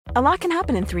A lot can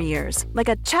happen in 3 years, like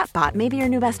a chatbot may be your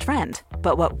new best friend.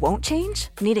 But what won't change?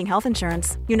 Needing health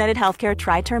insurance. United Healthcare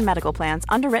Tri-Term Medical Plans,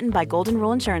 underwritten by Golden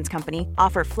Rule Insurance Company,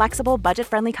 offer flexible,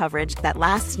 budget-friendly coverage that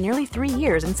lasts nearly 3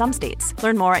 years in some states.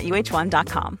 Learn more at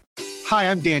uh1.com.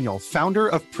 Hi, I'm Daniel, founder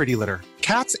of Pretty Litter.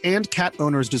 Cats and cat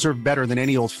owners deserve better than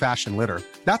any old-fashioned litter.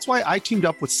 That's why I teamed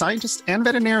up with scientists and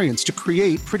veterinarians to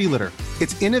create Pretty Litter.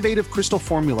 Its innovative crystal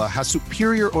formula has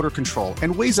superior odor control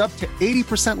and weighs up to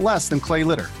 80% less than clay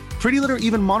litter. Pretty Litter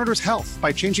even monitors health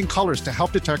by changing colors to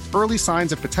help detect early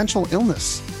signs of potential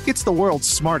illness. It's the world's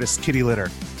smartest kitty litter.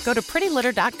 Go to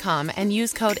prettylitter.com and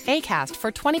use code ACAST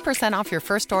for 20% off your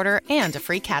first order and a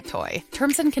free cat toy.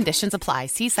 Terms and conditions apply.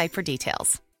 See site for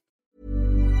details.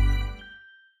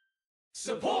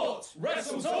 Support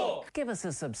Wrestle Talk! Give us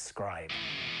a subscribe.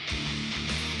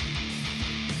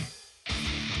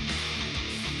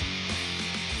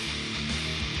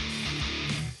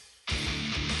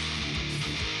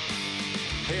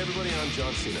 Hey everybody, I'm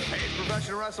John Cena. Hey, it's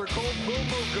professional wrestler Colt Boom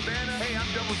Boom Cabana. Hey, I'm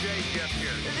Double J Jeff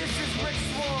here. And this is Rick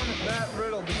Swan. Matt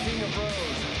Riddle, the King of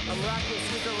Bros. I'm Rocky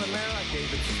Sika Romero.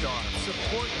 David Starr.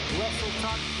 Support Wrestle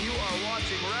Talk. You are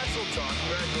watching Wrestle Talk.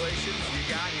 Congratulations, you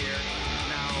got here.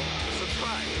 Now,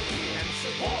 subscribe and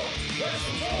support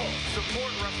Wrestle Talk.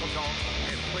 Support Wrestle Talk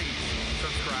and please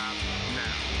subscribe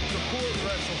now. Support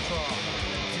Wrestle Talk.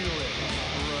 Do it,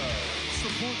 bro.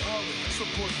 Support Ollie.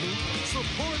 Support me.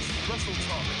 Support Wrestle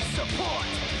Talk. Support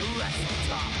Wrestle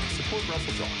Talk. Support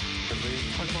Wrestle Talk. Because they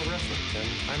talk about wrestling, and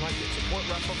I like it. Support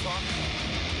Wrestle Talk.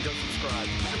 And go subscribe.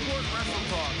 Support Wrestle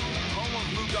Talk. Home of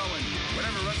Lou Gowen.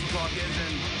 Whatever Wrestle Talk is,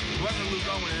 and whoever Lou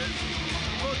Gowen is,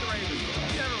 vote the Ravens.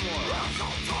 Nevermore.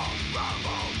 Wrestle Talk.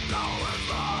 Wrestle Gowen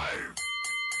live.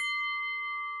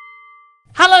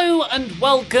 Hello and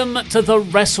welcome to the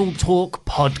Wrestle Talk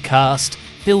podcast.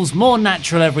 Feels more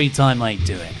natural every time I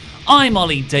do it. I'm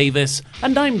Ollie Davis,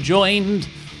 and I'm joined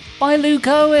by Luke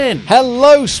Owen.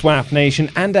 Hello, Swaff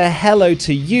Nation, and a hello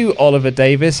to you, Oliver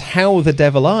Davis. How the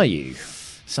devil are you?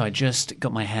 So I just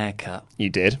got my hair cut.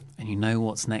 You did? And you know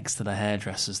what's next to the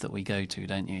hairdressers that we go to,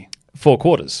 don't you? 4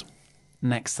 quarters.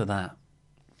 Next to that.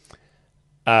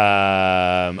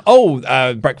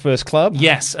 Breakfast Club?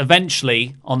 Yes,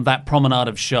 eventually, on that promenade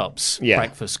of shops, Yeah.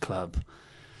 Breakfast Club.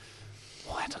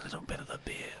 Oh, I had a little bit of the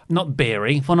beer. Not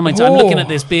beery. What am I doing? I'm looking at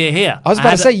this beer here. I was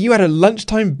about to say, you had a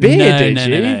lunchtime beer, did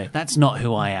you? No. That's not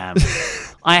who I am.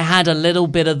 I had a little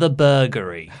bit of the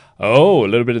burgery. Oh, a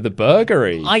little bit of the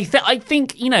burgery. I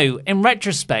think, in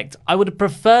retrospect, I would have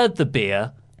preferred the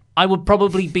beer. I would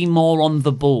probably be more on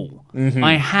the ball. Mm-hmm.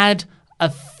 I had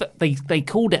they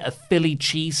called it a Philly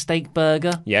cheesesteak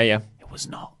burger. Yeah. It was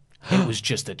not. It was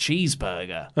just a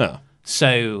cheeseburger. Oh.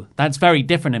 So that's very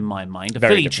different in my mind. A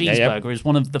Very Philly different. cheeseburger is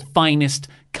one of the finest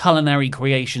culinary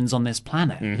creations on this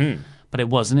planet. Mm-hmm. But it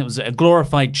wasn't. It was a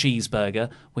glorified cheeseburger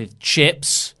with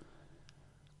chips.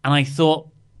 And I thought,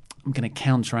 I'm going to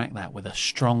counteract that with a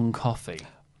strong coffee.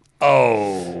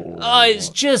 Oh. It's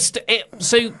just...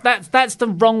 So that's the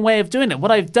wrong way of doing it.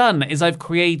 What I've done is I've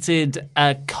created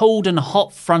a cold and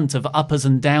hot front of uppers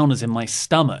and downers in my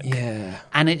stomach. Yeah.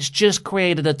 And it's just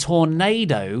created a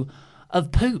tornado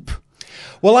of poop.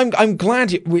 Well, I'm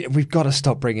glad we've got to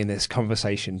stop bringing this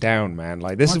conversation down, man.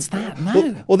 Like this What's is that?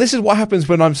 No. Well, this is what happens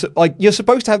when I'm you're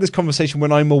supposed to have this conversation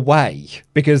when I'm away,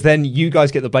 because then you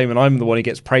guys get the blame and I'm the one who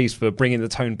gets praised for bringing the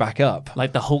tone back up.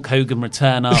 Like the Hulk Hogan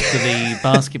return after the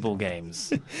basketball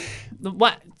games.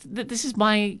 What? This is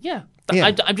my Yeah.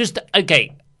 I'm just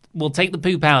okay. We'll take the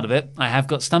poop out of it. I have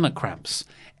got stomach cramps.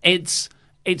 It's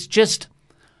just.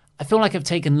 I feel like I've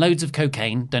taken loads of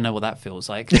cocaine. Don't know what that feels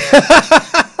like.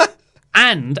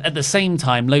 And at the same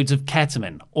time, loads of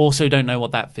ketamine. Also don't know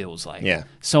what that feels like. Yeah.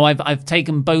 So I've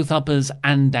taken both uppers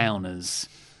and downers.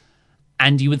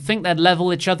 And you would think they'd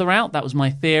level each other out. That was my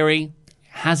theory. It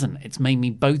hasn't. It's made me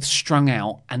both strung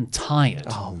out and tired.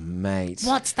 Oh, mate.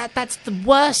 What's that? That's the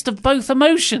worst of both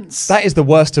emotions. That is the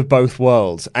worst of both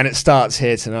worlds, and it starts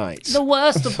here tonight. The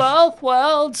worst of both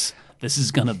worlds. This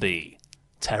is going to be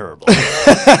terrible.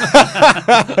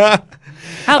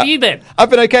 How have you been? I've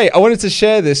been okay. I wanted to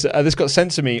share this. This got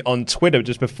sent to me on Twitter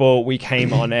just before we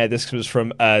came on air. This was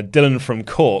from Dylan from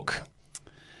Cork.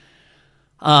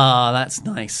 Ah, that's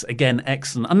nice. Again,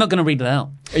 excellent. I'm not going to read it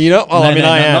out. You know, well,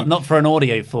 I am. Not for an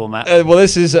audio format. Well,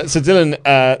 this is so Dylan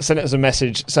sent us a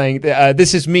message saying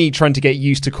this is me trying to get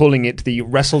used to calling it the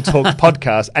Wrestle Talk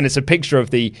podcast, and it's a picture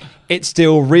of the "It's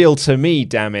Still Real to Me,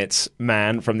 Damn It"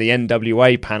 man from the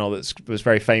NWA panel that was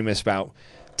very famous about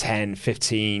 10,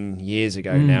 15 years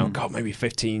ago now. God, maybe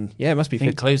 15. Yeah, it must be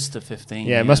 15. Close to 15.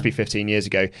 Yeah, it must be 15 years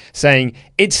ago. Saying,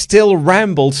 "It's still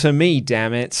ramble to me,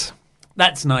 damn it."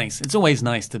 That's nice. It's always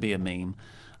nice to be a meme.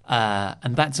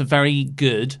 And that's a very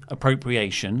good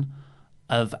appropriation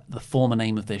of the former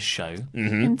name of this show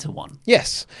into one.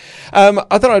 Yes. I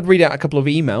thought I'd read out a couple of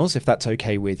emails, if that's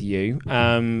okay with you.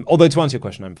 Although, to answer your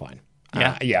question, I'm fine.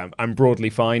 Yeah. I'm broadly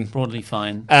fine. Broadly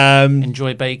fine.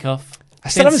 Enjoy Bake Off. I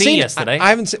still haven't seen yesterday. I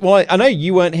haven't seen, well, I know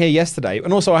you weren't here yesterday,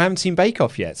 and also I haven't seen Bake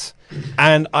Off yet.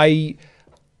 And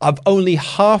I've only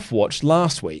half watched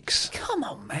last week's. Come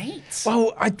on, mate.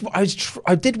 Well, I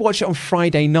did watch it on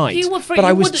Friday night, but you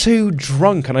I was would- too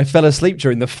drunk and I fell asleep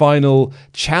during the final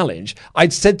challenge.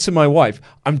 I'd said to my wife,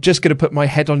 I'm just going to put my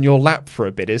head on your lap for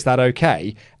a bit. Is that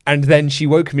okay? And then she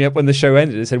woke me up when the show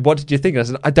ended and said, what did you think? And I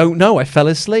said, I don't know. I fell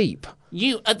asleep.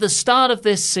 You, at the start of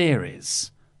this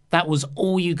series, that was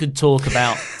all you could talk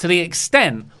about, to the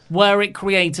extent where it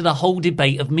created a whole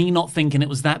debate of me not thinking it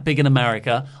was that big in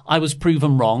America. I was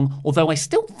proven wrong, although I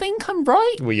still think I'm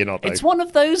right. Well, you're not, though. It's one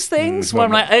of those things where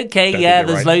I'm not- like, okay, don't yeah, think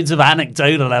you're there's right. loads of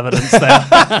anecdotal evidence there.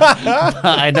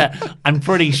 But I'm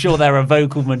pretty sure they're a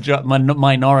vocal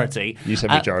minority. You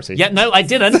said majority. Yeah, no, I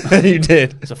didn't. You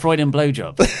did. It's a Freudian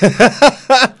blowjob.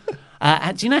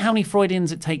 Do you know how many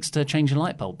Freudians it takes to change a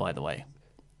light bulb, by the way?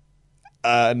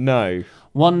 No.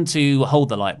 One to hold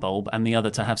the light bulb and the other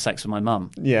to have sex with my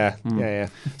mum. Yeah.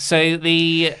 So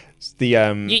The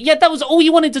yeah, that was all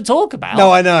you wanted to talk about.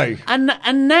 No, I know.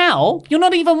 And now you're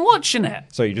not even watching it.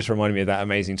 So you just reminded me of that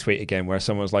amazing tweet again where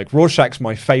someone was like, Rorschach's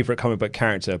my favourite comic book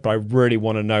character, but I really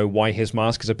want to know why his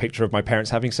mask is a picture of my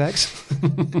parents having sex.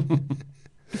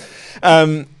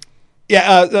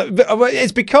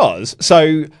 It's because,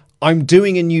 so I'm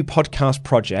doing a new podcast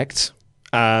project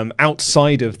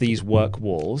outside of these work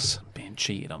walls. Being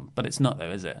cheated on, but it's not though,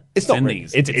 is it? It's not in really.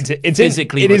 these. It's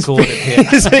physically it is recorded here.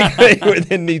 physically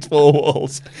within these four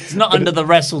walls. It's not under the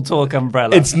Wrestle Talk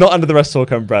umbrella. It's not under the Rest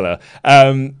Talk umbrella.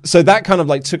 So that kind of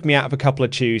like took me out of a couple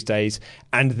of Tuesdays,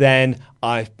 and then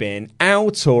I've been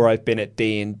out, or I've been at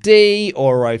D&D,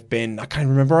 or I've been, I can't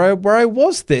remember where I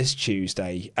was this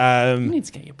Tuesday. You need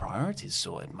to get your priorities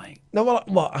sorted, mate. No,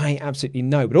 well, I absolutely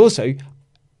know, but also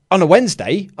on a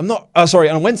Wednesday, I'm not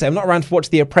around to watch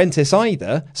The Apprentice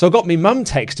either. So I got my mum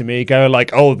texting me, go like,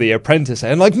 "Oh, The Apprentice,"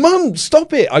 and I'm like, "Mum,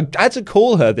 stop it!" I had to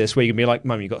call her this week and be like,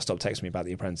 "Mum, you got to stop texting me about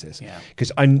The Apprentice." Yeah.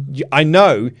 Because I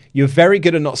know you're very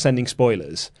good at not sending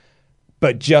spoilers,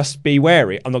 but just be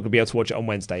wary. I'm not going to be able to watch it on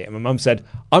Wednesday. And my mum said,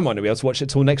 I might not be able to watch it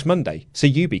till next Monday. So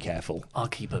you be careful. I'll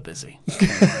keep her busy.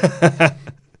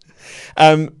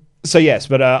 So yes,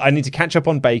 but I need to catch up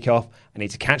on Bake Off. I need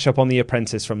to catch up on The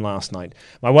Apprentice from last night.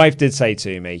 My wife did say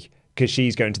to me, because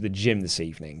she's going to the gym this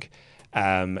evening,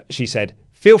 she said,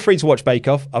 feel free to watch Bake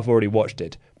Off. I've already watched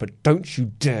it. But don't you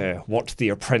dare watch The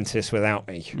Apprentice without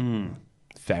me.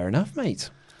 Fair enough, mate.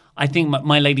 I think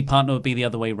my lady partner would be the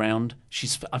other way round.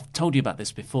 I've told you about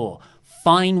this before.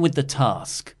 Fine with the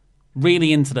task.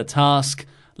 Really into the task.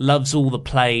 Loves all the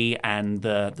play and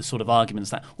the sort of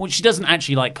arguments well, she doesn't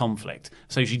actually like conflict,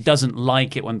 so she doesn't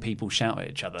like it when people shout at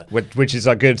each other. Which is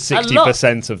a good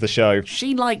 60% of the show.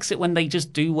 She likes it when they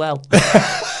just do well.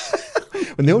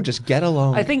 When they all just get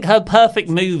along. I think her perfect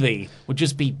movie would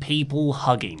just be people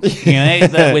hugging,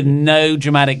 with no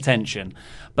dramatic tension.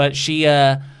 But she,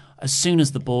 as soon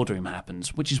as the boardroom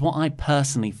happens, which is what I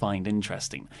personally find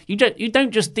interesting, you don't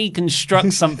just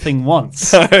deconstruct something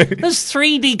once. No. There's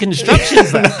 3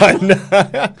 deconstructions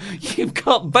there. You've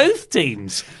got both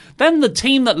teams. Then the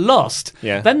team that lost.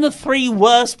 Yeah. Then the 3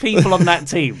 worst people on that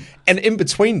team. And in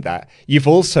between that, you've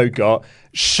also got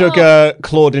Sugar,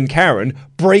 Claude, and Karen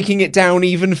breaking it down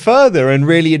even further and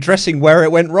really addressing where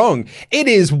it went wrong. It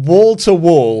is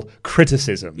wall-to-wall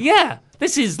criticism. Yeah.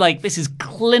 This is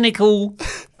clinical,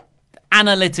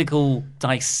 analytical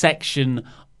dissection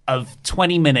of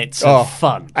 20 minutes of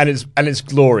fun. And it's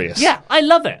glorious. Yeah, I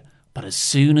love it. But as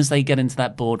soon as they get into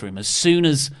that boardroom,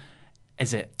 who's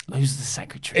the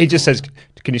secretary? He just says,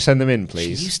 can you send them in, She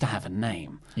please? used to have a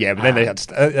name. Yeah, but then they had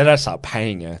to start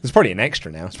paying her. There's probably an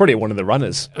extra now. It's probably one of the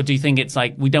runners. Or do you think it's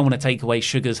like, we don't want to take away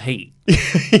Sugar's heat?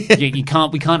 We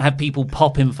can't have people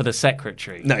pop in for the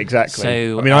secretary. No, exactly.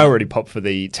 So, I mean, I already popped for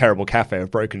the terrible cafe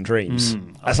of Broken Dreams.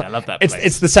 I love that It's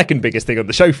place. the second biggest thing on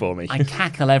the show for me. I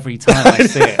cackle every time I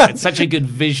see it. It's such a good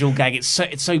visual gag. It's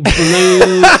so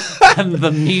blue and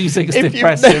the music's If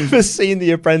depressing. you've never seen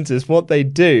The Apprentice, what they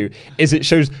do is it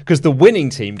shows, because the winning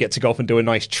team get to go off and do a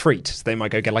nice treat. So they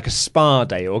might go get like a spa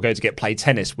day, or go to get play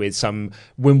tennis with some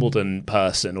Wimbledon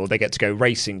person, or they get to go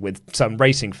racing with some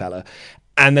racing fella.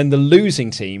 And then the losing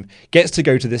team gets to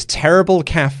go to this terrible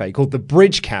cafe called the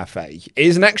Bridge Cafe. It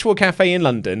is an actual cafe in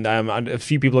London. A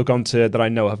few people that I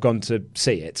know have gone to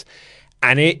see it.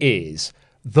 And it is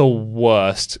the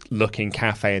worst looking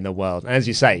cafe in the world. And as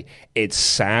you say, it's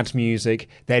sad music.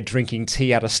 They're drinking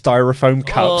tea out of styrofoam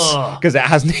cups because it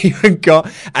hasn't even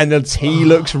got, and the tea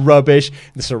looks rubbish.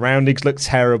 The surroundings look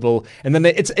terrible. And then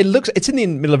it's in the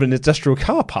middle of an industrial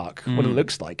car park, what it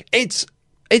looks like. It's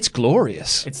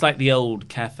glorious. It's like the old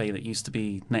cafe that used to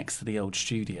be next to the old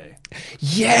studio.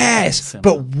 Yes,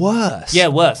 but worse. Yeah,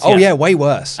 worse. Oh, yeah, way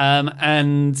worse.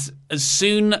 And as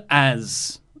soon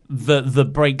as the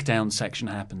breakdown section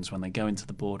happens when they go into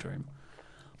the boardroom,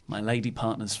 my lady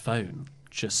partner's phone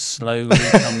just slowly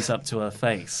comes up to her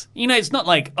face. You know, it's not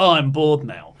like, oh, I'm bored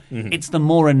now. Mm-hmm. It's the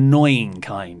more annoying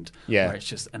kind. Yeah. Where it's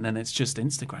just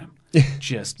Instagram.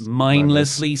 Just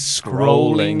mindlessly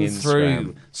scrolling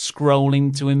through,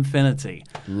 scrolling to infinity.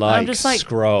 I'm just like,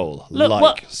 scroll.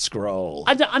 Look, scroll.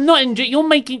 I'm not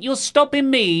enjoying. You're stopping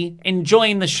me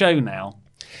enjoying the show now.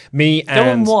 Go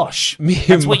and wash.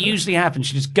 That's what usually happens.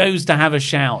 She just goes to have a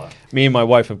shower. Me and my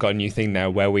wife have got a new thing now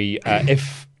where we,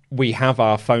 if we have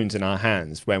our phones in our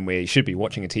hands when we should be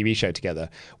watching a TV show together,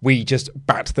 we just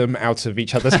bat them out of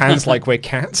each other's hands like we're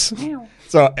cats.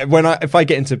 So if I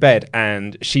get into bed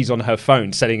and she's on her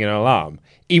phone setting an alarm,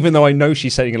 even though I know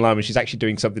she's setting an alarm and she's actually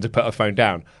doing something to put her phone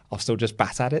down, I'll still just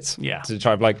bat at it. Yeah. To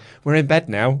try and be like, we're in bed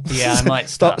now. Yeah, I might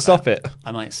stop it.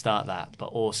 I might start that, but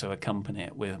also accompany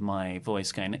it with my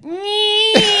voice going.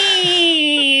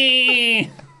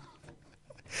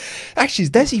 Actually,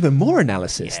 there's even more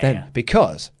analysis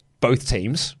because both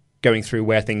teams going through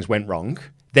where things went wrong.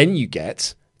 Then you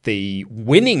get the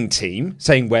winning team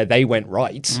saying where they went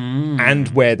right and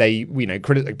where they,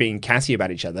 being catty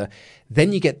about each other.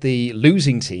 Then you get the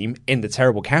losing team in the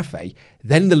terrible cafe,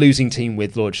 then the losing team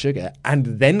with Lord Sugar, and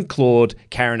then Claude,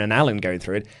 Karen, and Alan going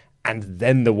through it, and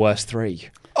then the worst three.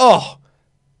 Oh,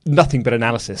 nothing but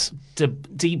analysis.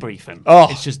 Debriefing. Oh,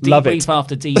 it's just love debrief it.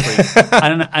 After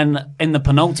debrief. and in the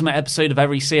penultimate episode of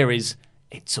every series,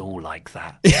 it's all like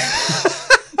that.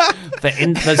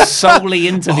 The solely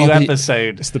interview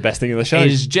episode. It's the best thing in the show.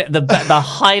 Is the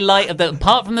highlight of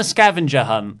apart from the scavenger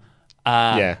hunt,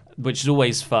 which is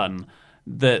always fun.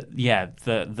 The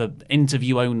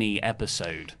interview only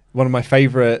episode. One of my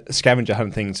favourite scavenger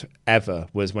hunt things ever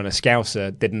was when a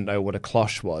Scouser didn't know what a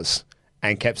cloche was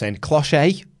and kept saying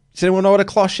cloche. Does anyone know what a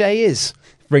cloche is?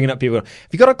 Bringing up people. Have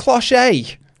you got a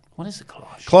cloche? What is a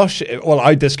cloche? Cloche, well,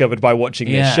 I discovered by watching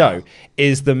this show,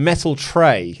 is the metal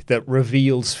tray that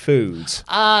reveals foods.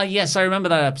 Yes, I remember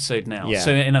that episode now. Yeah.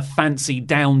 So in a fancy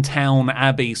downtown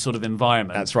Abbey sort of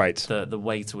environment. That's right. The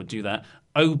waiter would do that.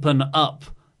 Open up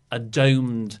a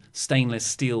domed stainless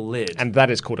steel lid. And that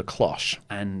is called a cloche.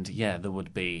 And there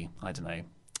would be, I don't know,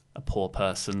 a poor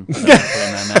person with an apple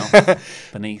in their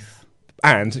mouth beneath.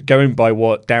 And going by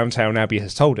what Downtown Abbey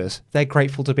has told us, they're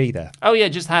grateful to be there. Oh, yeah,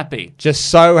 just happy.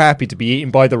 Just so happy to be eaten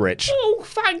by the rich. Oh,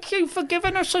 thank you for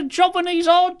giving us a job in these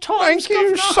hard times, Thank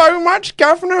you Governor. so much,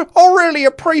 Governor. I really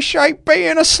appreciate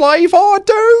being a slave, I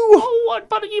do. Oh,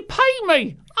 but you pay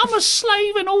me. I'm a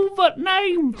slave in all but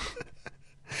name.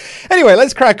 Anyway,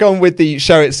 let's crack on with the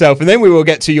show itself, and then we will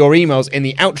get to your emails in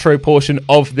the outro portion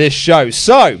of this show.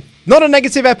 So, not a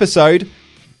negative episode,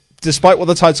 despite what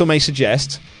the title may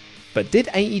suggest. But did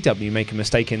AEW make a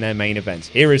mistake in their main event?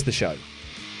 Here is the show.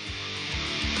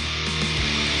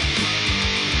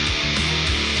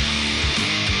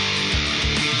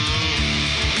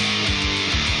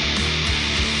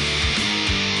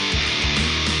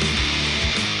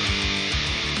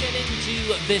 Get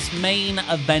into this main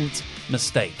event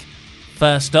mistake.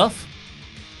 First off,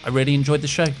 I really enjoyed the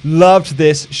show. Loved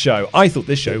this show. I thought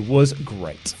this show was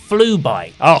great. Flew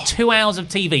by. Oh. 2 hours of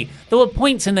TV. There were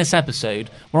points in this episode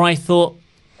where I thought,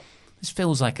 this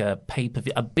feels like a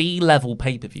pay-per-view, a B-level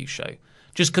pay-per-view show.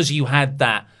 Just because you had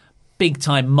that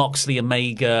big-time Moxley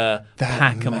Omega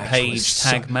Pac and Page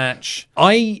tag match.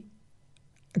 I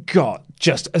got,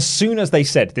 just as soon as they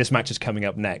said this match is coming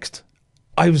up next,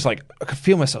 I was like, I could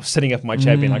feel myself sitting up in my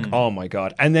chair being like, oh my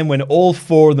God. And then when all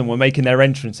four of them were making their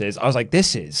entrances, I was like,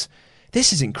 this is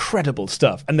incredible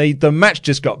stuff. And the match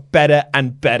just got better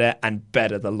and better and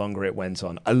better the longer it went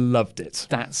on. I loved it.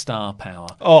 That star power.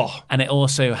 Oh. And it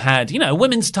also had, a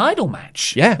women's title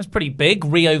match. Yeah. It was pretty big.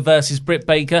 Rio versus Britt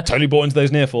Baker. Totally bought into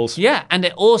those near falls. Yeah, and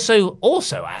it also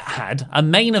had a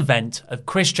main event of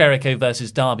Chris Jericho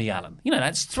versus Darby Allin.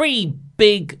 That's 3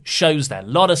 big shows there. A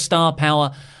lot of star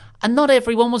power. And not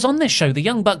everyone was on this show. The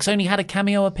Young Bucks only had a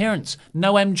cameo appearance.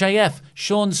 No MJF.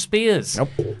 Sean Spears. Nope.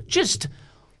 Just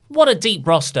what a deep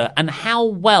roster and how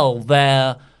well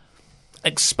they're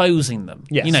exposing them.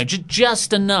 Yes.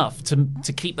 Just enough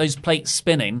to keep those plates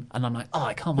spinning. And I'm like,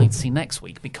 I can't wait to see next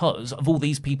week because of all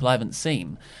these people I haven't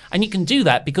seen. And you can do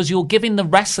that because you're giving the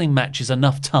wrestling matches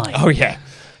enough time. Oh, yeah.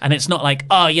 And it's not like,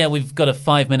 oh, yeah, we've got a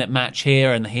 5-minute match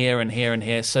here and here and here and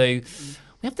here. So we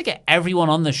have to get everyone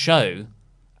on the show.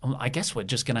 I guess we're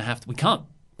just going to have to... We can't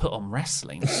put on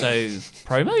wrestling. So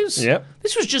promos? Yep.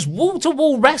 This was just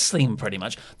wall-to-wall wrestling, pretty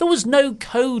much. There was no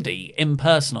Cody in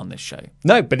person on this show.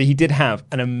 No, but he did have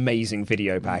an amazing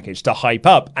video package to hype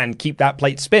up and keep that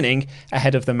plate spinning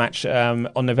ahead of the match on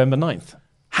November 9th.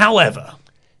 However,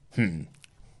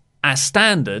 our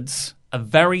standards are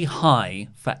very high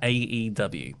for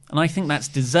AEW. And I think that's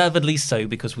deservedly so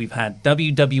because we've had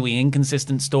WWE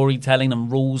inconsistent storytelling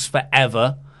and rules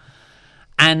forever.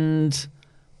 And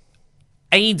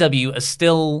AEW are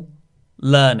still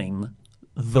learning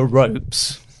the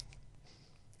ropes.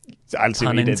 I'll see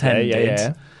what you did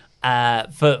there. Yeah.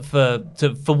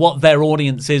 For what their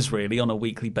audience is really on a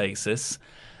weekly basis.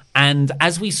 And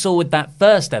as we saw with that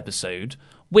first episode,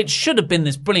 which should have been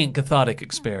this brilliant cathartic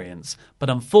experience, but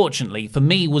unfortunately for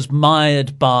me was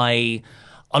mired by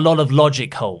a lot of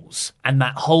logic holes and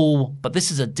that whole, but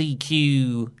this is a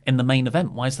DQ in the main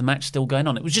event. Why is the match still going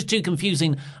on? It was just too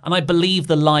confusing, and I believe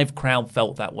the live crowd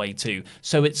felt that way too.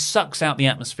 So it sucks out the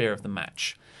atmosphere of the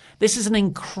match. This is an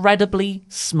incredibly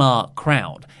smart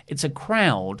crowd. It's a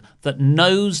crowd that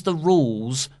knows the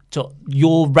rules to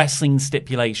your wrestling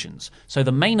stipulations. So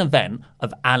the main event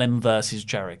of Allen versus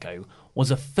Jericho was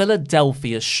a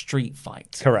Philadelphia street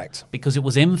fight. Correct. Because it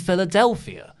was in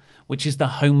Philadelphia, which is the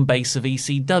home base of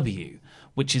ECW,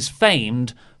 which is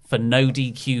famed for no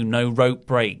DQ, no rope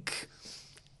break.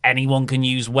 Anyone can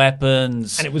use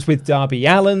weapons. And it was with Darby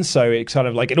Allin, so it kind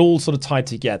of like it all sort of tied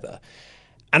together.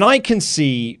 And I can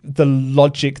see the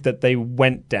logic that they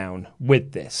went down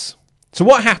with this. So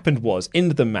what happened was, in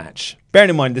the match, bearing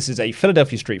in mind this is a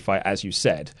Philadelphia street fight, as you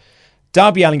said,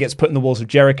 Darby Allin gets put in the walls of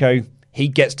Jericho, he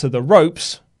gets to the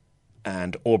ropes,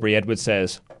 and Aubrey Edwards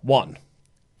says, 1,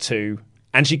 2,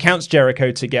 and she counts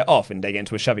Jericho to get off, and they get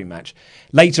into a shoving match.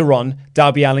 Later on,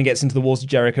 Darby Allin gets into the walls of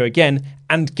Jericho again,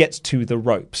 and gets to the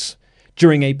ropes.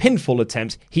 During a pinfall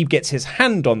attempt, he gets his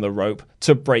hand on the rope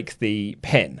to break the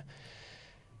pin.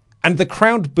 And the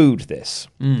crowd booed this,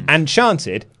 and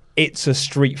chanted, "It's a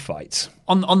street fight."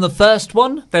 On the first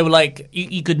one, they were like,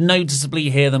 you could noticeably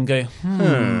hear them go,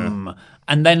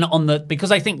 And then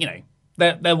because I think,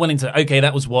 they're willing to, okay,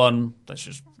 that was one, let's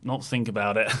just not think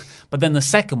about it. But then the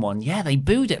second one, they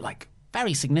booed it like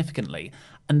very significantly.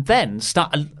 And then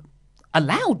a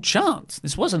loud chant,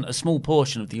 this wasn't a small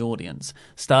portion of the audience,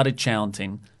 started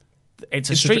chanting,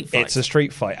 it's a street fight. It's a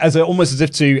street fight. Almost as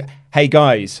if to, hey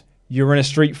guys, you're in a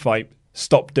street fight,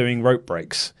 stop doing rope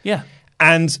breaks. Yeah.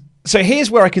 And so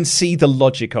here's where I can see the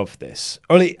logic of this.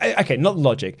 Okay, not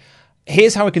logic.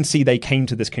 Here's how I can see they came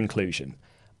to this conclusion.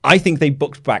 I think they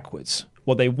booked backwards.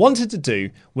 What they wanted to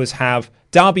do was have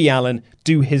Darby Allin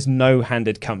do his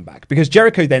no-handed comeback, because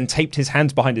Jericho then taped his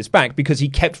hands behind his back because he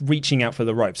kept reaching out for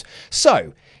the ropes.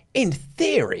 So, in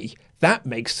theory, that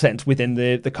makes sense within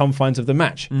the confines of the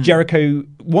match. Jericho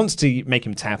wants to make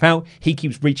him tap out. He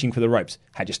keeps reaching for the ropes.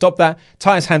 How'd you stop that?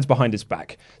 Tie his hands behind his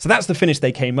back. So that's the finish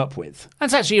they came up with.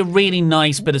 That's actually a really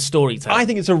nice bit of storytelling. I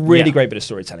think it's a really great bit of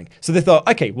storytelling. So they thought,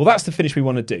 okay, well, that's the finish we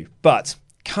want to do. But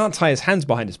can't tie his hands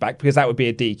behind his back because that would be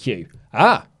a DQ.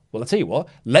 Well, I'll tell you what.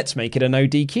 Let's make it a no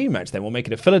DQ match then. We'll make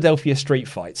it a Philadelphia street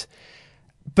fight.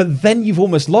 But then you've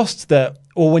almost lost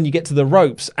or when you get to the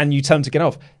ropes and you tell them to get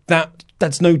off,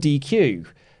 that's no DQ.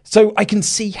 So I can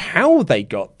see how they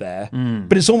got there,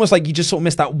 but it's almost like you just sort of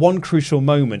missed that one crucial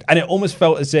moment. And it almost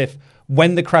felt as if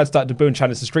when the crowd started to boo and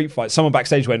chant it's a street fight, someone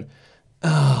backstage went,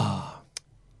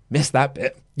 missed that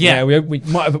bit. Yeah. We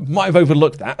might have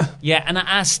overlooked that. Yeah, and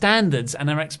our standards and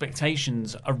our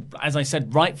expectations are, as I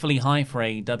said, rightfully high for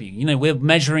AEW. We're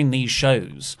measuring these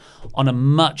shows on a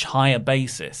much higher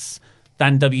basis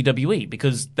than WWE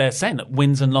because they're saying that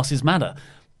wins and losses matter.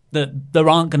 That there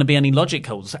aren't going to be any logic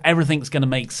holes. Everything's going to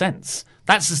make sense.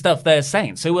 That's the stuff they're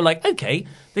saying. So we're like, okay,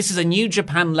 this is a New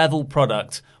Japan level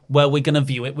product where we're going to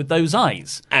view it with those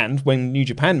eyes. And when New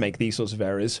Japan make these sorts of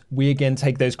errors, we again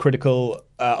take those critical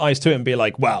eyes to it and be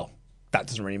like, well, that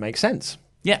doesn't really make sense.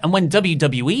 Yeah, and when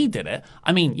WWE did it,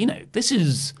 I mean, this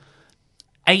is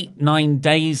 8-9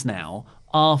 days now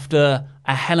after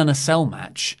a Hell in a Cell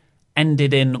match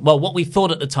ended in, well, what we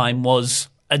thought at the time was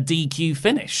a DQ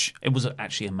finish. It was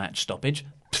actually a match stoppage.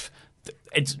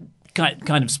 It's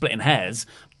kind of splitting hairs,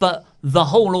 but the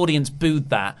whole audience booed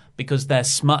that because they're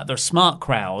smart. They're a smart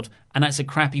crowd, and that's a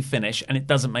crappy finish, and it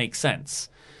doesn't make sense.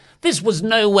 This was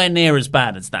nowhere near as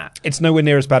bad as that. It's nowhere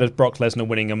near as bad as Brock Lesnar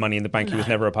winning a Money in the Bank he was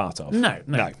never a part of. No.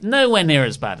 Nowhere near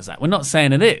as bad as that. We're not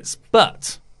saying it is,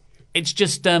 but it's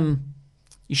just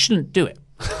you shouldn't do it.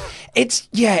 It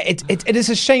is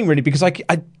a shame, really, because I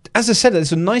as I said,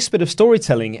 there's a nice bit of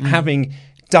storytelling having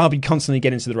Darby constantly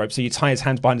getting into the rope, so you tie his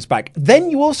hands behind his back.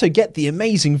 Then you also get the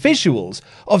amazing visuals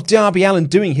of Darby Allin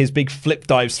doing his big flip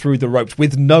dives through the ropes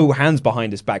with no hands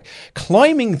behind his back,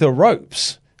 climbing the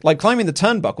ropes, like climbing the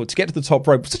turnbuckle to get to the top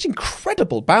rope. Such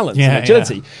incredible balance and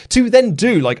agility to then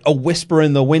do like a whisper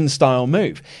in the wind style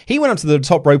move. He went up to the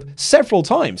top rope several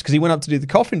times because he went up to do the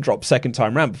coffin drop second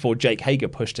time round before Jake Hager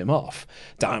pushed him off.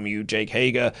 Damn you, Jake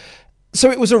Hager. So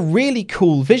it was a really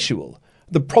cool visual.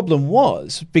 The problem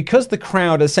was, because the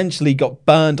crowd essentially got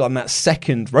burned on that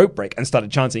second rope break and started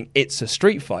chanting, "It's a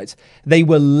street fight," they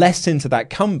were less into that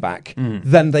comeback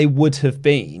than they would have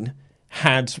been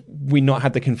had we not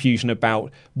had the confusion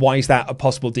about why is that a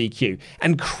possible DQ.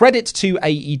 And credit to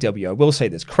AEW, I will say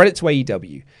this, credit to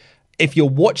AEW. If you're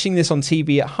watching this on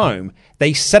TV at home,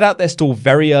 they set out their stall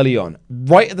very early on.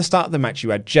 Right at the start of the match, you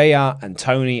had JR and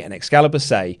Tony and Excalibur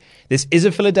say, this is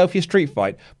a Philadelphia street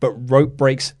fight, but rope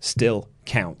breaks still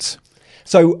count.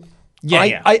 So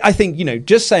I think,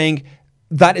 just saying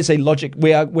that is a logic.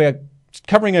 We're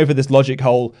covering over this logic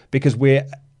hole because we're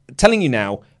telling you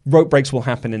now rope breaks will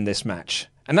happen in this match.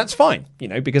 And that's fine,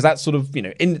 because that's sort of,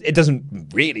 it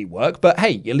doesn't really work. But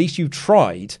hey, at least you've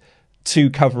tried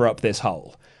to cover up this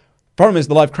hole. Problem is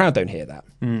the live crowd don't hear that.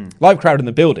 Live crowd in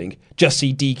the building just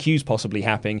see DQs possibly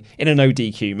happening in a no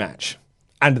DQ match.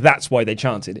 And that's why they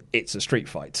chanted, "It's a street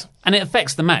fight." And it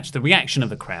affects the match, the reaction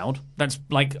of the crowd. That's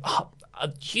like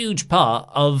a huge part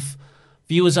of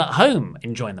viewers at home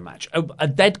enjoying the match. A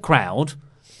dead crowd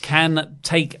can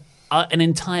take an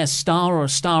entire star or a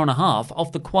star and a half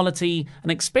off the quality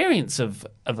and experience of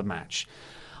a match.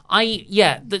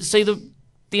 So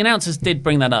the announcers did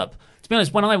bring that up. To be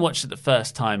honest, when I watched it the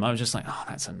first time, I was just like, oh,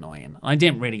 that's annoying. I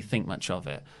didn't really think much of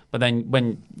it. But then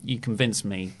when you convinced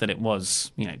me that it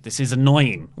was, this is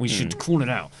annoying, we should call it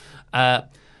out. I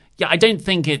don't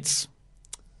think it's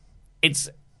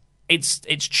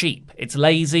cheap. It's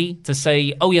lazy to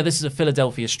say, oh yeah, this is a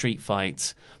Philadelphia street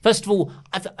fight. First of all,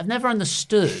 I've never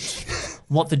understood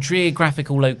what the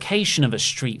geographical location of a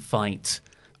street fight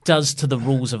does to the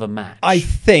rules of a match. I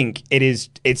think it's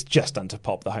just done to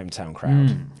pop the hometown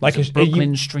crowd. Like a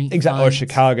Brooklyn street exactly, fight. Or a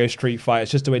Chicago street fight.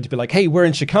 It's just a way to be like, hey, we're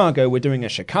in Chicago, we're doing a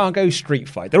Chicago street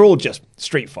fight. They're all just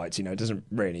street fights, it doesn't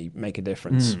really make a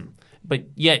difference. But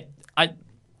yet,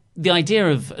 the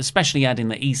idea of especially adding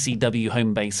the ECW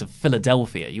home base of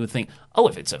Philadelphia, you would think, oh,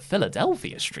 if it's a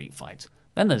Philadelphia street fight,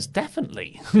 then there's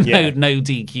definitely no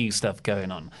DQ stuff going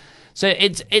on. So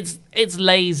it's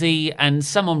lazy, and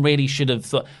someone really should have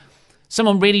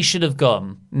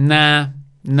gone, nah,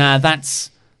 that's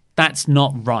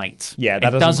not right. Yeah,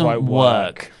 that it doesn't quite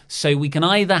work. So we can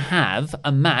either have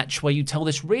a match where you tell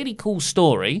this really cool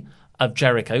story of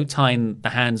Jericho tying the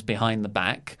hands behind the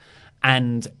back,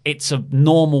 and it's a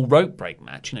normal rope break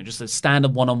match, just a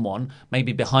standard one-on-one,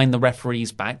 maybe behind the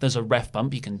referee's back. There's a ref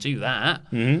bump, you can do that.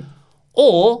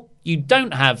 Or you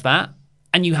don't have that,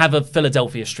 and you have a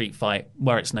Philadelphia street fight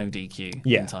where it's no DQ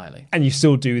entirely. And you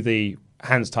still do the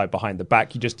hands tied behind the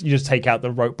back. You just take out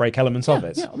the rope break elements of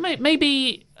it. Yeah,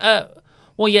 maybe...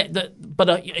 but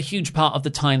a huge part of the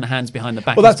tying the hands behind the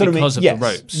back is because of the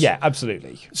ropes. Yeah,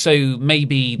 absolutely. So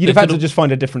maybe... You'd have had to just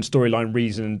find a different storyline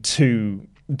reason to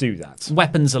do that.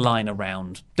 Weapons are lying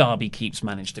around. Darby keeps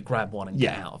managed to grab one and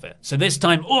get out of it. So this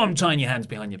time, I'm tying your hands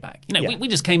behind your back. We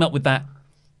just came up with that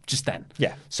just then.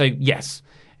 Yeah. So yes,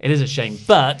 it is a shame.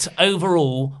 But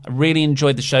overall, I really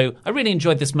enjoyed the show. I really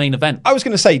enjoyed this main event. I was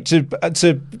going to say,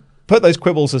 to put those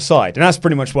quibbles aside, and that's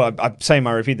pretty much what I'm saying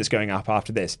my review that's going up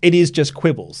after this. It is just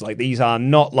quibbles. Like, these are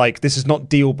not this is not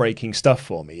deal-breaking stuff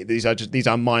for me. These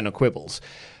are minor quibbles.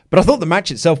 But I thought the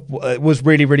match itself was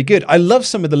really, really good. I love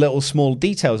some of the little small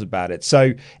details about it.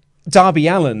 So Darby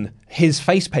Allin, his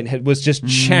face paint was just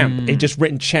champ. It just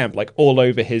written champ all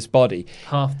over his body.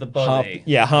 Half the body.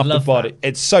 Half the body. That.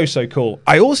 It's so cool.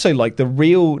 I also like the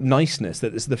real niceness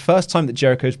that this is the first time that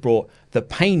Jericho's brought the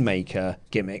Painmaker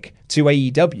gimmick to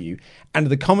AEW, and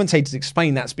the commentators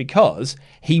explain that's because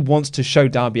he wants to show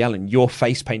Darby Allin, your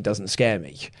face paint doesn't scare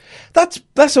me.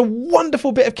 That's a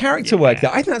wonderful bit of character work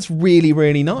there. I think that's really,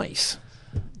 really nice.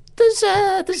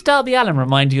 Does Darby Allin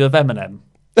remind you of Eminem?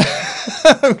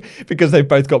 Because they've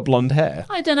both got blonde hair.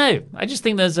 I don't know. I just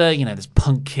think there's this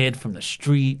punk kid from the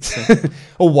streets.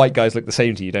 All white guys look the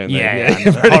same to you, don't they?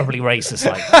 Yeah. Horribly racist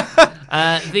like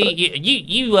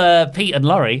that. Pete and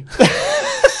Laurie,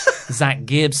 Zach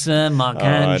Gibson, Mark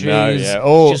Andrews,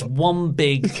 just one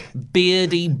big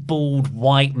beardy, bald,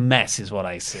 white mess is what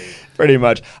I see. Pretty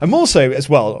much. I'm also, as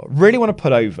well, really want to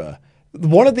put over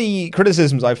one of the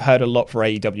criticisms I've heard a lot for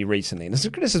AEW recently, and it's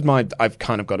a criticism I've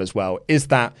kind of got as well, is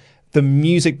that the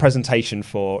music presentation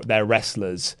for their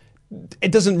wrestlers,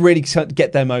 it doesn't really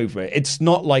get them over it. It's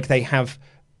not like they have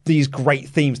these great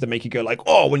themes that make you go like,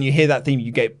 oh, when you hear that theme,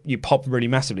 you pop really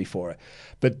massively for it.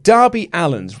 But Darby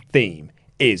Allin's theme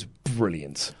is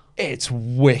brilliant. It's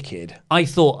wicked. I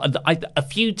thought a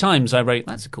few times I wrote,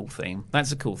 that's a cool theme.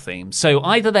 That's a cool theme. So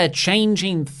either they're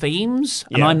changing themes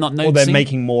and I'm not noticing. Or they're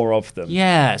making more of them.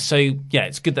 Yeah, so yeah,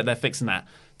 it's good that they're fixing that.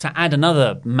 To add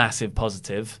another massive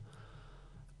positive,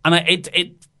 and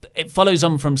it follows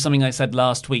on from something I said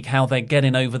last week, how they're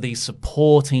getting over these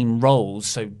supporting roles.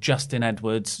 So Justin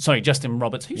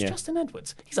Roberts. Who's Justin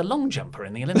Edwards? He's a long jumper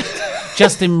in the Olympics.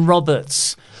 Justin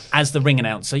Roberts as the ring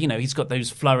announcer. You know, he's got those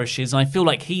flourishes. And I feel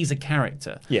like he's a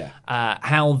character. Yeah.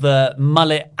 How the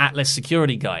mullet Atlas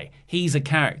security guy, he's a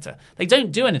character. They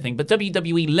don't do anything, but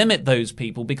WWE limit those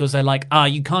people because they're like,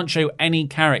 you can't show any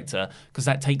character because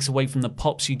that takes away from the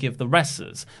pops you give the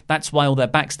wrestlers. That's why all their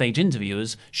backstage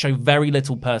interviewers show very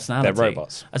little personality. They're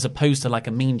robots. As opposed to like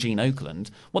a Mean Gene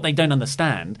Oakland. What they don't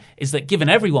understand is that giving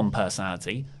everyone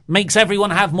personality makes everyone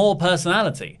have more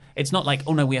personality. It's not like,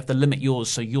 oh no, we have to limit yours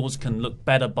so yours can look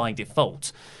better by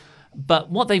default. But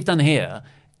what they've done here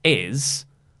is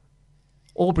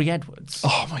Aubrey Edwards.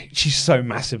 Oh my, she's so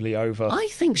massively over. I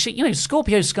think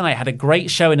Scorpio Sky had a great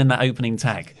showing in that opening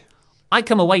tag. I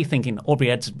come away thinking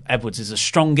Aubrey Edwards is the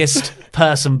strongest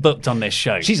person booked on this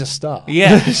show. She's a star.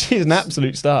 Yeah. She's an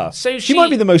absolute star. So she might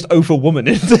be the most over woman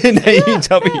in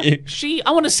AEW. Yeah.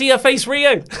 I want to see her face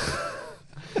Rio.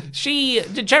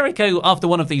 Jericho, after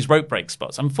one of these rope break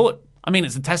spots,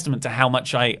 it's a testament to how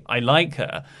much I like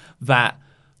her, that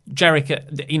Jericho,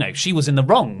 she was in the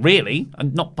wrong, really,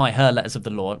 and not by her letters of the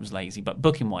law, it was lazy, but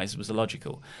booking-wise, it was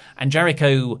illogical. And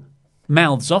Jericho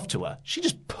mouths off to her. She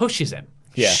just pushes him,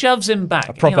 shoves him back.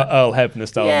 A proper Earl Hebner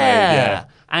style move, yeah.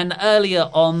 And earlier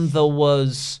on, there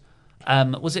was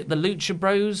it the Lucha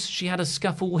Bros she had a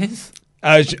scuffle with?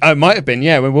 It might have been,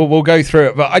 yeah. We'll go through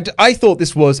it. But I thought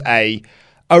this was a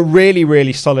really,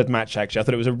 really solid match, actually. I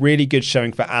thought it was a really good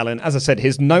showing for Allin. As I said,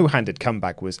 his no-handed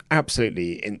comeback was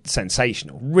absolutely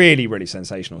sensational. Really, really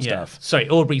sensational stuff. Sorry,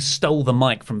 Aubrey stole the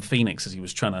mic from Phoenix as he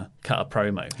was trying to cut a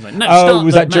promo. Like, no,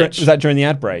 was that during the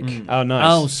ad break? Oh, nice.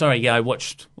 Oh, sorry, yeah, I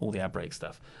watched all the ad break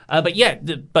stuff.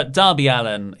 But Darby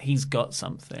Allin, he's got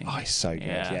something. Oh, he's so good.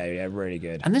 Yeah, really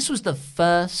good. And this was the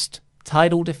first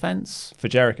title defense for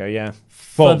Jericho, yeah.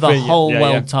 For the whole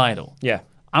world title. Yeah.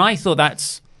 And I thought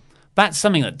that's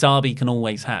something that Darby can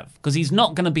always have, because he's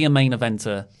not going to be a main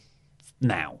eventer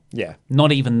now. Yeah.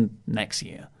 Not even next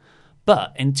year.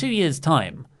 But in 2 years'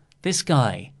 time, this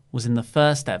guy was in the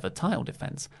first ever title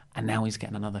defense, and now he's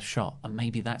getting another shot, and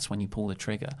maybe that's when you pull the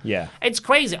trigger. Yeah. It's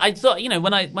crazy. I thought,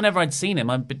 whenever I'd seen him,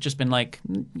 I'd just been like,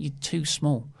 you're too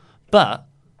small. But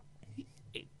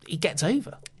he gets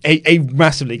over. He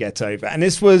massively gets over. And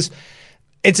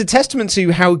it's a testament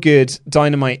to how good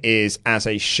Dynamite is as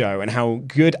a show and how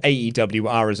good AEW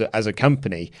are as a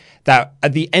company, that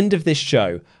at the end of this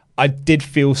show, I did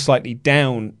feel slightly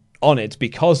down on it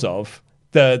because of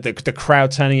the crowd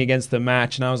turning against the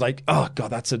match, and I was like, oh god,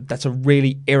 that's a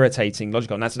really irritating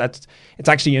logical, and it's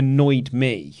actually annoyed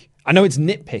me. I know it's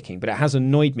nitpicking, but it has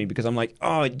annoyed me because I'm like,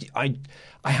 oh, I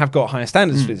have got higher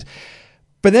standards for this.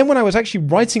 But then when I was actually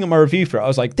writing on my review for it, I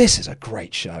was like, this is a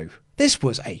great show. This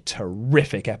was a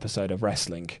terrific episode of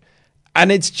wrestling.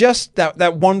 And it's just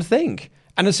that one thing.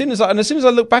 And as soon as I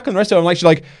look back on the rest of it, I'm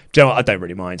actually like, do you know what? I don't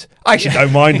really mind. I actually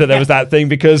don't mind that there was that thing,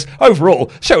 because overall,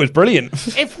 the show was brilliant.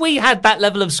 If we had that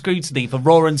level of scrutiny for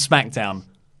Raw and SmackDown,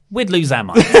 we'd lose our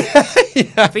minds.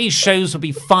 These shows would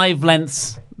be 5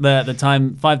 lengths the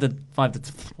time, 5 to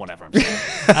whatever I'm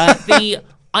saying.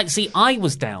 I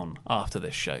was down after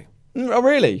this show. Oh,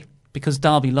 really? Because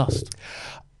Darby lost.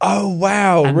 Oh,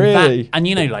 wow, and really?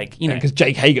 Because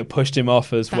Jake Hager pushed him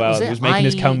off as well. He was making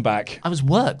his comeback. I was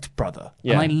worked, brother.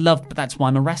 Yeah. And but that's why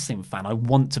I'm a wrestling fan. I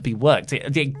want to be worked.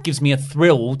 It gives me a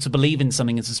thrill to believe in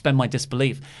something and suspend my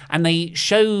disbelief. And they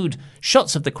showed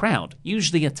shots of the crowd,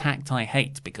 usually a tact I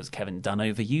hate because Kevin Dunn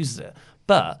overuses it.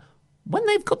 But when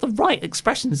they've got the right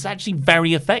expressions, it's actually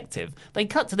very effective. They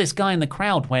cut to this guy in the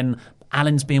crowd when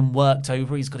Allen's being worked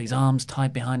over. He's got his arms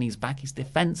tied behind his back. He's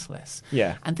defenseless.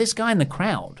 Yeah. And this guy in the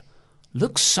crowd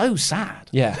looks so sad.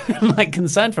 Yeah. Like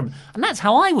concerned for him. And that's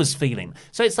how I was feeling.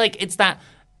 So it's like, it's that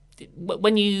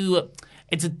when you,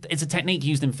 it's a technique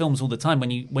used in films all the time.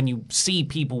 When you see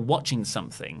people watching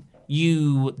something,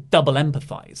 you double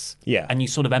empathize. Yeah. And you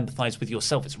sort of empathize with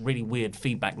yourself. It's a really weird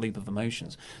feedback loop of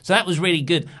emotions. So that was really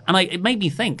good. And it made me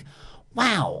think,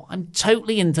 wow, I'm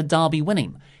totally into Darby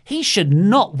winning. He should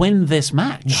not win this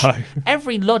match. No.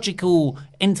 Every logical,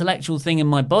 intellectual thing in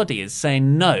my body is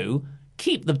saying, no,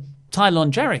 keep the title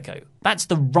on Jericho. That's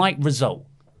the right result.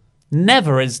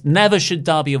 Never should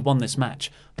Darby have won this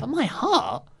match. But my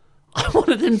heart, I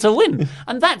wanted him to win.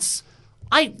 And that's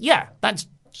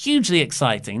hugely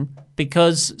exciting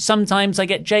because sometimes I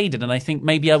get jaded and I think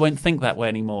maybe I won't think that way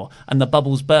anymore and the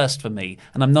bubbles burst for me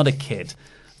and I'm not a kid.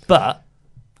 But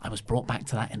I was brought back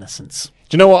to that innocence.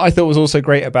 Do you know what I thought was also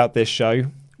great about this show?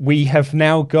 We have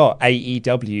now got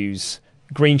AEW's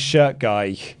green shirt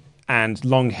guy and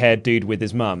long-haired dude with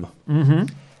his mum.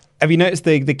 Mm-hmm. Have you noticed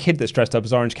the kid that's dressed up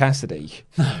as Orange Cassidy?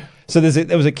 No. So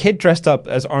there was a kid dressed up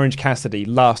as Orange Cassidy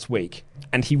last week,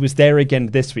 and he was there again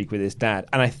this week with his dad.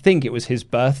 And I think it was his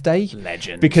birthday.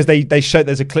 Legend. Because they showed,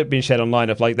 there's a clip being shared online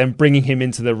of like them bringing him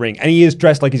into the ring. And he is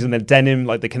dressed like he's in the denim,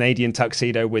 like the Canadian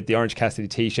tuxedo with the Orange Cassidy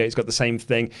t-shirt. He's got the same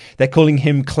thing. They're calling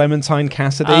him Clementine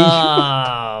Cassidy.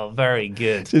 Oh, very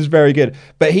good. It's very good.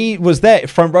 But he was there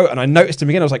front row, and I noticed him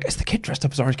again. I was like, it's the kid dressed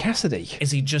up as Orange Cassidy.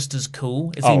 Is he just as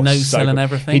cool? Is he no-selling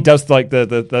everything? He does like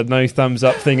the no thumbs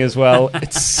up thing as well.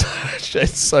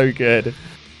 It's so good.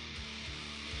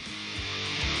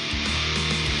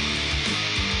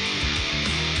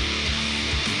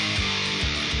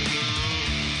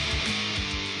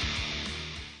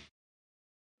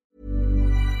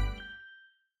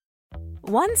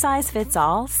 One size fits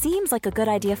all seems like a good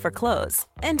idea for clothes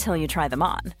until you try them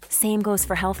on. Same goes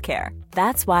for healthcare.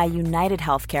 That's why United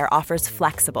Healthcare offers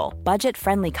flexible,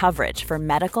 budget-friendly coverage for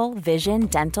medical, vision,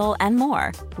 dental, and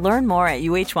more. Learn more at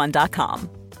uh1.com.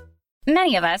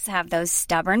 Many of us have those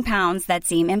stubborn pounds that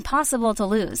seem impossible to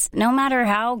lose, no matter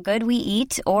how good we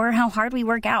eat or how hard we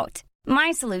work out.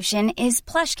 My solution is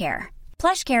PlushCare.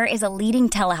 PlushCare is a leading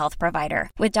telehealth provider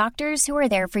with doctors who are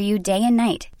there for you day and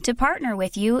night to partner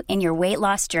with you in your weight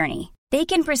loss journey. They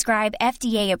can prescribe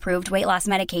FDA-approved weight loss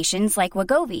medications like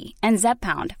Wegovy and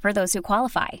Zepbound for those who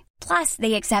qualify. Plus,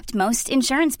 they accept most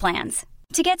insurance plans.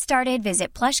 To get started,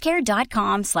 visit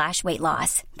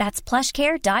plushcare.com/weightloss. That's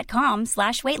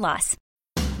plushcare.com/weightloss.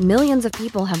 Millions of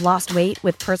people have lost weight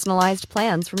with personalized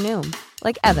plans from Noom.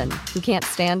 Like Evan, who can't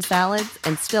stand salads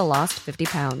and still lost 50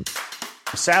 pounds.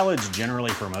 Salads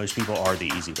generally for most people are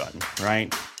the easy button,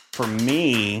 right? For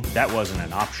me, that wasn't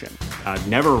an option. I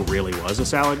never really was a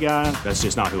salad guy. That's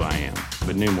just not who I am.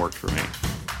 But Noom worked for me.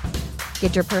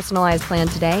 Get your personalized plan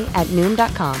today at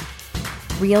Noom.com.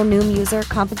 Real Noom user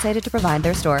compensated to provide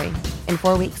their story. In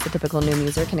 4 weeks, the typical Noom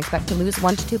user can expect to lose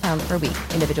 1 to 2 pounds per week.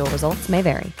 Individual results may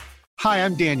vary. Hi,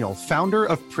 I'm Daniel, founder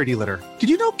of Pretty Litter. Did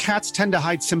you know cats tend to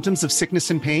hide symptoms of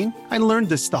sickness and pain? I learned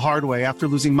this the hard way after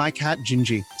losing my cat,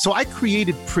 Gingy. So I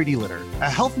created Pretty Litter, a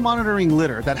health monitoring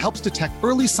litter that helps detect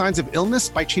early signs of illness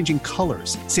by changing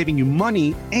colors, saving you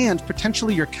money and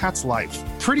potentially your cat's life.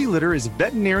 Pretty Litter is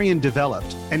veterinarian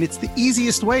developed, and it's the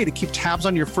easiest way to keep tabs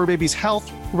on your fur baby's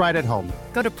health right at home.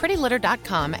 Go to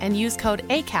prettylitter.com and use code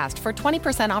ACAST for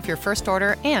 20% off your first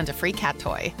order and a free cat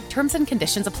toy. Terms and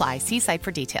conditions apply. See site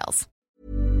for details.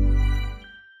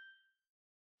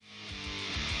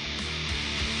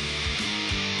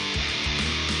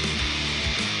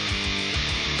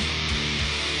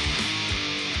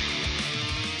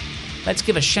 Let's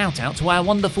give a shout out to our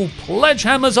wonderful pledge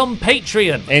hammers on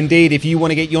Patreon. Indeed, if you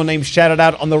want to get your name shouted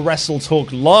out on the Wrestle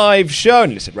Talk live show,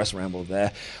 and you said Wrestle Ramble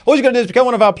there, all you've got to do is become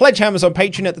one of our pledge hammers on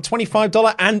Patreon at the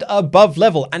 $25 and above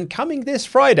level. And coming this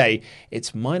Friday,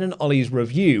 it's mine and Ollie's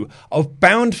review of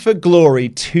Bound for Glory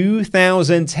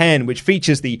 2010, which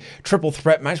features the triple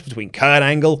threat match between Kurt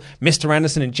Angle, Mr.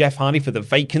 Anderson, and Jeff Hardy for the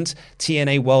vacant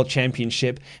TNA World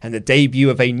Championship, and the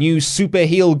debut of a new super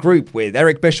heel group with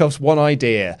Eric Bischoff's One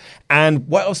Idea. And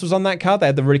what else was on that card? They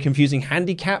had the really confusing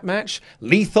handicap match,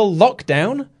 Lethal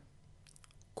Lockdown.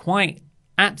 Quite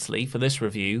aptly for this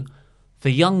review,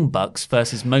 the Young Bucks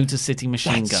versus Motor City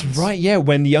Machine Guns. That's right, yeah,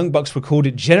 when the Young Bucks were called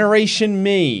it Generation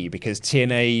Me because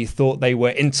TNA thought they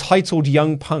were entitled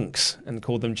young punks and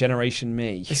called them Generation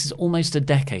Me. This is almost a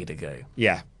decade ago.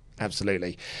 Yeah.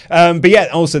 Absolutely. But yeah,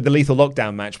 also the Lethal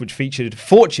Lockdown match, which featured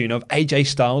Fortune of AJ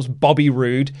Styles, Bobby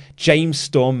Roode, James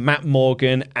Storm, Matt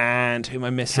Morgan, and who am I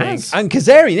missing? Kaz. And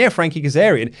Kazarian, yeah, Frankie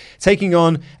Kazarian, taking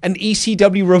on an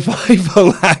ECW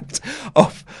revival act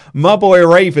of my boy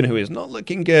Raven, who is not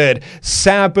looking good,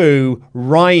 Sabu,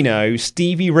 Rhino,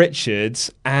 Stevie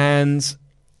Richards, and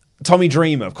Tommy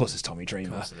Dreamer. Of course it's Tommy Dreamer.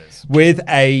 Of course it is. With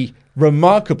a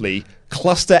remarkably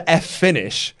cluster F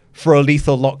finish for a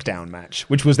Lethal Lockdown match,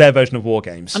 which was their version of War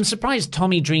Games. I'm surprised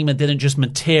Tommy Dreamer didn't just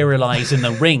materialise in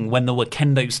the ring when there were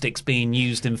kendo sticks being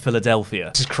used in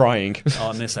Philadelphia. Just crying.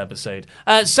 On this episode.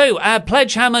 So,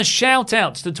 Pledge Hammer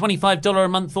shout-out to $25 a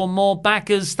month or more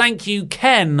backers. Thank you,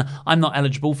 Ken. I'm not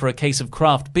eligible for a case of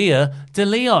craft beer. De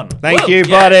Leon. Thank you,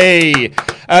 buddy.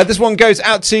 This one goes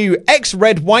out to X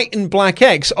Red, White and Black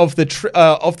X of the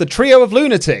Trio of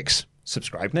Lunatics.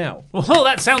 Subscribe now. Well,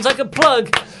 that sounds like a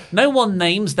plug. No one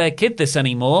names their kid this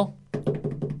anymore.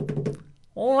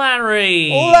 Larry!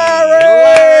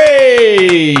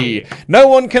 No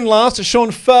one can last Sean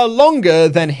Fur longer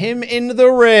than him in the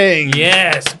ring.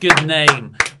 Yes, good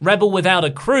name. Rebel without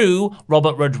a crew,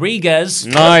 Robert Rodriguez.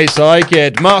 Nice, I like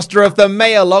it. Master of the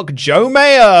Mayor Lock, Joe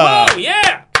Mayer. Oh,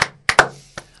 yeah!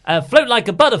 Float like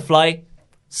a butterfly,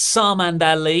 Salman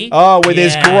Ali. Oh, with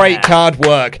his great card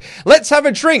work. Let's have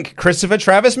a drink, Christopher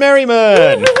Travis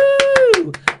Merriman.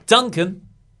 Woo-hoo! Duncan.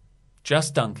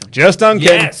 Just Duncan.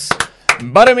 Yes.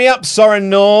 Butter me up,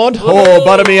 Soren Nord. Or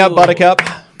butter me up, Buttercup.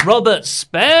 Robert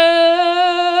Spencer.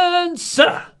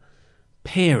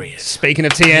 Period. Speaking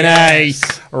of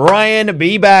TNA, Ryan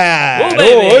B. Bad.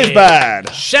 Oh, who's bad?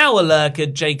 Shower lurker,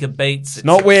 Jacob Bates. It's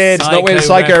not weird.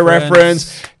 Psycho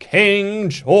reference. King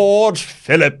George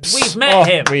Phillips. We've met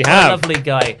him. We What have. a lovely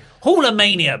guy.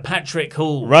 Hallamania, Patrick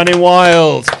Hall. Running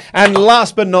wild. And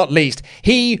last but not least,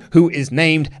 he who is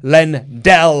named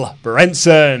Lendell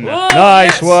Brenson. Oh,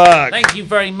 Nice yes. work. Thank you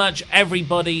very much,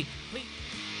 everybody.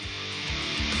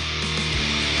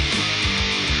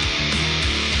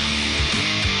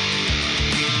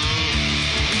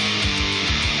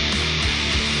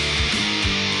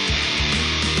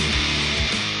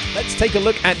 Let's take a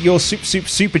look at your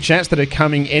super chats that are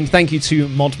coming in. Thank you to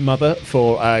Mod Mother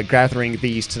for gathering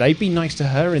these today. Be nice to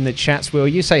her in the chats, will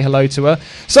you? Say hello to her.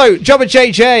 So, Jobber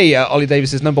JJ, Ollie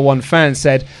Davis's #1 fan,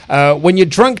 said, when your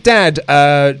drunk dad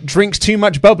drinks too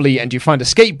much bubbly and you find a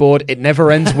skateboard, it never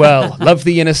ends well. Love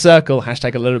the inner circle.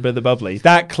 Hashtag a little bit of the bubbly.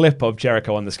 That clip of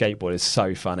Jericho on the skateboard is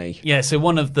so funny. Yeah, so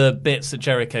one of the bits that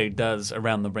Jericho does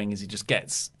around the ring is he just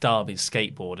gets Darby's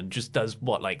skateboard and just does,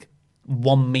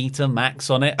 1 meter max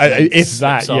on it. It's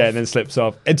that, yeah, and then slips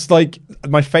off. It's like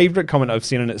my favorite comment I've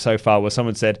seen on it so far was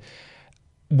someone said,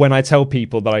 when I tell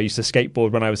people that I used to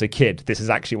skateboard when I was a kid, this is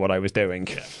actually what I was doing.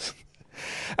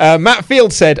 Yeah. Matt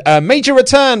Field said, major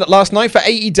return last night for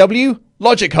AEW,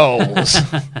 logic holes.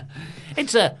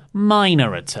 It's a minor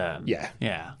return. Yeah.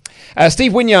 Yeah.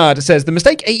 Steve Wynyard says, the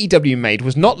mistake AEW made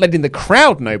was not letting the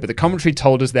crowd know, but the commentary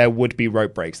told us there would be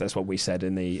rope breaks. That's what we said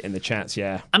in the chats,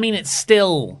 yeah. I mean, it's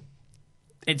still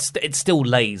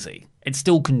lazy. It's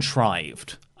still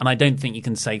contrived. And I don't think you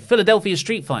can say Philadelphia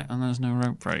Street Fight and there's no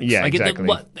rope breaks. Yeah, exactly.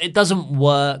 It doesn't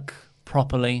work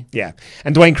properly. Yeah.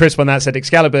 And Dwayne Crisp on that said,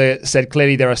 Excalibur said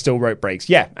clearly there are still rope breaks.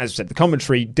 Yeah, as I said, the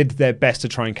commentary did their best to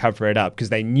try and cover it up because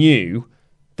they knew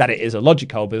that it is a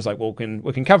logic hole, but it's like, well,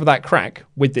 we can cover that crack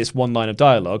with this one line of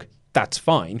dialogue. That's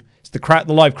fine. It's the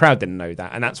live crowd didn't know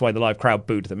that, and that's why the live crowd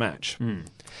booed the match.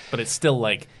 But it's still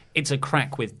like, it's a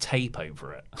crack with tape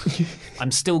over it.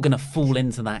 I'm still going to fall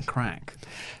into that crack.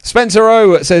 Spencer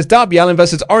O says Darby Allin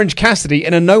versus Orange Cassidy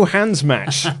in a no-hands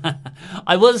match.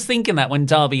 I was thinking that when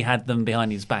Darby had them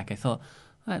behind his back. I thought,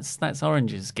 that's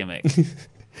Orange's gimmick.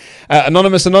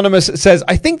 Anonymous says,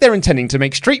 I think they're intending to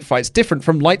make street fights different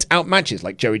from lights-out matches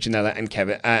like Joey Janela and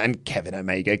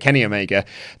Kenny Omega.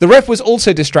 The ref was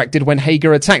also distracted when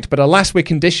Hager attacked, but alas, we're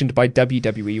conditioned by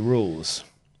WWE rules.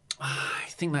 I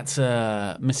think that's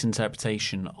a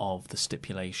misinterpretation of the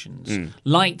stipulations.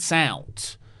 Lights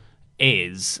Out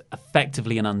is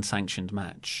effectively an unsanctioned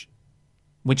match,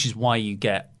 which is why you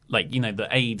get, the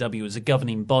AEW as a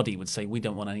governing body would say, we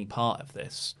don't want any part of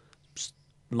this.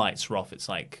 Lights are off. It's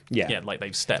like, like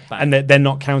they've stepped back. And they're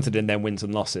not counted in their wins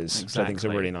and losses. Exactly. So I think it's a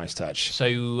really nice touch.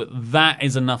 So that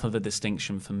is enough of a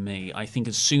distinction for me. I think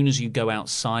as soon as you go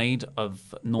outside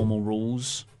of normal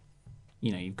rules,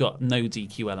 you've got no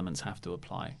DQ elements have to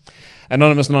apply.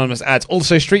 Anonymous adds,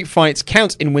 also street fights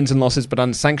count in wins and losses, but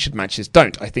unsanctioned matches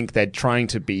don't. I think they're trying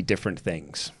to be different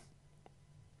things.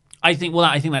 I think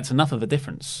that's enough of a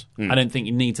difference. I don't think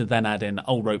you need to then add in,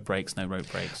 rope breaks, no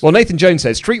rope breaks. Well, Nathan Jones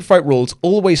says, street fight rules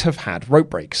always have had rope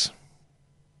breaks.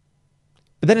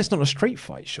 But then it's not a street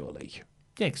fight, surely.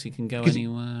 Yeah, because you can go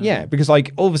anywhere. Yeah, because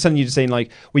all of a sudden you're just saying well,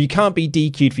 you can't be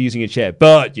DQ'd for using a chair,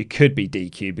 but you could be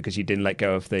DQ'd because you didn't let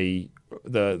go of the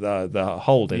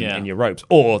hold in your ropes,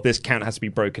 or this count has to be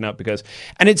broken up because,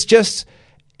 and it's just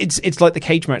it's like the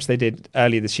cage match they did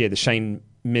earlier this year, the Shane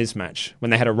Miz match, when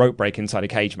they had a rope break inside a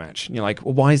cage match. And you're like,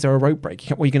 well, why is there a rope break?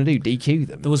 What are you going to do? DQ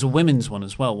them? There was a women's one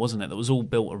as well, wasn't it? That was all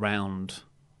built around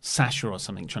Sasha or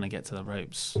something trying to get to the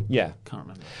ropes. Yeah, can't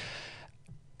remember.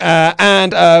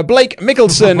 And Blake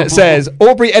Mickelson says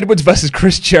Aubrey Edwards versus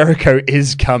Chris Jericho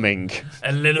is coming.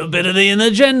 A little bit of the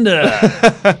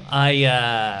agenda.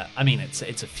 I mean, it's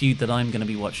a feud that I'm going to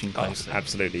be watching closely. Oh,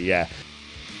 absolutely, yeah.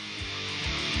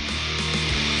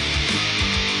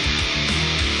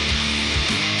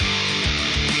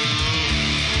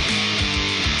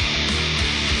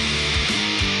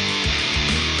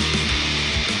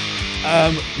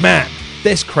 Man,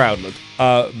 this crowd looked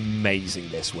amazing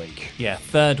this week. Yeah,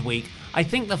 third week. I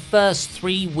think the first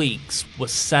 3 weeks were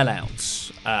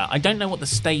sellouts. I don't know what the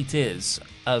state is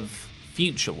of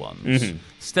future ones. Mm-hmm.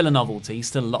 Still a novelty.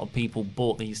 Still a lot of people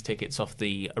bought these tickets off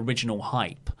the original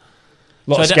hype. A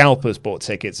lot of scalpers bought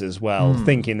tickets as well,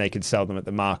 thinking they could sell them at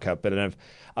the markup. But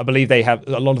I believe a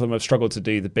lot of them have struggled to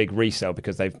do the big resale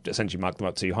because they've essentially marked them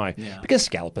up too high. Yeah. Because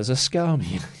scalpers are scum.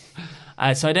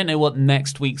 So I don't know what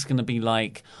next week's going to be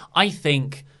like. I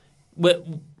think,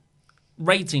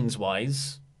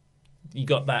 ratings-wise, you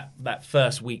got that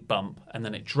first week bump, and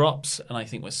then it drops, and I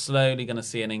think we're slowly going to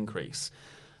see an increase.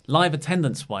 Live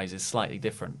attendance-wise is slightly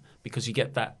different because you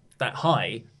get that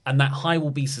high, and that high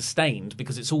will be sustained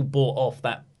because it's all bought off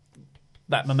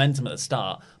that momentum at the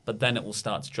start, but then it will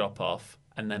start to drop off,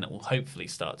 and then it will hopefully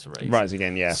start to rise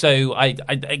again. Yeah. So I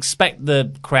expect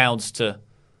the crowds to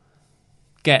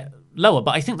get lower,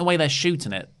 but I think the way they're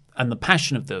shooting it and the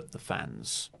passion of the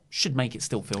fans should make it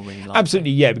still feel really lively.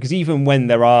 Absolutely, yeah, because even when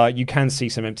you can see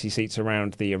some empty seats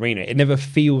around the arena, it never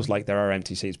feels like there are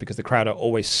empty seats because the crowd are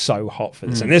always so hot for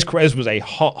this. And this was a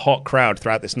hot crowd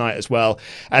throughout this night as well.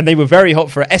 And they were very hot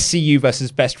for SCU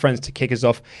versus Best Friends to kick us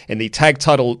off in the tag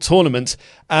title tournament.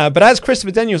 But as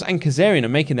Christopher Daniels and Kazarian are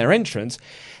making their entrance,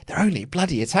 they're only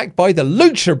bloody attacked by the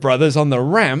Lucha Brothers on the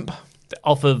ramp.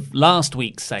 Off of last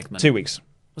week's segment. 2 weeks.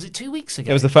 Was it 2 weeks ago?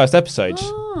 It was the first episode.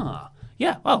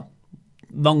 Yeah, well,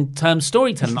 long-term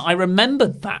storytelling. I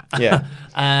remembered that. Yeah.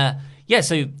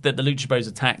 So the Lucha Bros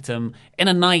attacked them in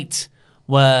a night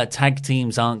where tag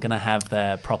teams aren't going to have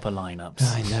their proper lineups.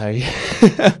 I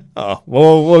know.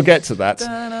 We'll get to that.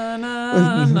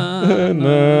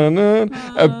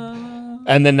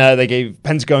 And then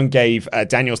Pentagon gave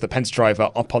Daniels the Penta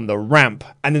Driver up on the ramp,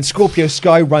 and then Scorpio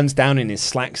Sky runs down in his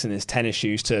slacks and his tennis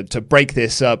shoes to break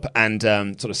this up and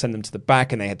sort of send them to the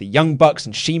back. And they had the Young Bucks,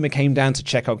 and Shima came down to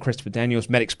check out Christopher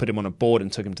Daniels. Medics put him on a board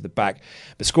and took him to the back.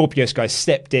 But Scorpio Sky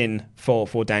stepped in for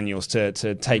Daniels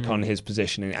to take on his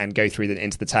position and go through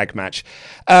into the tag match.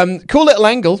 Cool little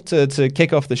angle to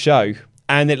kick off the show,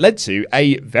 and it led to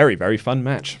a very, very fun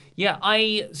match. Yeah,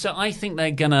 I think they're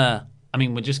gonna. I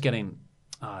mean, we're just getting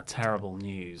terrible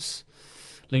news.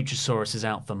 Luchasaurus is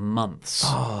out for months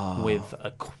with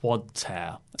a quad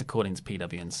tear, according to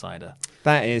PW Insider.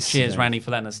 That is... Cheers, Randy,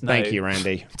 for letting us know. Thank you,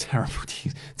 Randy. Terrible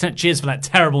news. Cheers for that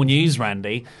terrible news,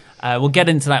 Randy. We'll get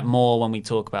into that more when we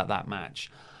talk about that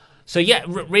match. So, yeah,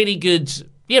 really good...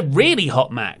 Yeah, really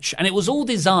hot match. And it was all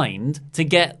designed to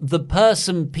get the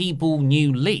person people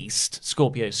knew least,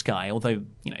 Scorpio Sky, although,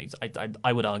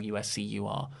 I would argue SCU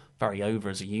are very over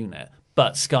as a unit.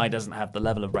 But Sky doesn't have the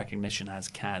level of recognition as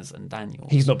Kaz and Daniel.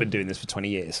 He's not been doing this for 20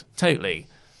 years. Totally.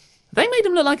 They made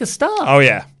him look like a star. Oh,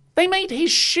 yeah. They made his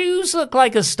shoes look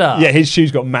like a star. Yeah, his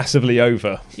shoes got massively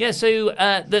over. Yeah, so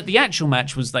the actual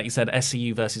match was, like you said,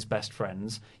 SCU versus Best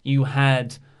Friends. You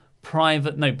had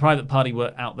Private Party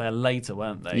were out there later,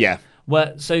 weren't they? Yeah.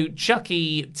 So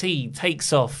Chucky T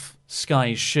takes off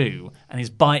Sky's shoe and is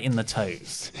biting the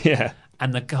toes. Yeah.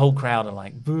 And the whole crowd are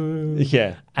like, boo.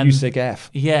 Yeah, and, you sick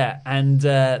F. Yeah, and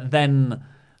then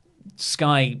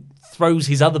Sky throws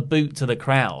his other boot to the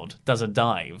crowd, does a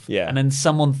dive, and then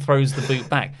someone throws the boot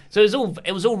back. So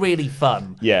it was all really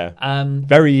fun. Yeah,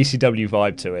 very ECW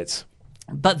vibe to it.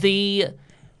 But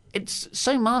it's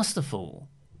so masterful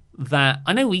that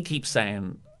I know we keep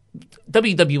saying,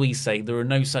 WWE say there are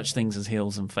no such things as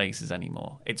heels and faces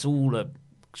anymore. It's all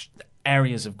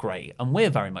areas of grey, and we're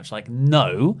very much like,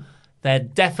 no. There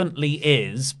definitely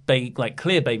is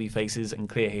clear baby faces and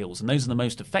clear heels, and those are the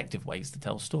most effective ways to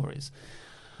tell stories.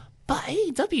 But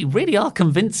AEW really are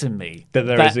convincing me that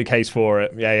there is a case for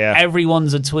it. Yeah.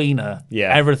 Everyone's a tweener.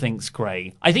 Yeah. Everything's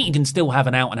grey. I think you can still have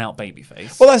an out-and-out baby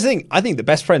face. Well, that's the thing. I think the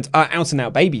Best Friends are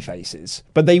out-and-out baby faces,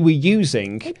 but they were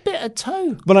using... a bit of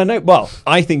toe.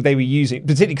 I think they were using...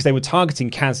 Particularly because they were targeting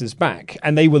Kaz's back,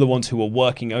 and they were the ones who were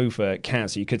working over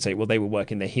Kaz. So you could say, well, they were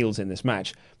working their heels in this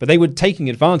match. But they were taking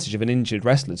advantage of an injured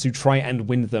wrestler to try and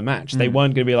win the match. They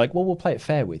weren't going to be like, well, we'll play it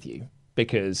fair with you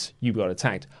because you got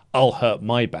attacked. I'll hurt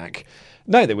my back.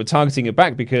 No, they were targeting it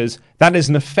back because that is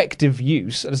an effective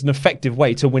use, that is an effective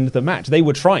way to win the match. They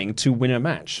were trying to win a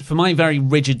match. For my very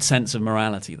rigid sense of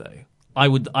morality, though, I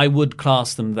would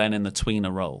class them then in the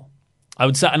tweener role. I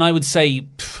would say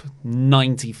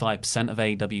 95% of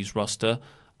AEW's roster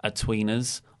are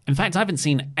tweeners. In fact, I haven't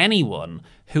seen anyone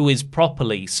who is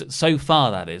properly, so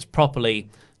far that is, properly,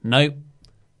 nope,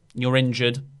 you're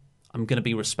injured, I'm going to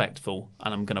be respectful,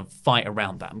 and I'm going to fight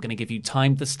around that. I'm going to give you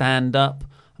time to stand up.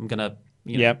 I'm going to...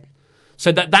 Yep.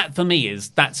 So that for me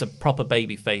that's a proper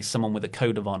baby face, someone with a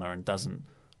code of honor and doesn't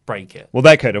break it. Well,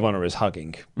 their code of honor is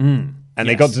hugging. And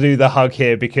they got to do the hug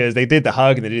here because they did the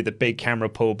hug and they did the big camera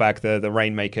pullback, the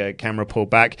Rainmaker camera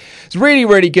pullback. It's really,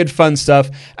 really good fun stuff.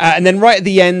 And then right at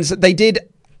the end, they did...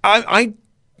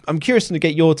 I'm curious to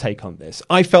get your take on this.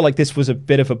 I felt like this was a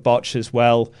bit of a botch as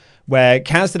well, where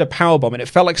Kaz did a powerbomb and it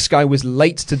felt like Sky was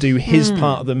late to do his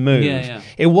part of the move.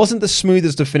 It wasn't the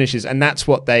smoothest of finishes, and that's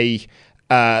what they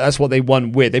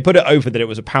won with. They put it over that it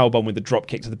was a powerbomb with a drop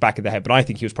kick to the back of the head, but I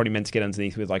think he was probably meant to get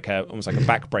underneath with almost like a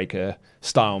backbreaker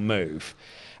style move.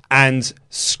 And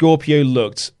Scorpio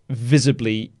looked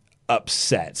visibly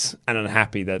upset and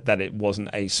unhappy that it wasn't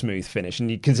a smooth finish. And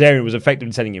Kazarian was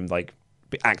effectively telling him, like,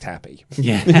 act happy.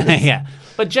 Yeah.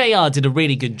 But JR did a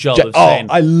really good job of saying...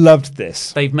 I loved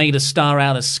this. They've made a star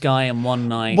out of Sky in one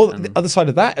night. Well, the other side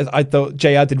of that is I thought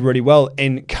JR did really well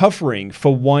in covering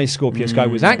for why Scorpio Sky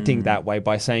was acting that way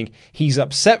by saying he's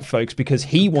upset, folks, because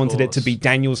he wanted it to be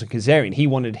Daniels and Kazarian. He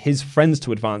wanted his friends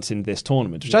to advance in this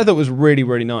tournament, which I thought was really,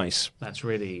 really nice. That's a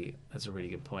really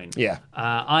good point. Yeah.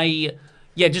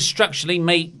 Just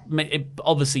structurally,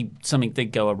 obviously something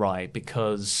did go awry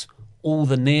because... all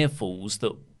the near falls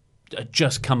that had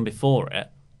just come before it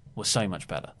were so much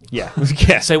better. Yeah.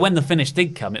 So when the finish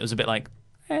did come, it was a bit like,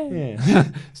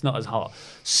 it's not as hot.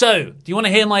 So, do you want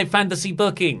to hear my fantasy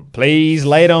booking? Please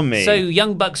lay it on me. So,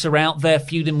 Young Bucks are out there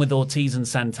feuding with Ortiz and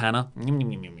Santana.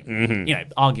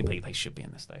 Arguably they should be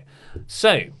in this though.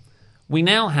 So, we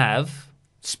now have,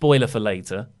 spoiler for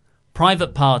later,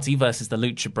 Private Party versus the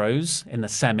Lucha Bros in the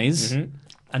semis,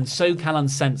 and SoCal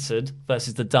Uncensored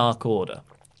versus the Dark Order.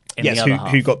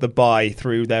 Who got the bye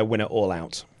through their winner All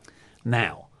Out.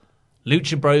 Now,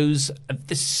 Lucha Bros,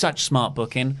 this is such smart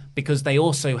booking because they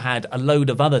also had a load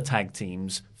of other tag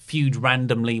teams feud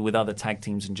randomly with other tag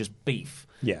teams and just beef.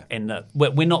 Yeah.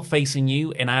 We're not facing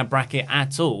you in our bracket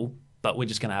at all, but we're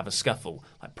just going to have a scuffle,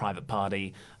 like Private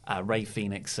Party, Ray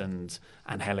Phoenix and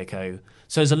Angelico.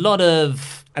 So there's a lot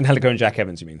of... Angelico and Jack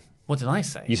Evans, you mean? What did I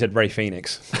say? You said Ray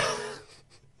Phoenix. I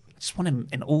just want him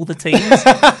in all the teams.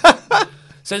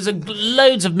 So there's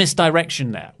loads of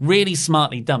misdirection there. Really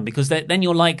smartly done because then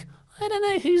you're like, I don't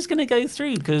know who's going to go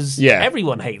through because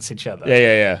everyone hates each other.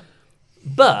 Yeah.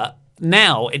 But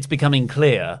now it's becoming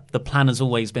clear the plan has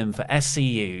always been for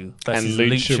SCU versus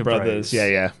and Lucha Brothers. Bros.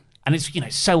 Yeah. And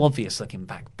it's so obvious looking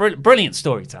back. Brilliant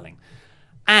storytelling.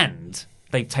 And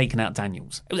they've taken out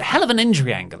Daniels. It was a hell of an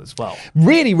injury angle as well.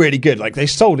 Really, really good. Like, they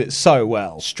sold it so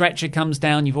well. Stretcher comes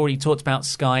down. You've already talked about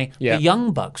Sky. Yeah. The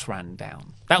Young Bucks ran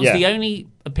down. That was the only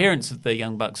appearance of the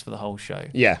Young Bucks for the whole show.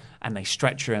 Yeah. And they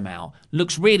stretcher him out.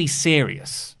 Looks really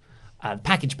serious.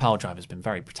 Package pile driver's been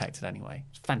very protected anyway.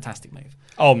 It's a fantastic move.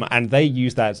 And they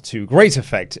used that to great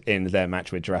effect in their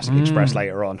match with Jurassic Express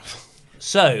later on.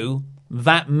 So,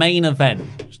 that main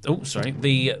event,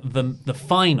 the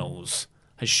finals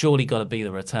has surely got to be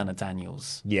the return of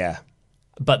Daniels. Yeah.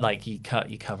 But you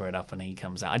cover it up and he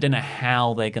comes out. I don't know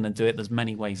how they're going to do it. There's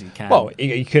many ways you can. Well,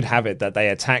 you could have it that they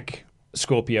attack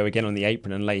Scorpio again on the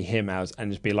apron and lay him out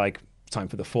and just be like, time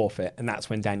for the forfeit. And that's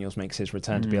when Daniels makes his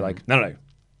return to be like, no,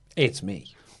 it's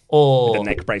me. Or with the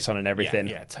neck brace on and everything.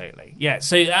 Yeah, totally. Yeah,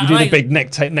 so you do the big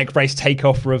neck brace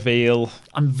takeoff reveal.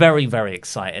 I'm very, very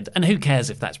excited. And who cares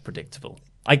if that's predictable?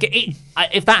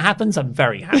 If that happens, I'm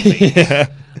very happy.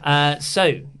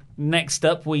 So, next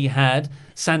up, we had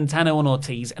Santana and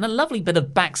Ortiz and a lovely bit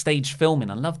of backstage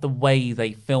filming. I love the way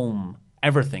they film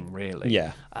everything, really.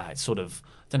 Yeah. It's sort of, I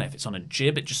don't know if it's on a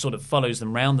jib, it just sort of follows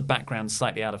them round. The background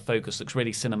slightly out of focus, looks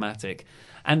really cinematic.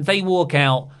 And they walk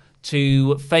out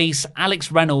to face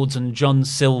Alex Reynolds and John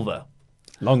Silver.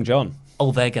 Long John.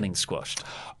 Oh, they're getting squashed.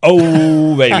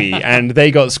 Oh, baby. And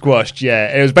they got squashed,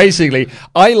 yeah. It was basically,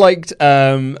 I liked,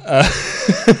 I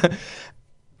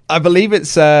believe it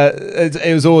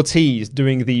was Ortiz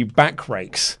doing the back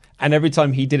rakes. And every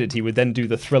time he did it, he would then do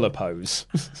the Thriller pose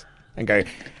and go,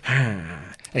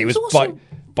 and he was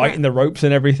biting the ropes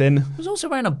and everything. He was also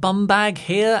wearing a bum bag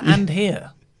here and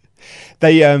here.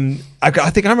 They, I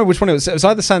think I remember which one it was. It was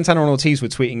either Santana or Ortiz were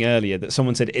tweeting earlier that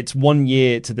someone said it's 1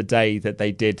 year to the day that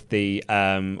they did the,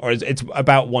 or it's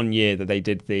about 1 year that they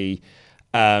did the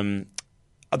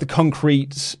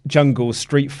concrete jungle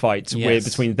street fight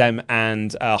between them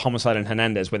and Homicide and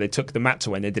Hernandez, where they took the mat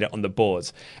away and they did it on the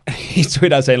boards. And he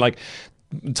tweeted out saying like,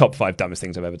 top 5 dumbest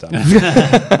things I've ever done.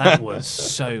 That was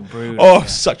so brutal. Oh,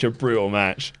 such a brutal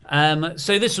match.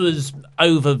 So this was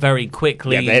over very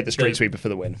quickly. Yeah, they hit the street sweeper for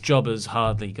the win. Jobbers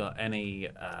hardly got any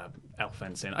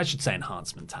offense in. I should say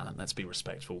enhancement talent. Let's be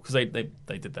respectful because they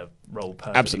did their role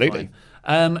perfectly. Absolutely.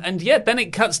 And then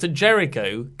it cuts to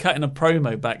Jericho cutting a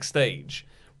promo backstage.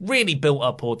 Really built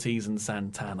up Ortiz and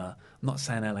Santana. I'm not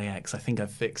saying LAX. I think I've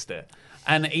fixed it.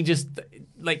 And he just,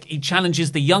 he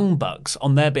challenges the Young Bucks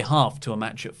on their behalf to a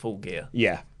match at Full Gear.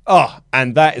 Yeah. Oh,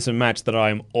 and that is a match that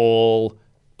I'm all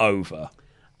over.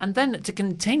 And then to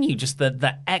continue just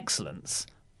the excellence,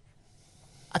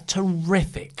 a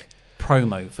terrific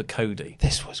promo for Cody.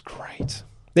 This was great.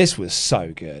 This was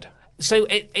so good. So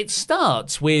it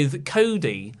starts with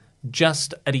Cody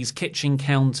just at his kitchen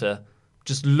counter,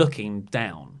 just looking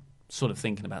down, sort of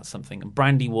thinking about something. And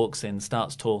Brandy walks in,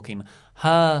 starts talking.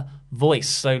 Her voice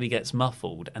slowly gets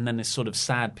muffled, and then this sort of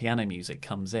sad piano music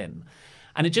comes in.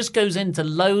 And it just goes into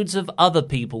loads of other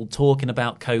people talking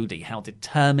about Cody, how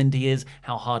determined he is,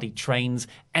 how hard he trains,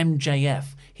 MJF,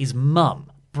 his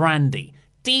mum, Brandy,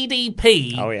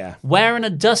 DDP, wearing a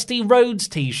Dusty Rhodes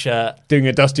t-shirt. Doing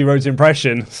a Dusty Rhodes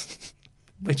impression.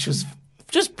 Which was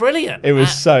just brilliant. It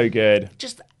was so good.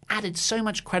 Just added so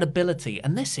much credibility.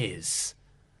 And this is...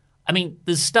 I mean,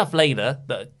 there's stuff later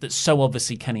that's so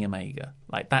obviously Kenny Omega.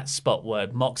 Like that spot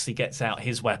where Moxley gets out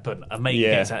his weapon, Omega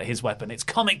gets out his weapon. It's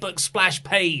comic book splash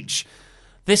page.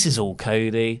 This is all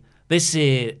Cody.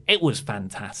 It was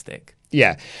fantastic.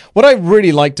 Yeah. What I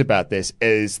really liked about this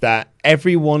is that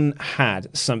everyone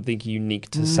had something unique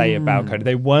to say about Cody.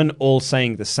 They weren't all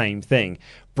saying the same thing.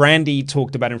 Brandy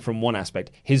talked about him from one aspect.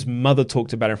 His mother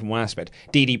talked about him from one aspect.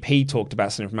 DDP talked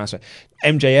about something from one aspect.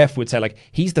 MJF would say,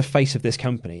 he's the face of this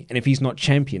company, and if he's not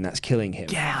champion, that's killing him.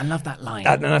 Yeah, I love that line.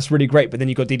 And that's really great. But then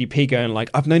you got DDP going,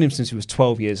 I've known him since he was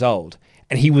 12 years old.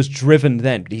 And he was driven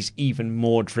then, but he's even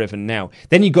more driven now.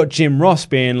 Then you got Jim Ross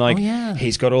being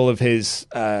he's got all of his,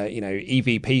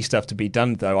 EVP stuff to be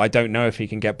done, though. I don't know if he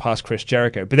can get past Chris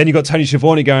Jericho. But then you got Tony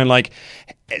Schiavone going,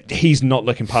 he's not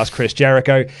looking past Chris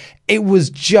Jericho. It was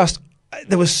just...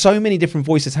 There were so many different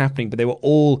voices happening, but they were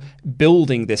all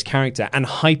building this character and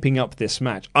hyping up this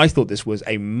match. I thought this was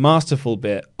a masterful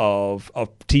bit of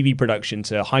TV production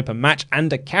to hype a match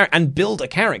and and build a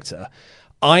character.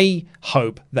 I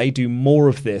hope they do more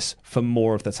of this for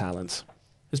more of the talent.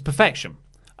 It's perfection.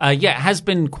 It has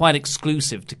been quite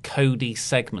exclusive to Cody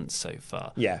segments so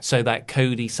far. Yeah. So that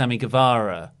Cody Sammy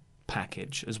Guevara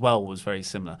package as well was very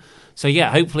similar. So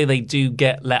yeah, hopefully they do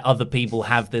let other people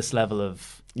have this level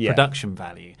of production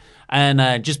value.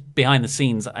 And just behind the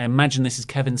scenes, I imagine this is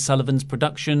Kevin Sullivan's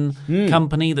production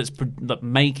company that's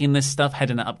making this stuff,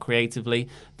 heading it up creatively.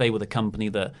 They were the company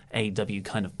that AEW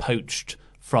kind of poached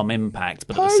from Impact,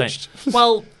 but at the same,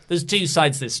 well, there's two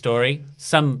sides to this story.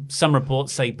 Some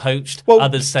reports say poached,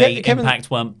 others say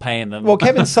Impact weren't paying them. Well,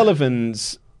 Kevin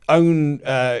Sullivan's own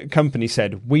company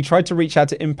said, we tried to reach out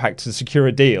to Impact to secure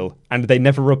a deal, and they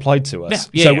never replied to us.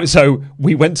 So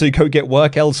we went to go get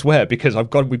work elsewhere because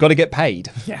we've got to get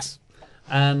paid. Yes.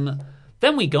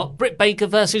 Then we got Britt Baker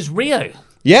versus Rio.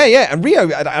 Yeah, and Rio,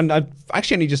 and I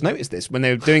actually only just noticed this when they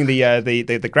were doing the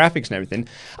graphics and everything.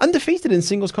 Undefeated in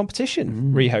singles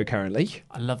competition, Rio currently.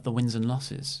 I love the wins and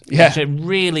losses. Yeah. It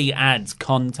really adds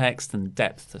context and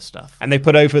depth to stuff. And they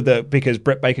put over because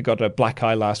Britt Baker got a black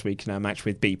eye last week in a match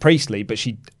with Bea Priestley, but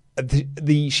she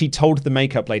told the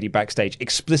makeup lady backstage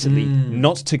explicitly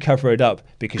not to cover it up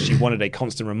because she wanted a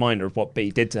constant reminder of what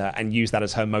Bea did to her and use that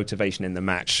as her motivation in the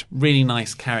match. Really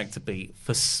nice character beat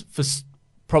for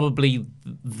probably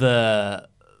the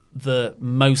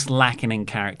most lacking in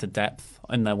character depth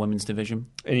in their women's division.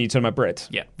 And you're talking about Britt?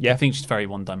 Yeah. I think she's very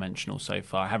one-dimensional so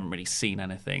far. I haven't really seen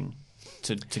anything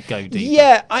to go deep.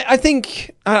 Yeah, I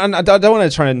think, and I don't want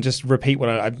to try and just repeat what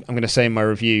I'm going to say in my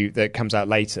review that comes out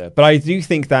later, but I do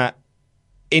think that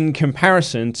in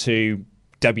comparison to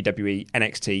WWE,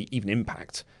 NXT, even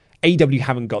Impact, AEW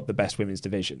haven't got the best women's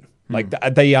division.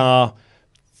 They are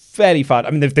fairly far.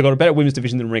 I mean, they've got a better women's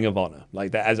division than Ring of Honor,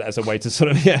 like that as a way to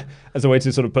sort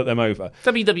of put them over.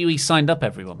 WWE signed up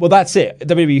everyone. Well, that's it.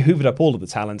 WWE hoovered up all of the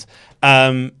talent,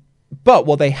 but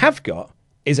what they have got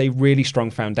is a really strong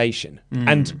foundation.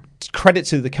 And credit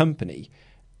to the company,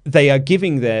 they are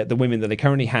giving the women that they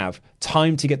currently have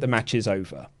time to get the matches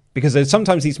over, because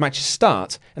sometimes these matches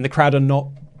start and the crowd are not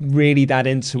really that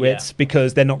into it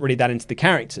because they're not really that into the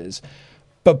characters.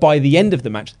 But by the end of the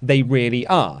match, they really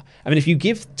are. I mean, if you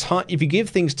give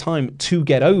things time to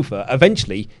get over,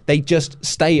 eventually they just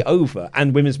stay over,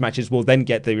 and women's matches will then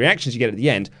get the reactions you get at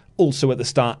the end, also at the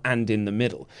start and in the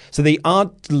middle. So they are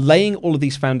laying all of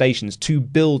these foundations to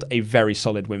build a very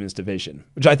solid women's division,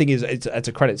 which I think it's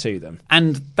a credit to them.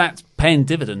 And that's paying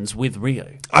dividends with Rio,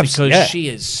 because she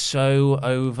is so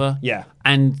over. Yeah,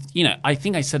 and I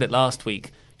think I said it last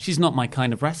week. She's not my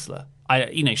kind of wrestler.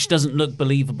 She doesn't look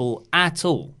believable at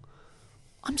all.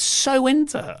 I'm so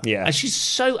into her. Yeah.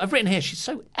 I've written here, she's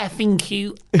so effing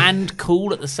cute and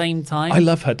cool at the same time. I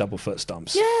love her double foot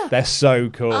stomps. Yeah. They're so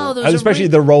cool. And especially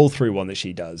the roll through one that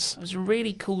she does. It was a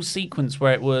really cool sequence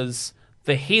where it was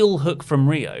the heel hook from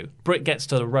Rio, Britt gets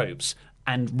to the ropes,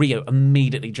 and Rio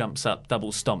immediately jumps up,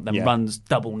 double stomp, then runs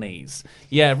double knees.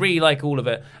 Yeah, really like all of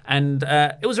it. And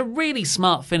it was a really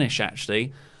smart finish,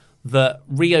 actually, that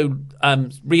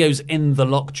Rio's in the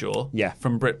lockjaw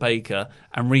from Britt Baker,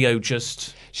 and Rio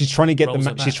just... She's trying to get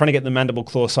the mandible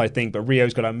claw side thing, but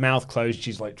Rio's got her mouth closed.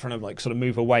 She's like trying to like sort of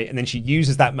move away, and then she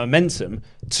uses that momentum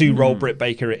to roll Britt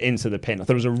Baker into the pin. I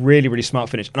thought it was a really, really smart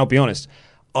finish. And I'll be honest,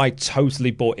 I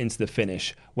totally bought into the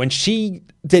finish. When she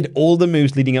did all the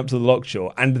moves leading up to the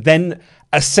lockjaw and then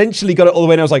essentially got it all the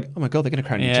way, and I was like, oh my God, they're going to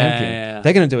crown you champion. Yeah.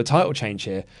 They're going to do a title change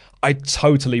here. I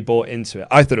totally bought into it.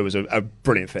 I thought it was a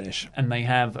brilliant finish. And they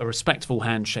have a respectful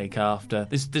handshake after.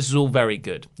 This is all very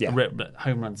good. Yeah. A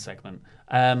home run segment.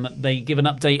 They give an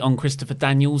update on Christopher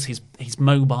Daniels. He's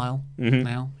mobile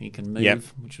now. He can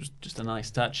move, which was just a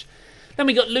nice touch. Then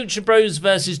we got Lucha Bros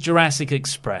versus Jurassic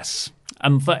Express.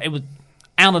 It was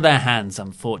out of their hands,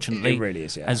 unfortunately. It really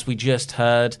is, yeah. As we just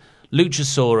heard,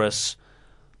 Luchasaurus,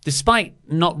 despite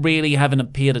not really having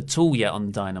appeared at all yet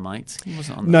on Dynamite, he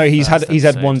wasn't on. No, he's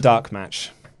had one dark match,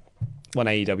 one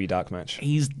AEW dark match.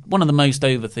 He's one of the most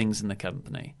over things in the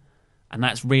company, and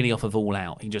that's really off of All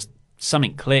Out. He just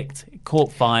something clicked, it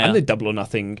caught fire. And the Double or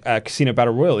Nothing Casino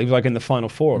Battle Royal, he was like in the final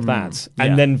four of that,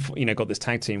 and then got this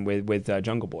tag team with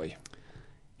Jungle Boy.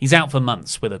 He's out for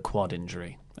months with a quad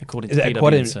injury, according to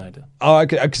PW Insider. Oh,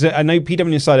 because I know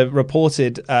PW Insider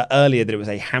reported earlier that it was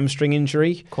a hamstring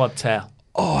injury. Quad tear.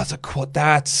 Oh, it's a quad.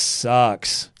 That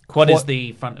sucks. Quad is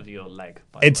the front of your leg.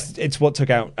 It's what took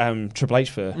out Triple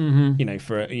H for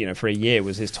for a year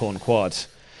was his torn quad.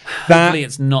 Hopefully,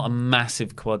 it's not a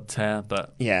massive quad tear,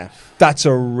 but yeah, that's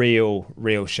a real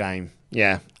shame.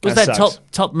 Yeah, was there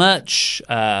top merch?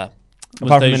 Apart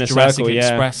from those Jurassic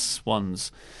Express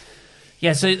ones.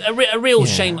 Yeah, so a real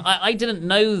shame. I didn't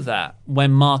know that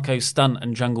when Marco Stunt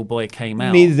and Jungle Boy came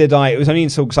out. Neither did I. It was only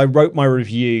until because I wrote my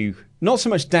review, not so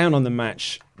much down on the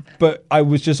match, but I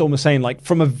was just almost saying, like,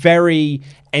 from a very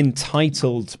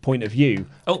entitled point of view,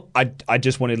 I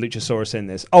just wanted Luchasaurus in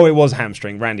this. Oh, it was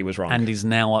hamstring. Randy was wrong. And he's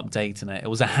now updating it. It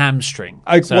was a hamstring.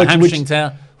 Hamstring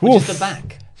tear, which is the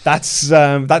back. That's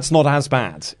not as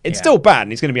bad. It's still bad,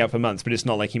 and he's going to be out for months, but it's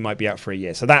not like he might be out for a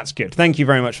year. So that's good. Thank you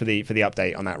very much for the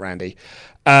update on that, Randy.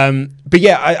 But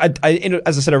yeah, I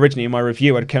as I said originally in my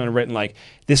review, I'd kind of written like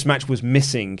this match was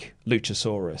missing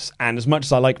Luchasaurus, and as much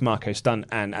as I like Marco Stunt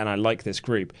and I like this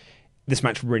group, this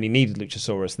match really needed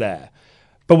Luchasaurus there.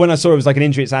 But when I saw it was like an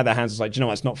injury, it's out of their hands, I was like, do you know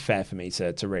what? It's not fair for me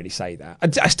to really say that.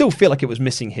 I still feel like it was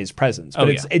missing his presence, but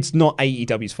it's not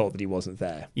AEW's fault that he wasn't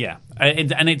there. Yeah,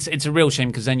 and it's a real shame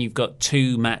because then you've got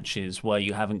two matches where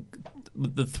you haven't,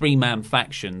 the 3-man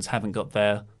factions haven't got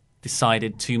their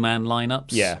decided 2-man lineups.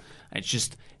 Yeah.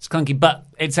 It's clunky, but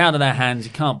it's out of their hands.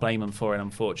 You can't blame them for it,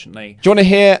 unfortunately. Do you want to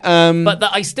hear? But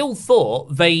I still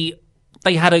thought they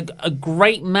had a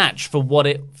great match for what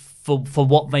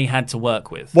they had to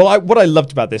work with. Well, what I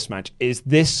loved about this match is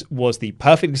this was the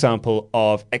perfect example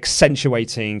of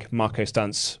accentuating Marco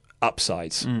Stunt's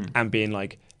upsides and being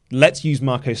like, let's use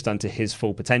Marco Stunt to his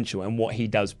full potential and what he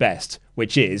does best,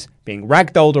 which is being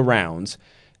ragdolled around,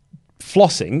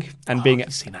 flossing and being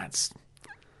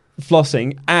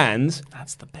flossing and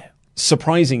that's the bit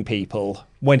surprising people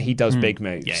when he does big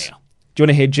moves. Yeah. Do you want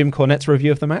to hear Jim Cornette's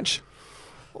review of the match?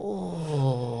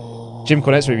 Jim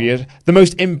Cornette's review. The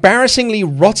most embarrassingly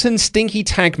rotten, stinky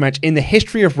tag match in the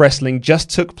history of wrestling just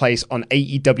took place on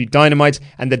AEW Dynamite,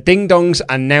 and the Ding Dongs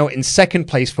are now in second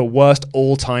place for worst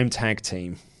all-time tag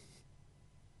team.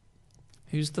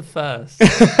 Who's the first?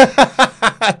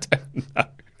 I don't know.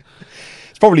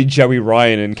 It's probably Joey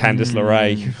Ryan and Candice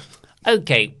LeRae.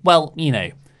 Okay, well,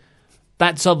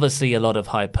 that's obviously a lot of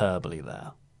hyperbole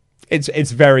there.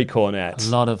 It's very Cornette.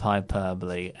 A lot of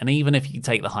hyperbole. And even if you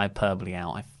take the hyperbole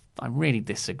out, I really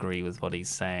disagree with what he's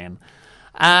saying.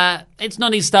 It's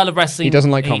not his style of wrestling. He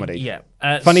doesn't like comedy.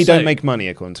 Funny don't make money,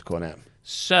 according to Cornette.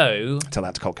 So tell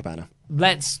that to Colt Cabana.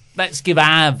 Let's give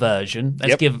our version.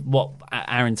 Let's give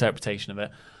our interpretation of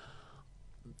it.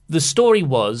 The story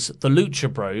was the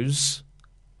Lucha Bros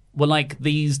were like,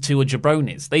 these two are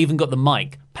jabronis. They even got the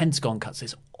mic. Pentagon cuts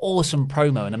this awesome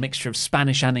promo in a mixture of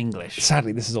Spanish and English.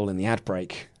 Sadly, this is all in the ad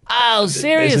break. Oh,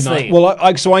 seriously? Well,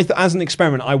 as an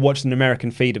experiment, I watched an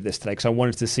American feed of this today because I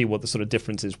wanted to see what the sort of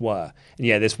differences were. And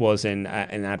yeah, this was in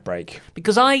an ad break.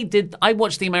 Because I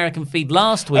watched the American feed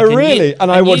last week. Oh, really?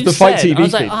 And I watched the Fight TV feed. I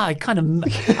was like, I kind of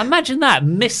imagine that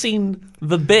missing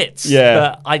the bits.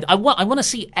 Yeah. I want to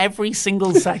see every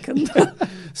single second.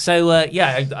 So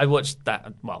I watched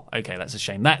that. Well, okay, that's a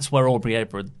shame. That's where Aubrey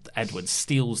Edwards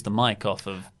steals the mic off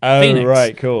of Phoenix.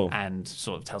 Right, cool. And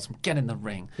sort of tells him, get in the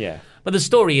ring. Yeah. But the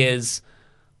story is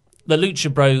the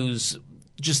Lucha Bros,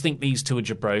 just think these two are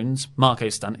jabrones. Marco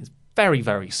Stunt is very,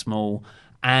 very small,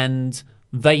 and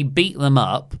they beat them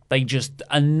up. They just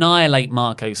annihilate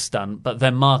Marco Stunt, but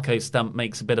then Marco Stunt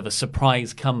makes a bit of a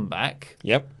surprise comeback.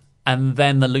 Yep. And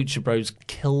then the Lucha Bros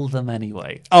kill them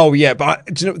anyway. Oh, yeah, but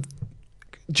do you know,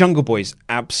 Jungle Boy's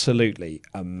absolutely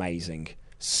amazing.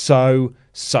 So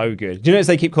good. Do you notice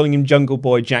they keep calling him Jungle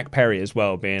Boy Jack Perry as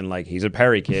well, being like, he's a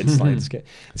Perry kid. It's like,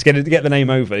 let's get the name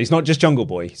over. He's not just Jungle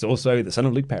Boy. He's also the son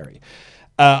of Luke Perry.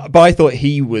 But I thought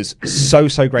he was so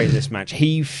great in this match.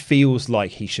 He feels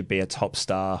like he should be a top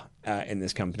star in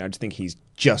this company. I just think he's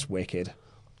just wicked.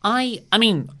 I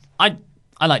mean, I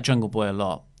like Jungle Boy a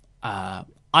lot.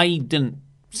 I didn't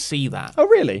see that. Oh,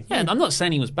 really? Yeah, I'm not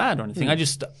saying he was bad or anything.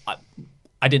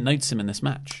 I didn't notice him in this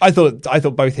match. I thought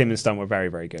both him and Stunt were very,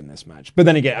 very good in this match. But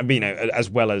then again, you know, as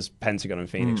well as Pentagon and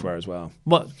Phoenix were as well.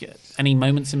 What? Any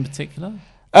moments in particular?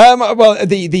 Well,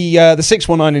 the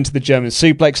 619 into the German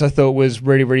suplex I thought was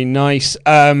really, really nice.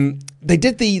 They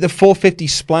did the 450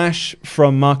 splash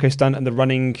from Marco Stunt and the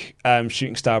running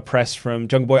shooting star press from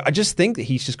Jungle Boy. I just think that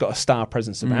he's just got a star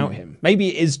presence about him. Maybe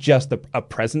it is just a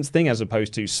presence thing as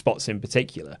opposed to spots in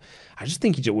particular. I just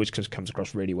think he always comes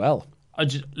across really well.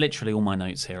 Literally all my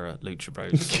notes here are Lucha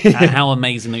Bros. And how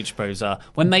amazing Lucha Bros are.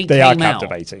 When they came are out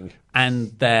captivating.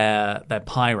 And their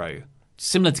pyro,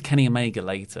 similar to Kenny Omega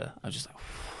later, I was just like,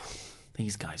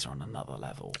 these guys are on another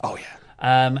level. Oh, yeah.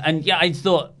 And yeah, I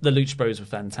thought the Lucha Bros were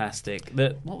fantastic.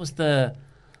 What was the...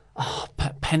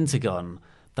 Pentagon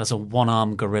does a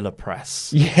one-arm gorilla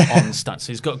press on Stunt.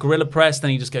 So he's got gorilla press,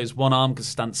 then he just goes one arm because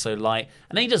Stunt's so light,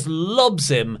 and then he just lobs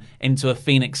him into a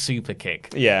Phoenix super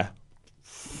kick. Yeah.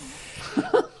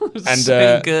 And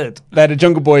so good. They had a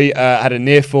Jungle Boy had a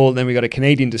near fall, then we got a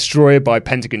Canadian Destroyer by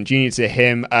Pentagon Jr. to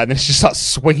him, and then it just starts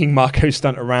swinging Marco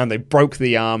Stunt around. They broke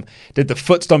the arm, did the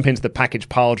foot stomp into the package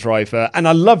pile driver, and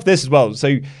I love this as well.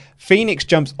 So Phoenix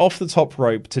jumps off the top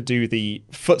rope to do the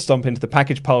foot stomp into the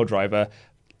package pile driver,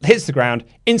 hits the ground,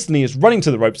 instantly is running to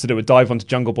the ropes to do a dive onto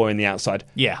Jungle Boy on the outside.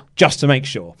 Yeah. Just to make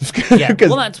sure. Yeah,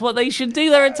 well, that's what they should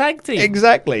do. They're a tag team.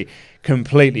 Exactly.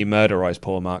 Completely murderized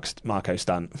poor Marco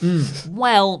Stunt.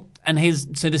 Well, and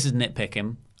so this is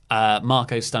nitpicking.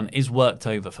 Marco Stunt is worked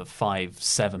over for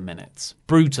 5-7 minutes.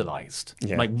 Brutalized.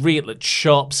 Yeah. Like real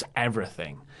chops,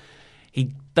 everything.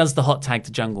 He does the hot tag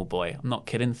to Jungle Boy. I'm not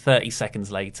kidding. 30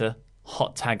 seconds later,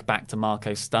 hot tag back to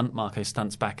Marco Stunt. Marco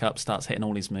Stunt's back up, starts hitting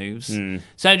all his moves.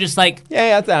 So just like,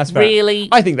 yeah, that's fair. Really,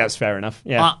 I think that's fair enough.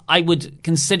 Yeah, I would,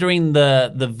 considering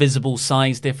the visible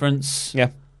size difference.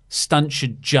 Yeah, Stunt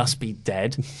should just be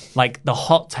dead. Like the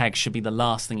hot tag should be the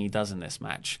last thing he does in this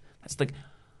match. That's the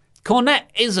Cornette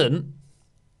isn't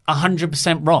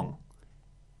 100% wrong.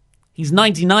 He's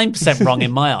 99% wrong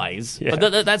in my eyes,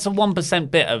 but that's a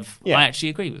 1% bit of I actually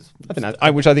agree with. I think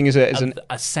that, which I think is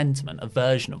a sentiment, a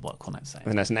version of what Cornette's saying. I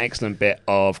think that's an excellent bit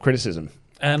of criticism.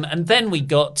 And then we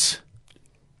got...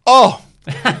 Oh!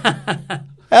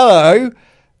 Hello!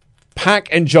 Pac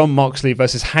and Jon Moxley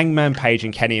versus Hangman Page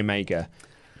and Kenny Omega.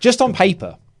 Just on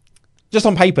paper,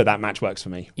 that match works for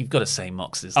me. You've got to say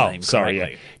Moxley's name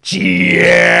correctly. Jon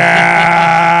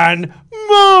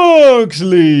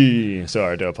Moxley.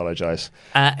 Sorry, I do apologise.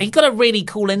 He got a really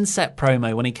cool inset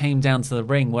promo when he came down to the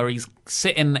ring where he's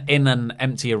sitting in an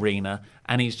empty arena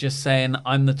and he's just saying,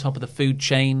 I'm the top of the food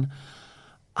chain.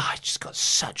 I just got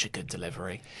such a good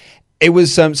delivery. It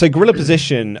was so Gorilla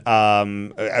Position,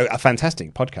 a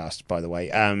fantastic podcast, by the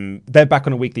way. They're back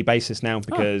on a weekly basis now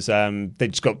because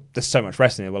there's so much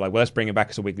wrestling. They were like, well, let's bring it back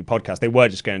as a weekly podcast. They were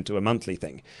just going to a monthly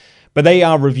thing, but they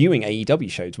are reviewing AEW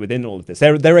shows within all of this.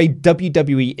 They're a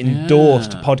WWE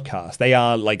endorsed podcast. They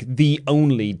are like the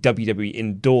only WWE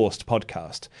endorsed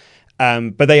podcast.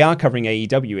 But they are covering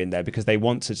AEW in there because they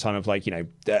want to kind of like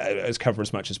cover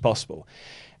as much as possible.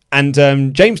 And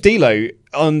James D'Lo,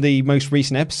 on the most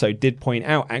recent episode, did point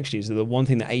out, actually, is that the one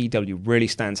thing that AEW really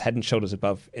stands head and shoulders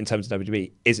above in terms of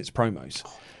WWE is its promos.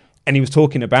 And he was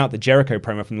talking about the Jericho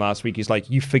promo from last week. He's like,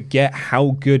 you forget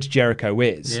how good Jericho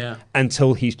is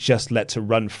until he's just let to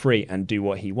run free and do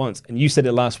what he wants. And you said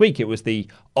it last week. It was the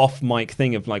off-mic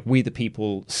thing of like, we the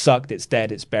people sucked, it's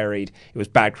dead, it's buried, it was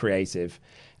bad creative.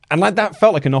 And like that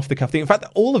felt like an off-the-cuff thing. In fact,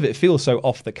 all of it feels so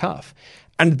off-the-cuff.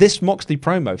 And this Moxley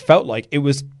promo felt like it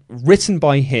was written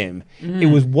by him, it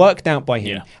was worked out by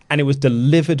him, and it was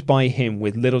delivered by him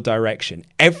with little direction.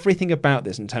 Everything about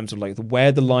this in terms of like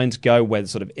where the lines go, where the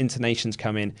sort of intonations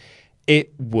come in,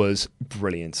 it was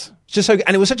brilliant. Just so,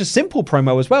 and it was such a simple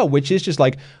promo as well, which is just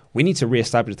like, we need to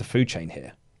reestablish the food chain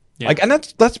here. Yeah. Like, and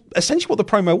that's essentially what the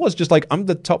promo was. Just like, I'm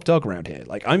the top dog around here.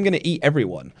 Like, I'm going to eat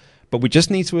everyone, but we just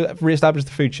need to reestablish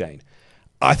the food chain.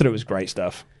 I thought it was great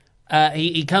stuff.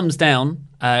 He comes down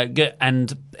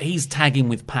and he's tagging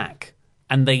with Pac,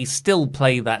 and they still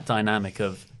play that dynamic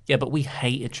of but we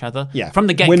hate each other. Yeah, from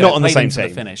the get-go. We're not on the same team. team.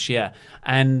 The finish,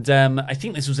 and I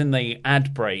think this was in the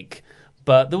ad break.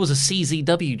 But there was a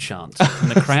CZW chant from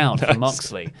the crowd for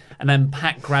Moxley. And then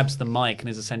Pac grabs the mic and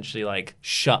is essentially like,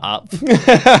 shut up.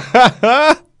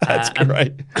 That's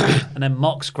great. And then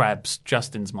Mox grabs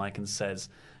Justin's mic and says,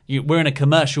 we're in a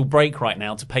commercial break right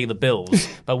now to pay the bills,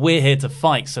 but we're here to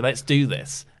fight, so let's do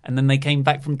this. And then they came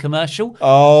back from commercial.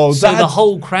 Oh, so the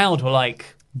whole crowd were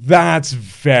like... That's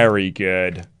very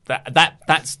good.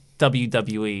 That's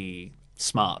WWE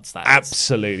smarts.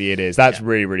 Absolutely it is. That's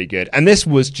really, really good. And this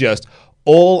was just...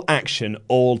 all action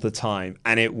all the time,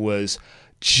 and it was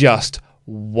just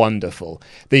wonderful.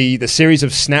 The series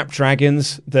of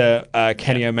Snapdragons that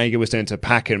Kenny Omega was doing to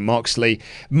Pac and Moxley.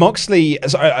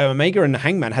 Omega and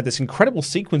Hangman had this incredible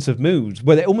sequence of moves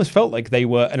where it almost felt like they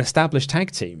were an established tag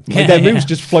team. Like their moves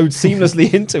just flowed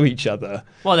seamlessly into each other.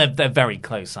 Well, they're very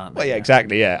close, aren't they? Well, yeah,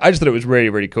 exactly, yeah. I just thought it was really,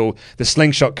 really cool. The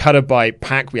slingshot cutter by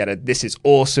Pac, we had a "This is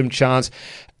awesome" chance.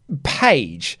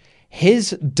 Page,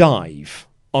 his dive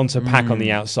onto Pac on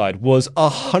the outside was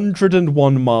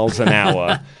 101 miles an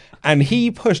hour. And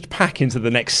he pushed Pac into the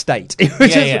next state.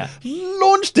 He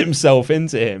launched himself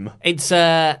into him. It's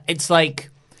like,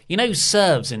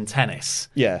 serves in tennis.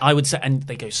 Yeah. I would say, and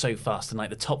they go so fast, and like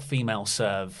the top female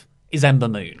serve is Ember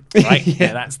Moon, right?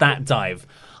 That's that dive.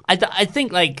 I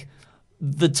think like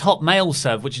the top male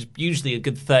serve, which is usually a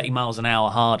good 30 miles an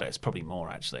hour harder, it's probably more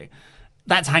actually.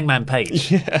 That's Hangman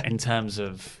Page in terms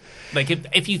of... Like,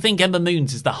 if you think Ember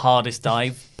Moon's is the hardest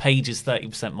dive, Page is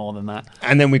 30% more than that.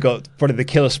 And then we got probably the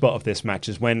killer spot of this match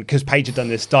is when, because Page had done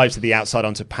this dive to the outside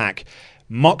onto Pac,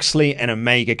 Moxley and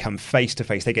Omega come face to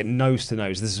face. They get nose to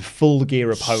nose. This is full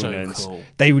gear opponents. So cool.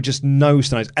 They were just nose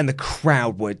to nose, and the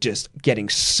crowd were just getting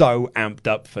so amped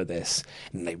up for this.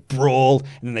 And they brawl,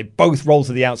 and then they both roll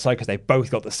to the outside because they both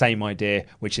got the same idea,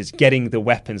 which is getting the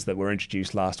weapons that were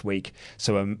introduced last week.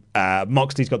 So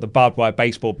Moxley's got the barbed wire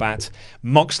baseball bat.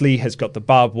 Moxley has got the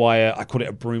barbed wire. I called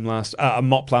it a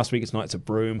mop last week. It's not. It's a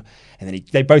broom. And then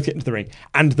they both get into the ring,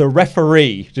 and the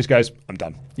referee just goes, "I'm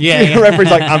done." Yeah. The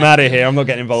referee's like, "I'm out of here. I'm not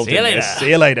getting involved in later. this.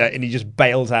 See you later." And he just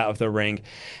bails out of the ring.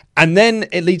 And then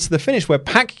it leads to the finish where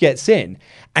Pac gets in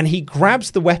and he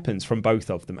grabs the weapons from both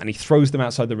of them and he throws them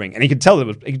outside the ring. And he could tell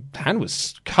that his hand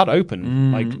was cut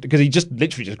open, because he just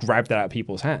literally just grabbed it out of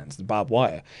people's hands, the barbed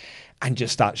wire, and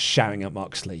just starts shouting at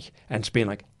Moxley and just being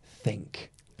like,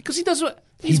 "Think." Because he doesn't...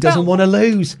 He doesn't want to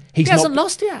lose. He hasn't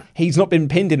lost yet. He's not been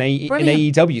pinned in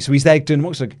AEW, so he's there doing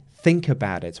Moxley like, "Think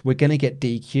about it. We're going to get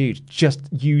DQ'd. Just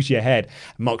use your head."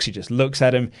 Moxley just looks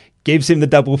at him, gives him the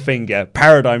double finger,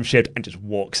 paradigm shift, and just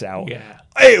walks out. Yeah.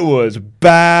 It was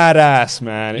badass,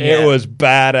 man. Yeah. It was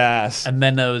badass. And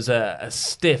then there was a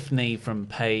stiff knee from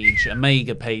Page,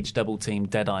 Omega Page double team,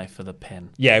 Deadeye for the pin.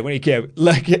 Yeah,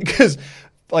 because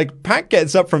Pac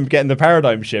gets up from getting the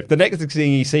paradigm shift. The next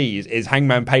thing he sees is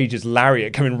Hangman Page's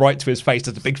lariat coming right to his face.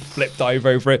 There's a big flip dive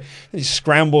over it. And he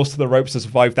scrambles to the ropes to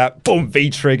survive that. Boom,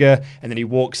 V-trigger. And then he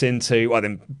walks into... Well,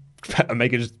 then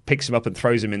Omega just picks him up and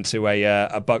throws him into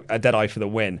a Deadeye for the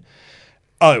win.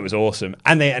 Oh, it was awesome.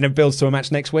 And it builds to a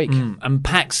match next week. And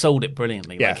Pac sold it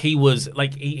brilliantly. Yeah. Like, he was...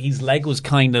 Like, his leg was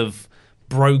kind of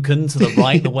broken to the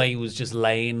right, the way he was just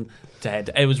laying dead.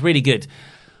 It was really good.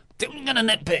 I'm going to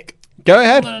nitpick. Go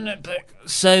ahead.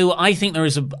 So I think there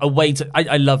is a way to...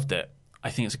 I loved it.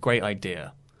 I think it's a great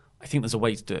idea. I think there's a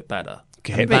way to do it better.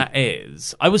 And that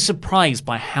is... I was surprised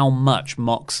by how much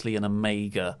Moxley and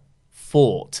Omega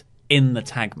fought in the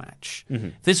tag match. Mm-hmm.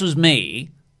 If this was me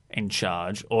in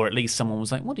charge, or at least someone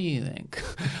was like, "What do you think?"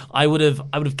 I would have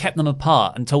kept them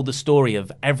apart and told the story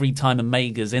of every time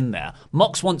Omega's in there.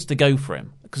 Mox wants to go for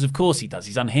him, because of course he does.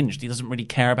 He's unhinged. He doesn't really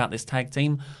care about this tag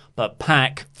team. But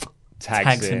Pac...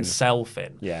 tags himself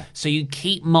in. Yeah. So you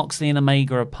keep Moxley and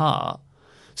Omega apart.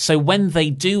 So when they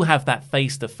do have that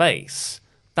face-to-face,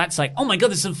 that's like, oh my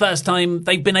God, this is the first time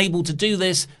they've been able to do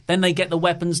this. Then they get the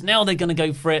weapons. Now they're going to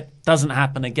go for it. Doesn't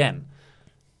happen again.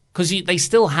 Because they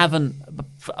still haven't,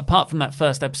 apart from that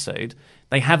first episode,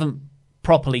 they haven't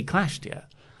properly clashed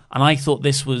yet. And I thought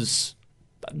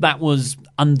that was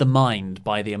undermined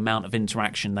by the amount of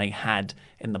interaction they had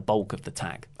in the bulk of the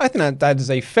tag. I think that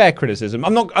is a fair criticism.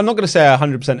 I'm not going to say I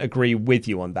 100% agree with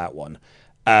you on that one.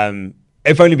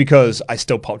 If only because I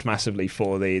still popped massively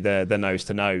for the nose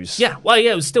to nose. Yeah, well,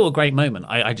 yeah, it was still a great moment.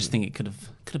 I just think it could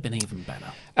have been even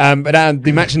better. But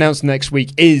the match announced next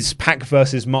week is Pac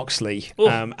versus Moxley,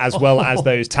 as well as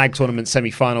those tag tournament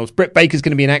semi-finals. Britt Baker's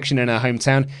going to be in action in her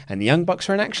hometown, and the Young Bucks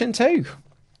are in action too.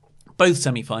 Both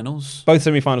semi-finals. Both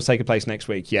semi-finals taking place next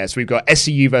week. Yes, we've got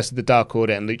SCU versus the Dark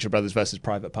Order and Lucha Brothers versus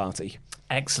Private Party.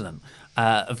 Excellent.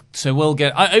 So we'll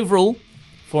get overall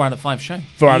 4 out of 5 show.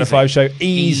 4 out of 5 show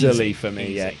easily for me.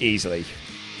 Easy. Yeah, easily.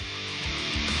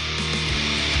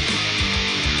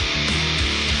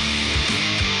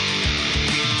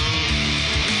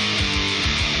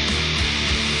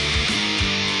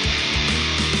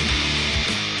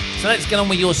 So let's get on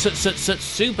with your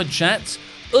super chat.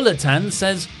 Ulatan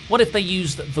says, what if they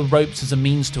used the ropes as a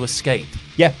means to escape?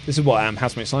 Yeah, this is what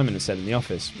Housemate Simon has said in the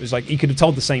office. It was like he could have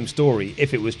told the same story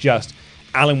if it was just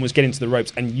Alan was getting to the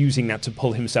ropes and using that to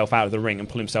pull himself out of the ring and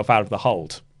pull himself out of the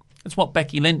hold. That's what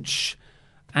Becky Lynch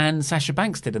and Sasha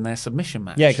Banks did in their submission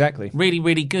match. Yeah, exactly. Really,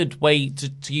 really good way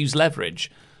to use leverage.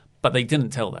 But they didn't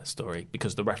tell that story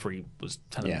because the referee was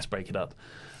telling them to break it up.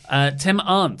 Tim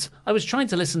Arndt, I was trying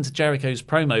to listen to Jericho's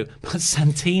promo, but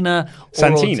Santana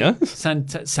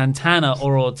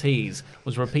or Ortiz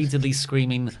was repeatedly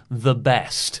screaming the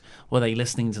best. Were they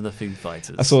listening to the Foo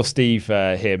Fighters? I saw Steve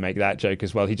here make that joke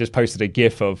as well. He just posted a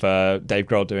gif of Dave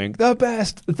Grohl doing the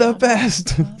best.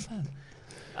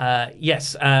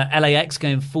 Yes, LAX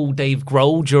going full Dave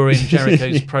Grohl during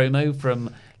Jericho's promo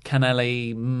from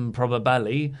Canale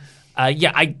Probabali.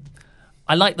 I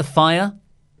like the fire,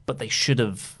 but they should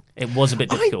have. It was a bit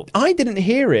difficult. I didn't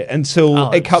hear it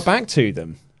until it cut back to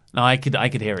them. No, I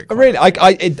could hear it. Really?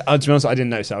 To be honest, I didn't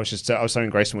know. So I was so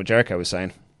engrossed in what Jericho was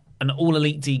saying. And All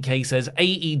Elite DK says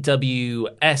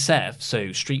AEW SF,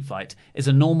 so Street Fight, is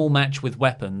a normal match with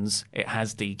weapons. It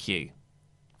has DQ.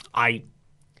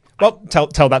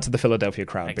 Tell that to the Philadelphia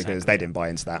crowd because they didn't buy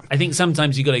into that. I think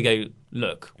sometimes you got to go,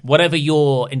 look, whatever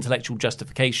your intellectual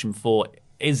justification for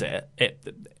it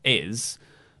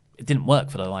didn't work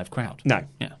for the live crowd. No.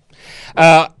 Yeah.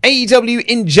 AEW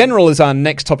in general is our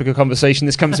next topic of conversation.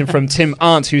 This comes in from Tim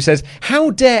Arndt, who says,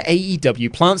 how dare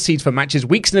AEW plant seeds for matches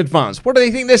weeks in advance? What do they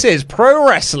think this is? Pro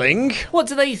wrestling? What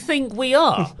do they think we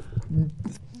are?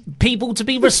 People to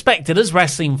be respected as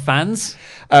wrestling fans.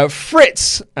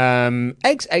 Fritz,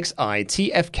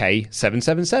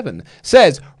 XXITFK777,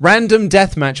 says, random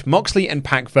deathmatch, Moxley and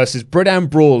Pac versus Britam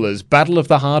Brawlers, Battle of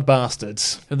the Hard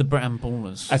Bastards. Who are the Britam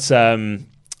Brawlers? That's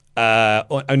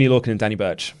Oney Lorcan and Danny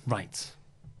Burch. Right.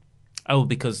 Oh,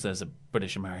 because there's a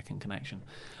British-American connection.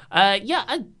 Dead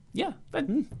hard.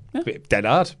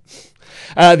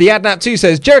 The Adnap 2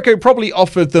 says, Jericho probably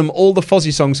offered them all the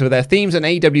Fozzy songs for their themes, and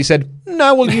AEW said,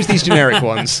 no, we'll use these generic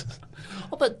ones.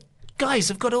 Oh, but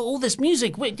guys, I've got all this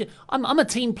music. Wait, I'm a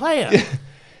team player.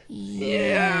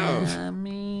 Yeah. I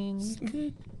mean,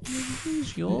 good.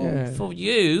 For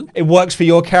you. It works for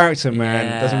your character, man.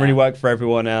 It doesn't really work for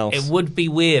everyone else. It would be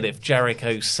weird if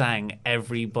Jericho sang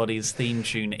everybody's theme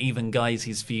tune, even guys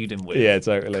he's feuding with. Yeah,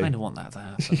 totally. I kind of want that to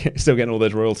happen. Still getting all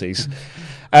those royalties.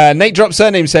 Nate Drop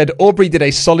Surname said, Aubrey did a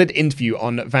solid interview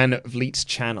on Van Vliet's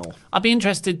channel. I'd be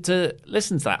interested to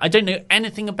listen to that. I don't know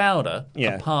anything about her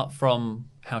apart from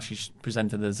how she's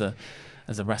presented as a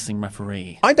wrestling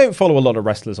referee. I don't follow a lot of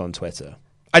wrestlers on Twitter.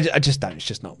 I just don't. It's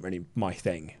just not really my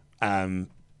thing.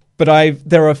 But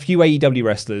there are a few AEW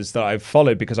wrestlers that I've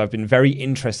followed because I've been very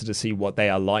interested to see what they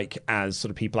are like as sort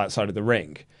of people outside of the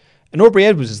ring. And Aubrey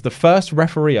Edwards is the first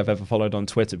referee I've ever followed on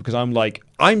Twitter because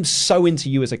I'm so into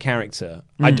you as a character.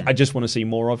 I just want to see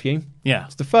more of you. Yeah.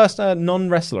 It's the first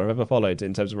non-wrestler I've ever followed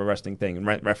in terms of a wrestling thing, and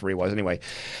referee-wise anyway.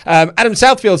 Adam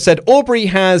Southfield said, Aubrey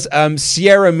has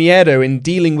Sierra Miedo in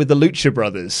dealing with the Lucha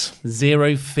Brothers.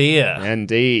 Zero fear.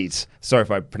 Indeed. Sorry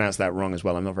if I pronounced that wrong as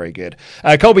well. I'm not very good.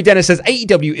 Colby Dennis says,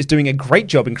 AEW is doing a great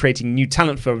job in creating new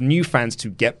talent for new fans to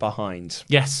get behind.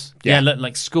 Yes. Yeah, look,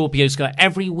 like Scorpio Sky.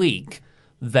 Every week,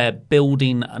 they're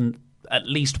building at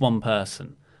least one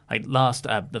person. Like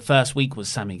the first week was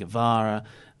Sammy Guevara.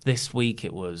 This week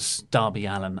it was Darby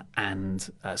Allin and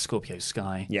Scorpio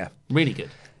Sky. Yeah. Really good.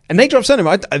 And Nate Drop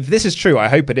Surname, if this is true, I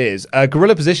hope it is.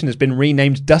 Gorilla Position has been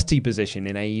renamed Dusty Position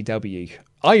in AEW.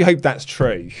 I hope that's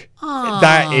true.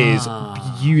 That is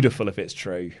beautiful if it's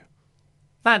true.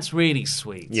 That's really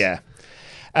sweet. Yeah.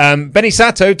 Benny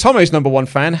Sato, Tomo's number one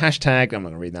fan, hashtag, I'm not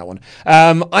going to read that one.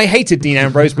 I hated Dean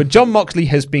Ambrose, but Jon Moxley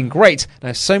has been great, and I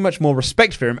have so much more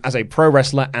respect for him as a pro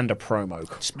wrestler and a promo. It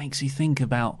just makes you think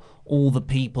about all the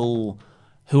people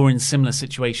who are in similar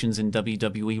situations in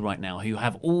WWE right now, who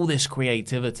have all this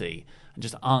creativity and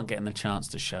just aren't getting the chance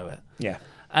to show it. Yeah.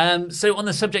 So on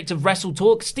the subject of Wrestle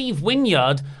Talk, Steve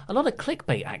Wynyard, a lot of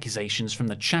clickbait accusations from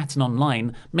the chat and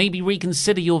online. Maybe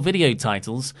reconsider your video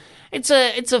titles. It's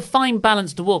a fine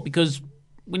balance to walk because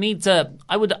we need to.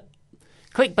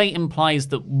 Clickbait implies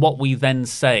that what we then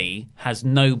say has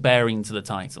no bearing to the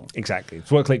title. Exactly.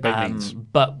 It's what clickbait means.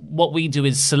 But what we do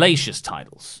is salacious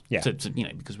titles. Yeah.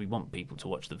 Because we want people to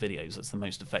watch the videos. That's the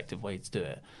most effective way to do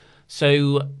it.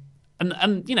 So,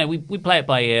 and we play it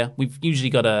by ear. We've usually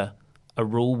got a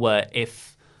rule where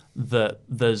if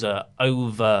there's a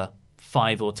over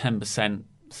 5 or 10%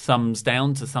 thumbs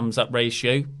down to thumbs up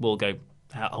ratio, we'll go,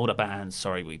 hold up our hands,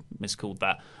 sorry, we miscalled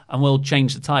that, and we'll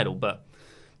change the title. But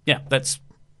yeah, that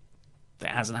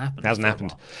hasn't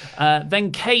happened.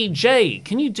 Then KJ,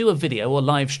 can you do a video or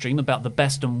live stream about the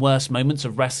best and worst moments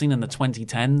of wrestling in the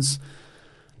 2010s?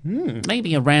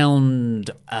 Maybe around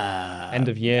end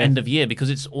of year, because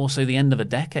it's also the end of a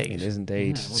decade. It is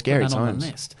indeed. We'll Scary put that times. on the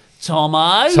list.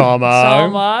 Tomo.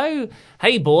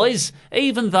 Hey boys,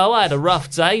 even though I had a rough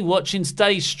day, watching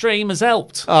today's stream has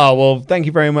helped. Oh, well, thank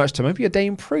you very much, Tom. Hope your day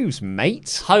improves,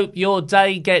 mate. Hope your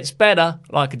day gets better,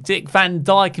 like a Dick Van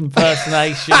Dyke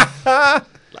impersonation.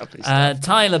 Lovely stuff.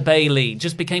 Tyler Bailey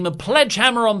just became a pledge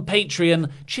hammer on Patreon.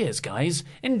 Cheers, guys.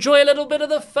 Enjoy a little bit of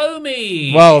the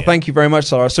foamy. Well, thank you very much,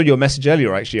 Sarah. I saw your message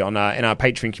earlier, actually, in our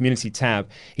Patreon community tab.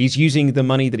 He's using the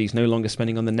money that he's no longer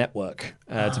spending on the network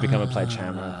to become a pledge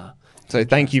hammer. So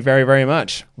thank you very, very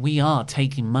much. We are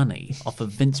taking money off of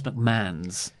Vince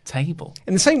McMahon's table.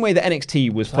 In the same way that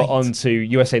NXT was put onto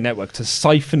USA Network to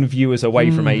siphon viewers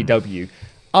away from AEW,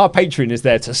 our Patreon is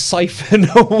there to siphon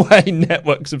away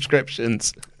network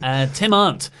subscriptions. Tim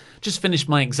Arndt, just finished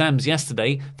my exams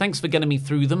yesterday. Thanks for getting me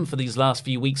through them for these last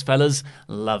few weeks, fellas.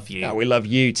 Love you. Oh, we love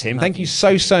you, Tim. Thank you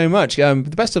so much.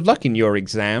 The best of luck in your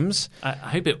exams. I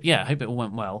hope it all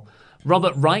went well.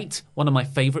 Robert Wright, one of my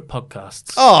favourite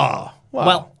podcasts. Oh, wow.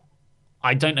 Well,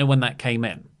 I don't know when that came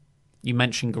in. You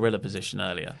mentioned Gorilla Position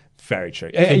earlier. Very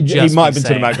true. He might have been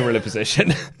talking about Gorilla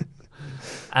Position.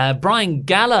 Brian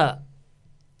Gallagher.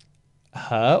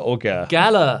 Her or Gurr?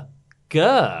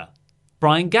 Gallagher.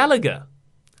 Brian Gallagher.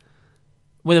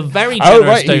 With a very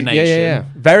generous donation. Yeah.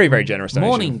 Very, very generous donation.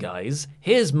 Morning, guys.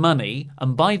 Here's money.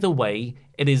 And by the way,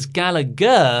 it is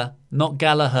Gallagher, not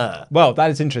Gallagher. Well, that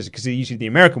is interesting because usually the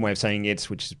American way of saying it,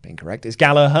 which is incorrect, is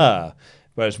Gallagher.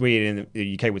 Whereas we in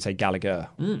the UK would say Gallagher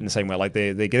in the same way, like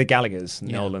the Gallaghers,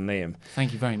 Noel and Liam.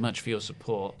 Thank you very much for your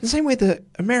support. In the same way that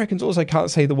Americans also can't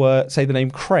say the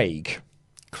name Craig.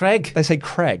 Craig? They say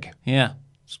Craig. Yeah.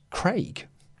 It's Craig.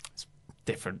 It's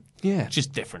different. Yeah.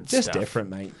 Just different Just stuff. different,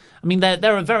 mate. I mean,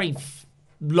 they're a very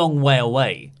long way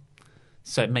away.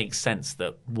 So it makes sense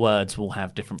that words will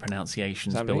have different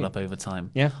pronunciations build up over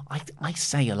time. Yeah. I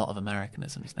say a lot of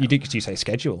Americanisms now. You do because you say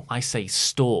schedule. I say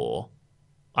store.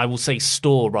 I will say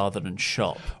store rather than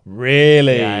shop.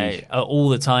 Really? Yeah, all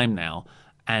the time now.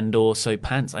 And also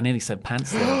pants. I nearly said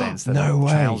pants the other day instead No of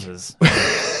way. trousers.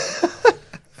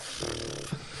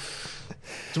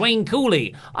 Dwayne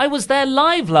Cooley, I was there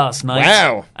live last night.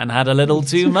 Wow. And had a little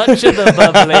too much of the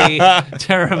bubbly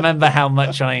to remember how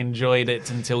much I enjoyed it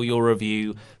until your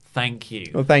review. Thank you.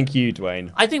 Well, thank you,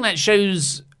 Dwayne. I think that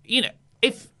shows,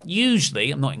 if usually,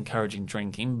 I'm not encouraging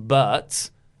drinking, but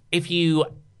if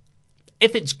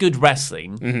it's good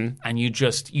wrestling and you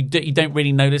don't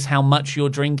really notice how much you're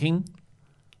drinking,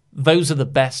 those are the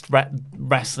best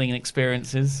wrestling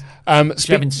experiences. You're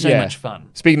having so much fun.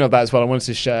 Speaking of that as well, I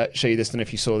wanted to show you this. I don't know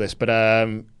if you saw this, but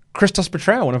Christos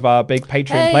Petrel, one of our big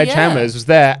Patreon pledge hammers, was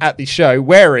there at the show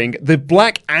wearing the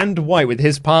black and white with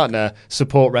his partner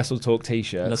Support Wrestle Talk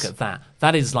t-shirts. Look at that.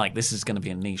 That is this is going to be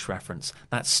a niche reference.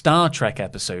 That Star Trek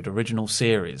episode, original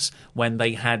series, when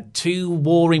they had two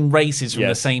warring races from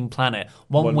the same planet.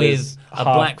 One with a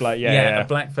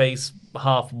black face,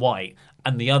 half white,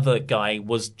 and the other guy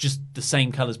was just the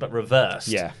same colours but reversed.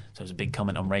 Yeah. So it was a big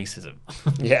comment on racism.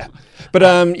 Yeah. But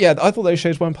I thought those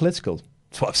shows weren't political.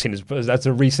 That's what I've seen. That's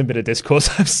a recent bit of discourse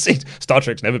I've seen. Star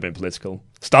Trek's never been political.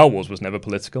 Star Wars was never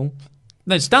political.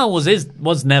 No, Star Wars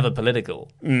was never political.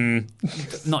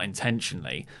 Not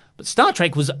intentionally. But Star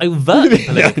Trek was overtly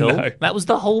political. No. That was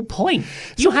the whole point.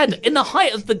 You had, in the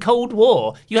height of the Cold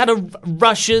War, you had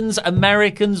Russians,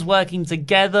 Americans working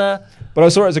together. But I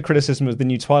saw it as a criticism of the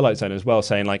new Twilight Zone as well,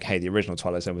 saying hey, the original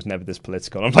Twilight Zone was never this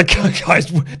political. And I'm like, guys,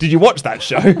 did you watch that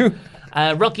show?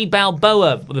 Rocky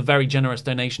Balboa with a very generous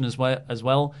donation as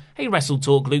well. Hey, Wrestle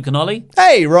Talk, Luke and Ollie.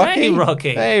 Hey, Rocky. Hey,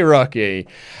 Rocky. Hey, Rocky.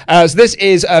 So this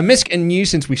is Misk and News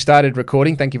since we started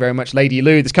recording. Thank you very much, Lady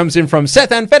Lou. This comes in from Seth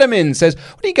Amphetamine. Says,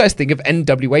 what do you guys think of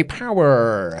NWA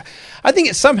Power? I think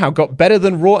it somehow got better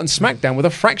than Raw and SmackDown with a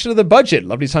fraction of the budget.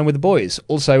 Lovely time with the boys.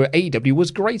 Also, AEW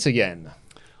was great again.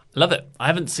 Love it. I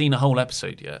haven't seen a whole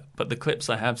episode yet, but the clips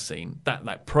I have seen,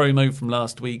 that promo from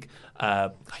last week, I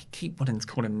keep wanting to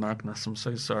call him Magnus, I'm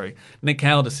so sorry. Nick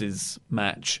Aldis's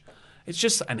match, it's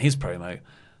just, and his promo,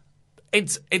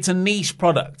 it's a niche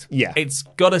product. Yeah. It's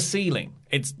got a ceiling.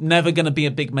 It's never going to be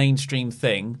a big mainstream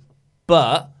thing.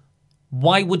 But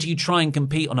why would you try and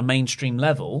compete on a mainstream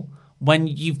level when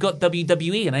you've got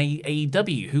WWE and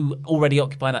AEW who already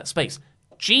occupy that space?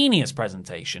 Genius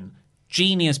presentation,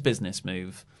 genius business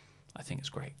move. I think it's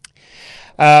great.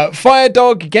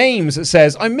 Firedog Games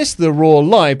says, I missed the Raw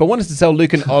live, but wanted to tell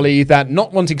Luke and Ollie that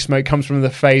not wanting smoke comes from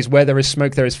the phrase, where there is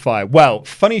smoke, there is fire. Well,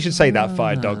 funny you should say that,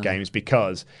 Firedog Games,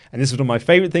 because, and this is one of my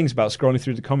favourite things about scrolling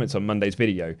through the comments on Monday's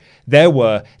video, there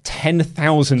were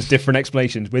 10,000 different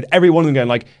explanations, with every one of them going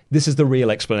like, this is the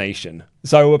real explanation.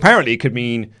 So apparently it could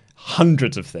mean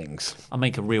hundreds of things. I'll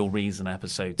make a Real Reason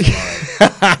episode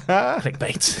tomorrow.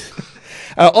 Clickbait.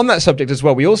 On that subject as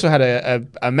well, we also had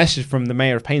a message from the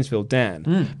mayor of Painesville,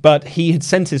 Dan, but he had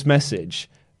sent his message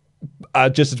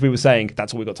just as we were saying.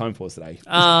 That's all we got time for today.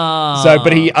 But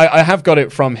I have got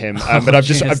it from him, but I've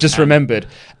just remembered.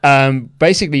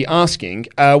 Basically asking,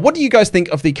 what do you guys think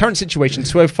of the current situation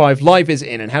 205 Live is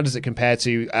in, and how does it compare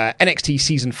to NXT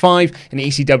Season 5 and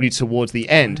ECW towards the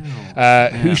end?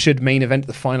 Who should main event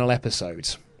the final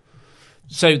episode?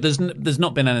 So there's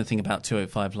not been anything about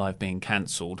 205 Live being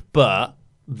cancelled, but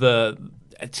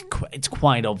it's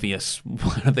quite obvious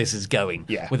where this is going.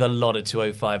 Yeah. With a lot of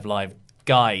 205 Live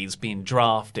guys being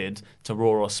drafted to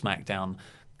Raw or SmackDown.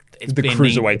 It's the been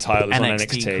Cruiserweight title is on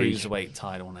NXT NXT. Cruiserweight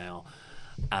title now.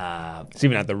 It's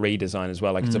even had the redesign as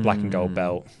well, like it's a black and gold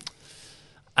belt.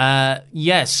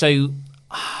 Yeah, so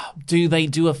do they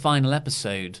do a final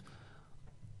episode?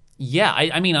 Yeah,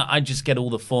 I mean, I just get all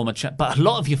the former... but a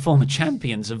lot of your former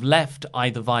champions have left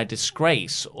either via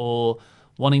disgrace or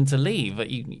wanting to leave.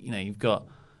 You've got...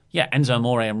 Yeah, Enzo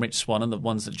Amore and Rich Swann are the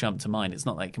ones that jump to mind. It's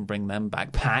not like you can bring them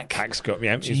back. Pac's got...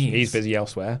 Yeah, he's busy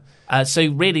elsewhere. So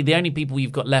really, the only people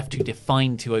you've got left who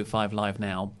define 205 Live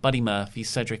now, Buddy Murphy,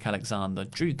 Cedric Alexander,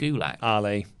 Drew Gulak.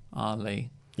 Ali.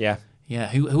 Yeah. Yeah,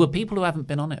 who are people who haven't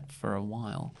been on it for a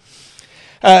while.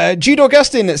 Jude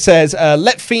Augustin says,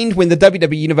 let Fiend win the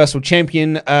WWE Universal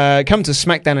Champion, come to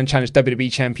SmackDown and challenge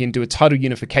WWE Champion, do a title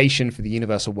unification for the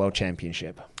Universal World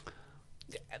Championship.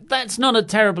 That's not a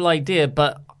terrible idea,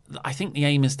 but I think the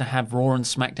aim is to have Raw and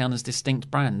SmackDown as distinct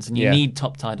brands, and you need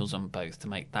top titles on both to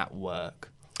make that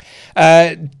work.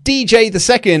 DJ the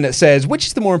Second says, which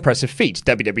is the more impressive feat,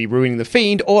 WWE ruining the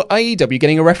Fiend or AEW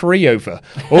getting a referee over?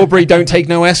 Aubrey, don't take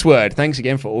no S word. Thanks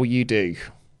again for all you do.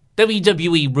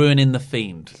 WWE ruining the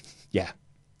Fiend. Yeah.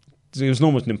 It was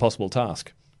almost an impossible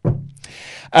task.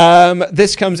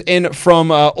 This comes in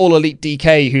from All Elite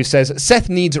DK, who says, Seth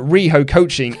needs Riho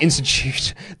coaching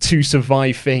institute to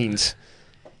survive Fiend.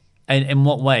 In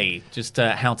what way? Just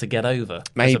how to get over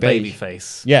Maybe. as a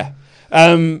babyface. Yeah.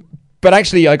 But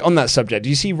actually, like on that subject, do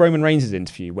you see Roman Reigns'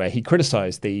 interview where he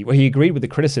he agreed with the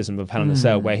criticism of Hell in a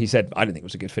Cell, where he said, I don't think it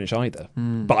was a good finish either,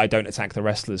 but I don't attack the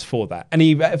wrestlers for that. And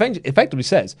he effectively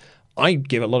says, I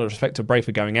give a lot of respect to Bray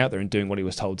for going out there and doing what he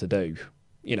was told to do.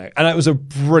 You know, and it was a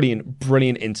brilliant,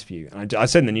 brilliant interview. And I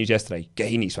said in the news yesterday,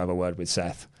 he needs to have a word with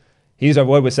Seth. He needs to have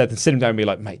a word with Seth and sit him down and be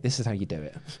like, mate, this is how you do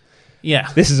it.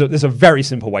 Yeah. This is a very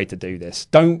simple way to do this.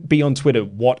 Don't be on Twitter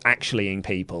what-actuallying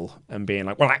people and being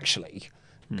like, well, actually,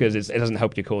 because it doesn't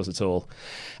help your cause at all.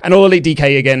 And All Elite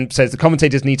DK again says the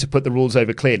commentators need to put the rules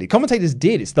over clearly. Commentators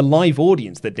did. It's the live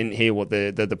audience that didn't hear what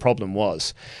the problem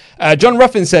was. John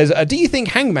Ruffin says, do you think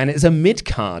Hangman is a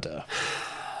mid-carder?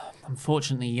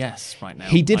 Unfortunately, yes, right now.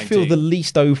 He did feel the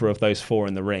least over of those four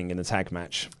in the ring in the tag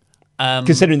match,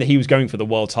 considering that he was going for the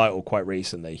world title quite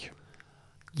recently.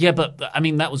 Yeah, but I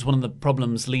mean, that was one of the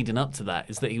problems leading up to that,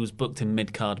 is that he was booked in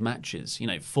mid-card matches. You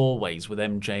know, 4-ways with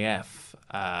MJF.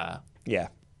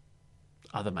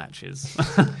 Other matches.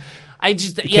 Kip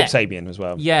Sabian as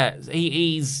well. Yeah,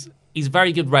 he's a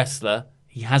very good wrestler.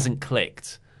 He hasn't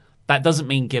clicked. That doesn't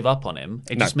mean give up on him.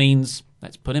 It just means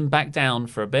let's put him back down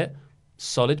for a bit.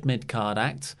 Solid mid-card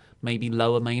act, maybe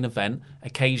lower main event.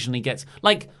 Occasionally gets...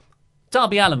 Like,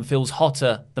 Darby Allin feels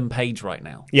hotter than Paige right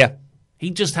now. Yeah. He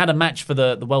just had a match for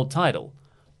the world title.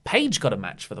 Paige got a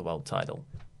match for the world title.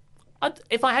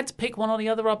 If I had to pick one or the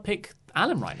other, I'd pick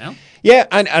Allin right now. Yeah,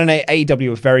 and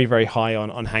AEW are very, very high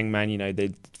on Hangman. You know,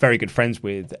 they're very good friends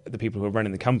with the people who are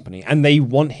running the company, and they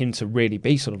want him to really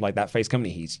be sort of like that face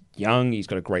company. He's young, he's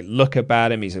got a great look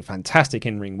about him, he's a fantastic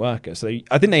in-ring worker. So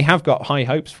I think they have got high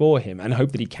hopes for him and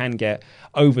hope that he can get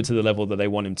over to the level that they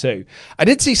want him to. I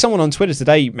did see someone on Twitter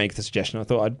today make the suggestion, I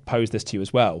thought I'd pose this to you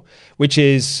as well, which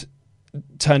is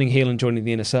turning heel and joining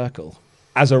the Inner Circle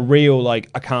as a real, like,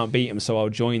 I can't beat him, so I'll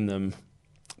join them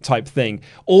type thing.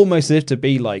 Almost as if to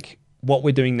be like, what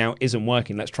we're doing now isn't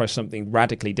working, let's try something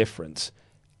radically different.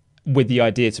 with the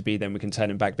idea to be then we can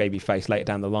turn him back babyface later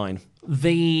down the line.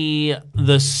 The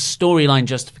storyline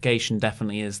justification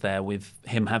definitely is there with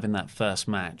him having that first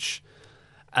match.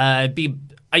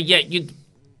 You'd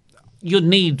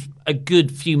need a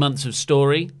good few months of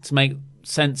story to make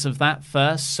sense of that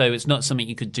first, so it's not something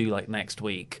you could do like next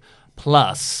week.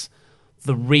 Plus,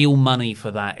 the real money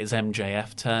for that is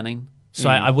MJF turning. So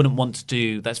I wouldn't want to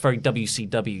do... That's very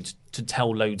WCW to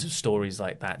tell loads of stories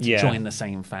like that, to join the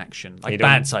same faction. Like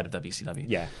bad side of WCW.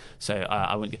 Yeah. So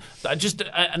I wouldn't... Just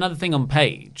another thing on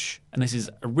Page, and this is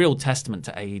a real testament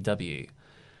to AEW.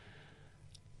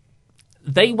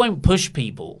 They won't push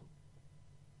people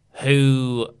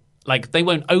who... Like, they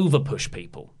won't over-push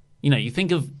people. You know, you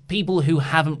think of people who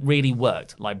haven't really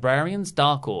worked. Librarians,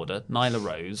 Dark Order, Nyla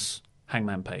Rose,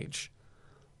 Hangman Page.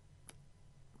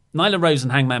 Nyla Rose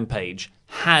and Hangman Page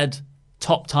had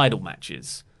top title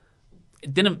matches.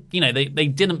 It didn't, they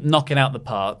didn't knock it out the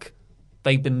park.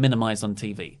 They've been minimized on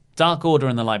TV. Dark Order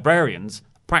and the Librarians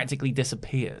practically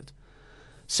disappeared.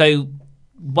 So,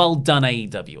 well done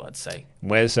AEW, I'd say.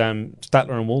 Where's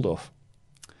Statler and Waldorf?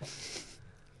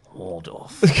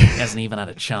 Waldorf. He hasn't even had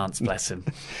a chance, bless him.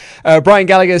 Brian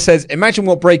Gallagher says, imagine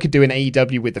what Bray could do in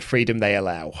AEW with the freedom they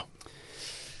allow.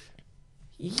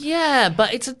 Yeah,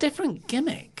 but it's a different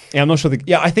gimmick. Yeah, I'm not sure.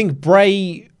 I think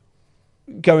Bray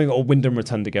or Wyndham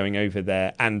Rotunda going over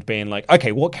there and being like,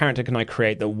 okay, what character can I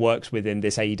create that works within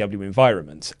this AEW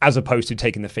environment, as opposed to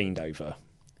taking the Fiend over?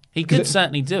 He could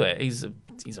certainly do it. He's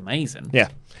amazing. Yeah.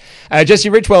 Jesse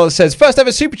Ridgewell says, first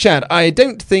ever super chat. I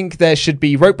don't think there should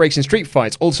be rope breaks in street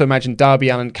fights. Also imagine Darby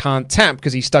Allin can't tap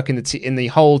because he's stuck in the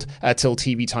hold till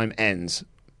TV time ends.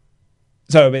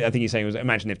 So I think he's saying,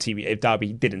 imagine if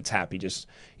Darby didn't tap, he just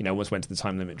almost went to the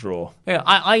time limit draw. Yeah,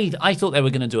 I thought they were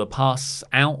going to do a pass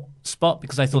out spot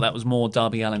because I thought that was more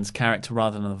Darby Allin's character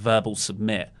rather than a verbal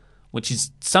submit, which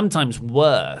is sometimes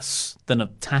worse than a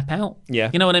tap out.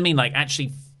 Yeah, you know what I mean? Like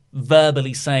actually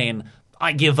verbally saying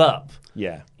I give up.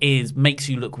 Yeah, makes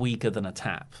you look weaker than a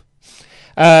tap.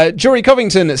 Jory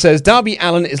Covington says, Darby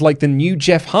Allin is like the new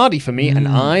Jeff Hardy for me, and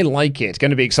I like it.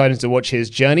 Going to be exciting to watch his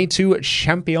journey to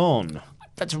champion.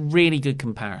 That's a really good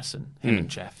comparison, him and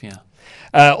Jeff, yeah.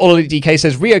 All Elite DK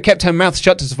says, Rio kept her mouth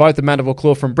shut to survive the mandible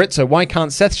claw from Britt, so why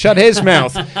can't Seth shut his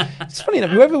mouth? It's funny enough,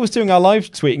 whoever was doing our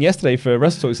live tweeting yesterday for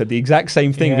Wrestle Talk said the exact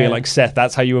same thing, being like, Seth,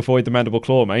 that's how you avoid the mandible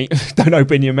claw, mate. Don't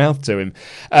open your mouth to him.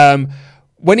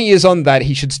 When he is on that,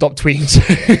 he should stop tweeting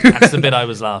too. That's the bit I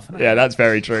was laughing at. Yeah, that's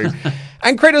very true.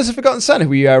 And Kratos the Forgotten Son, who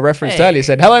we referenced earlier,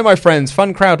 said, hello, my friends.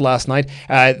 Fun crowd last night.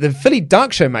 The Philly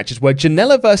Dark Show matches were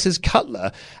Janela versus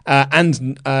Cutler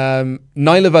and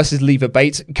Nyla versus Leva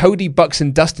Bates, Cody, Bucks,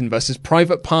 and Dustin versus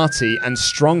Private Party and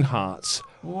Strong Hearts.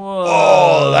 Whoa.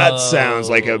 Oh, that sounds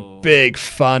like a big,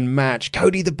 fun match.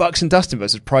 Cody, the Bucks, and Dustin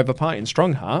versus Private Party and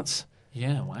Strong Hearts.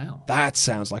 Yeah, wow. That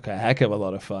sounds like a heck of a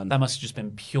lot of fun. That must have just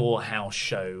been pure house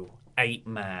show,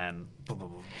 8-man.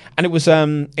 And it was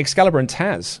Excalibur and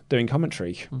Taz doing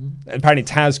commentary. Mm-hmm. Apparently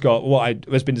Taz got what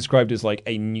has been described as like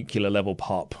a nuclear level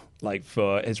pop, like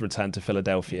for his return to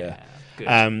Philadelphia.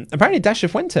 Yeah, apparently Dasha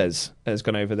Fuentes has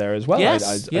gone over there as well.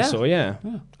 Yes, I saw, yeah.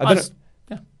 I don't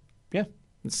know. Yeah.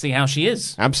 Let's see how she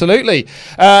is. Absolutely.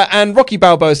 And Rocky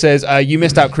Balboa says, you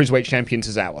missed out Cruiserweight Champion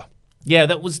Tozawa. Yeah,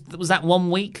 that was that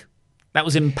 1 week. That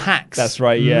was in PAC's That's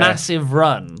right, yeah. massive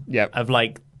run of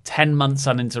like 10 months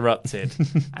uninterrupted.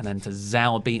 And then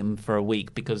Tozawa beat him for a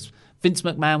week because Vince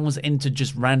McMahon was into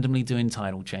just randomly doing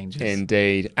title changes.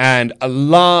 Indeed. And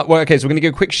so we're going to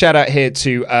give a quick shout out here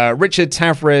to Richard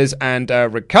Tavares and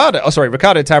Ricardo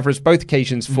Tavares, both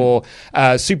occasions for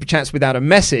Super Chats without a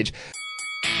message.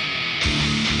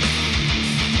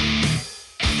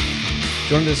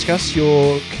 Do you want to discuss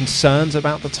your concerns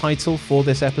about the title for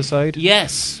this episode?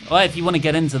 Yes. Well, if you want to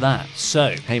get into that. So,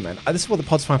 hey, man, this is what the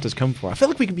Podswafters come for. I feel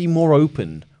like we can be more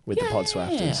open with the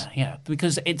Podswafters. Yeah,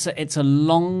 because it's a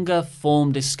longer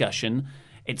form discussion.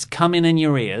 It's coming in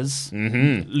your ears.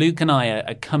 Mm-hmm. Luke and I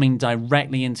are coming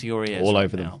directly into your ears. All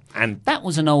over them. And that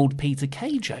was an old Peter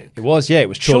Kay joke. It was, yeah. It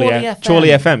was Chorley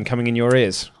FM coming in your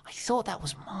ears. I thought that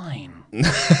was mine. You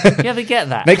ever get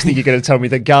that? Next thing you're going to tell me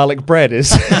that garlic bread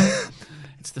is...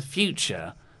 It's the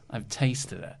future. I've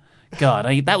tasted it. God,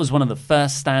 that was one of the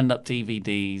first stand-up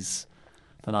DVDs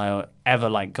that I ever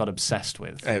got obsessed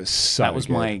with. It was so That was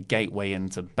good. my gateway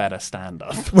into better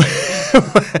stand-up.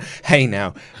 Hey,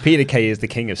 now, Peter Kay is the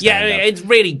king of stand-up. Yeah, it's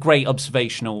really great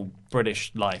observational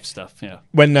British life stuff, yeah.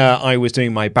 When I was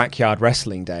doing my backyard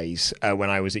wrestling days, when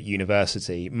I was at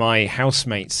university, my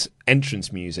housemate's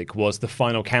entrance music was The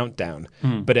Final Countdown,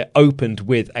 but it opened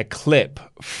with a clip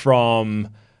from...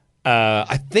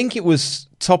 I think it was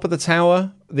Top of the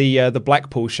Tower, the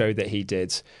Blackpool show that he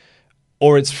did,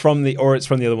 or it's from the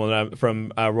other one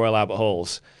from Royal Albert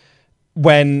Halls.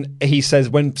 When he says,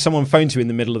 when someone phones you in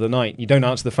the middle of the night, you don't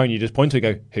answer the phone, you just point to it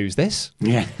and go, "Who's this?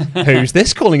 Yeah. Who's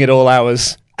this calling at all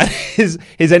hours?" And his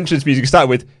entrance music started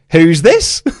with, "Who's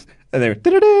this?" And then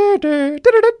Bit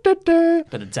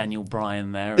of Daniel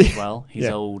Bryan there as well. His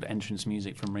old entrance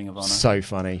music from Ring of Honor. So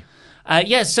funny.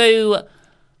 So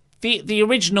the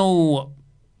original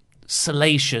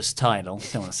salacious title,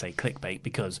 I don't want to say clickbait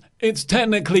because it's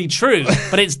technically true,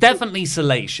 but it's definitely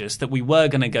salacious that we were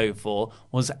going to go for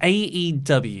was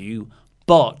AEW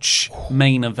Botch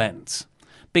Main Event.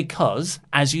 Because,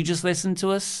 as you just listened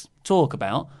to us talk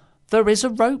about, there is a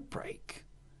rope break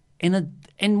in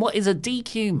what is a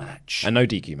DQ match. A no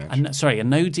DQ match. A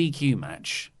no DQ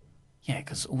match. Yeah,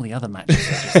 because all the other matches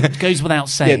it goes without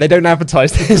saying. Yeah, they don't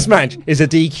advertise this match is a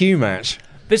DQ match.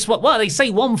 This what? Well, they say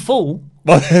one fall.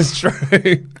 Well, that's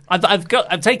true.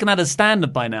 I've taken that as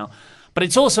standard by now, but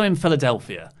it's also in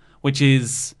Philadelphia, which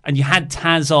is, and you had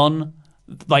Taz on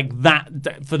like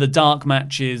that for the dark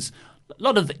matches.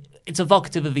 It's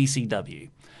evocative of ECW,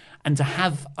 and to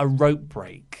have a rope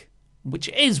break, which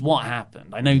is what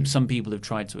happened. I know some people have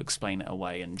tried to explain it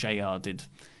away, and JR did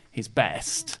his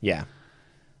best. Yeah,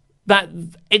 that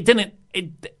it didn't.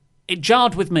 It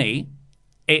jarred with me.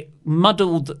 It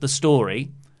muddled the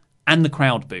story, and the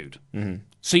crowd booed. Mm-hmm.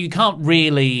 So you can't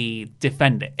really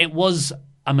defend it. It was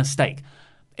a mistake.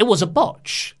 It was a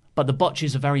botch, but the botch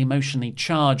is a very emotionally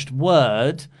charged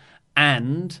word,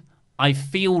 and I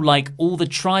feel like all the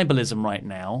tribalism right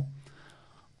now,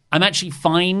 I'm actually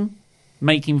fine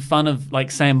making fun of,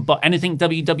 like, saying anything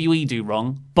WWE do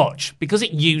wrong, botch, because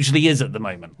it usually is at the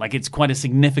moment. Like, it's quite a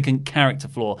significant character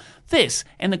flaw. This,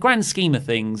 in the grand scheme of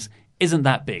things, isn't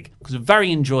that big. It was a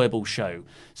very enjoyable show.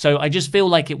 So I just feel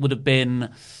like it would have been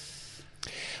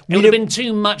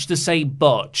too much to say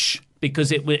botch,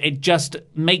 because it just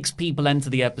makes people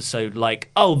enter the episode like,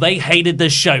 oh, they hated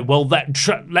this show. Well,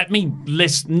 let me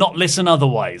not listen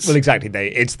otherwise. Well, exactly.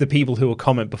 It's the people who will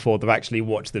comment before they've actually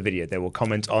watched the video. They will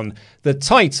comment on the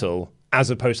title as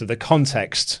opposed to the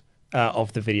context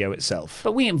of the video itself.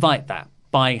 But we invite that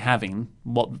by having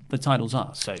what the titles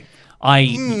are. So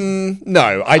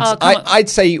no, I'd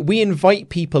say we invite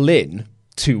people in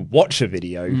to watch a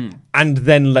video and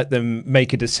then let them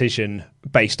make a decision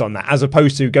based on that, as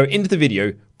opposed to go into the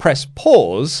video, press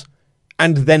pause,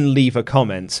 and then leave a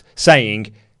comment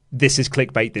saying, "This is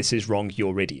clickbait, this is wrong,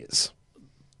 you're idiots."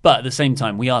 But at the same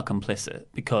time, we are complicit,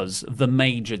 because the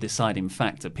major deciding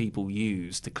factor people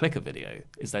use to click a video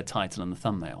is their title and the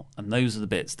thumbnail. And those are the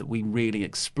bits that we really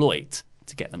exploit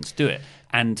to get them to do it.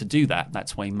 And to do that,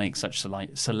 that's why we make such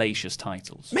salacious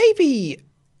titles.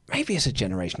 Maybe it's a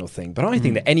generational thing, but I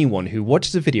think that anyone who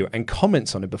watches a video and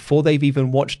comments on it before they've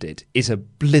even watched it is a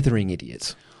blithering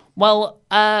idiot. Well,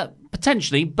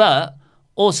 potentially, but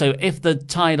also if the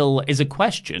title is a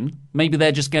question, maybe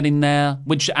they're just getting there,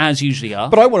 which as usually are.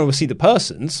 But I want to see the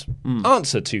person's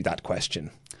answer to that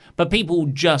question. But people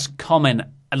just comment,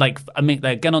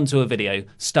 they get onto a video,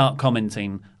 start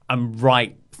commenting, and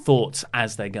write thoughts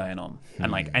as they're going on,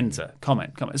 and enter,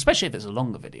 comment, especially if it's a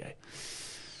longer video.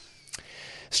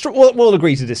 We'll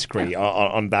agree to disagree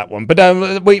on that one.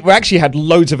 But we actually had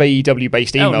loads of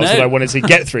AEW-based emails that I wanted to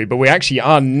get through, but we actually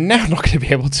are now not going to be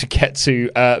able to get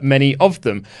to many of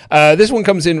them. This one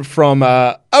comes in from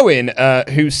Owen,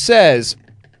 who says...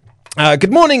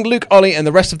 good morning, Luke, Ollie, and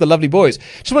the rest of the lovely boys.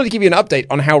 Just wanted to give you an update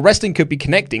on how wrestling could be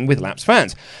connecting with Lapsed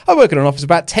fans. I work in an office of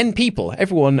about 10 people.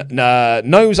 Everyone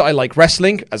knows I like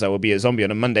wrestling, as I will be a zombie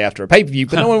on a Monday after a pay-per-view,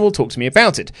 but no one will talk to me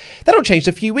about it. That all changed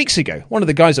a few weeks ago. One of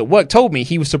the guys at work told me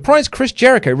he was surprised Chris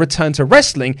Jericho returned to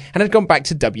wrestling and had gone back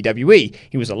to WWE.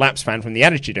 He was a Lapsed fan from the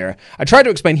Attitude Era. I tried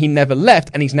to explain he never left,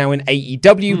 and he's now in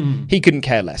AEW. He couldn't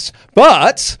care less.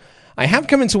 But... I have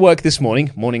come into work this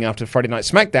morning after Friday Night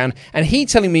SmackDown, and he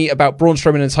telling me about Braun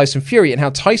Strowman and Tyson Fury and how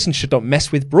Tyson should not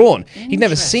mess with Braun. He'd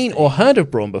never seen or heard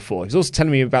of Braun before. He's also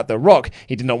telling me about The Rock.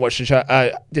 He did not watch the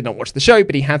show,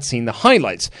 but he had seen the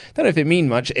highlights. Don't know if it means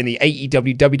much in the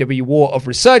AEW WWE war of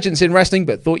resurgence in wrestling,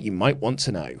 but thought you might want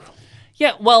to know.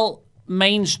 Yeah, well,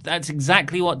 that's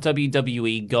exactly what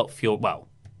WWE got for. Well,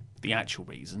 the actual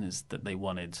reason is that they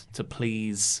wanted to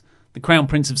please the Crown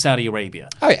Prince of Saudi Arabia.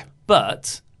 Oh yeah,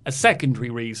 but a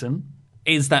secondary reason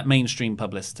is that mainstream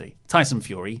publicity. Tyson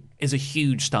Fury is a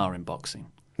huge star in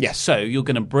boxing. Yes. So you're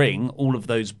going to bring all of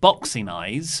those boxing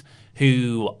eyes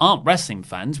who aren't wrestling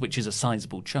fans, which is a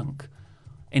sizable chunk,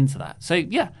 into that. So,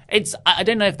 yeah, I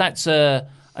don't know if that's a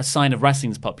sign of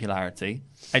wrestling's popularity.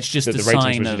 It's just the a ratings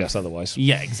sign would of... suggest otherwise.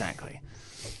 Yeah, exactly.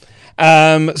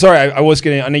 Sorry,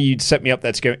 I know you'd set me up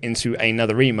there to go into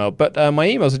another email, but my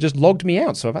emails have just logged me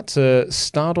out, so I've had to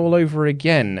start all over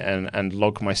again and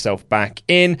log myself back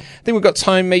in. I think we've got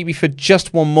time maybe for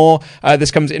just one more.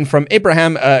 This comes in from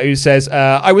Ibrahim, who says,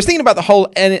 I was thinking about the whole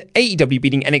AEW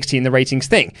beating NXT in the ratings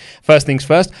thing. First things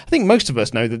first, I think most of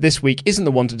us know that this week isn't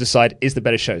the one to decide is the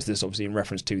better shows. This is obviously in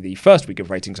reference to the first week of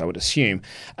ratings, I would assume.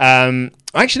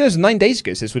 Actually, that was 9 days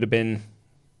ago, so this would have been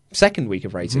second week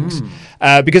of ratings,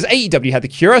 because AEW had the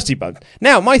curiosity bug.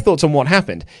 Now, my thoughts on what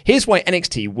happened. Here's why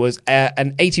NXT was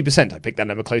an 80%, I picked that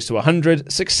number close to 100,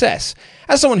 success.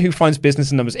 As someone who finds business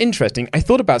and numbers interesting, I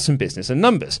thought about some business and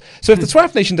numbers. So if the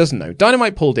Swaff Nation doesn't know,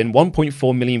 Dynamite pulled in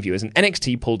 1.4 million viewers and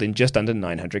NXT pulled in just under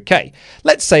 900k.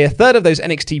 Let's say a third of those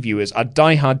NXT viewers are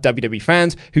diehard WWE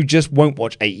fans who just won't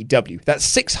watch AEW. That's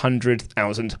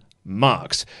 600,000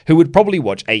 marks who would probably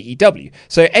watch AEW.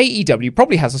 So AEW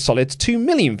probably has a solid 2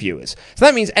 million viewers. So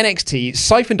that means NXT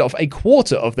siphoned off a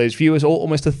quarter of those viewers, or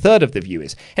almost a third of the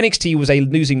viewers. NXT was a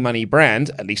losing money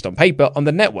brand, at least on paper, on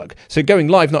the network. So going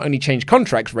live not only changed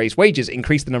contracts, raised wages,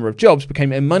 increased the number of jobs,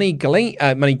 became a money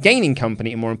gaining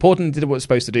company, and more important, did what it was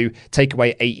supposed to do, take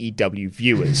away AEW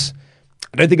viewers.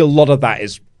 I think a lot of that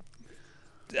is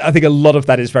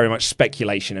very much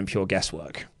speculation and pure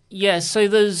guesswork. Yeah, so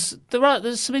there's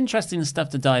some interesting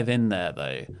stuff to dive in there,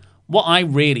 though. What I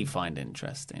really find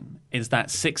interesting is that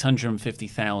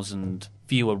 650,000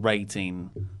 viewer rating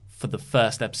for the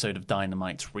first episode of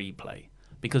Dynamite's replay.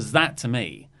 Because that, to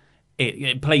me,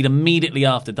 it played immediately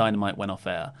after Dynamite went off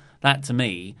air. That, to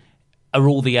me, are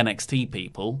all the NXT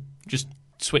people just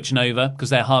switching over because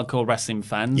they're hardcore wrestling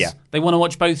fans. Yeah. They want to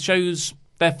watch both shows.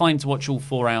 They're fine to watch all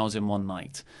 4 hours in one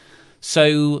night.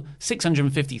 So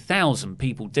 650,000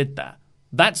 people did that.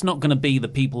 That's not going to be the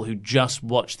people who just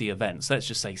watch the events. Let's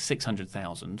just say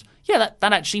 600,000. Yeah,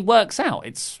 that actually works out.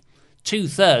 It's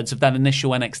 2/3 of that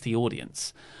initial NXT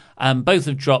audience. Both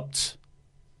have dropped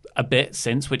a bit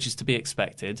since, which is to be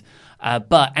expected.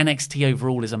 But NXT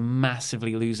overall is a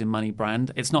massively losing money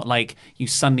brand. It's not like you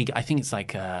suddenly, I think it's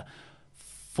like a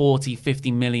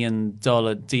 $40-50 million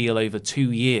deal over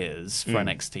 2 years for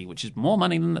NXT, which is more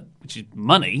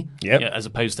money as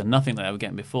opposed to nothing that they were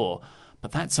getting before.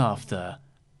 But that's after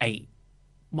 8.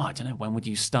 Well, I don't know, when would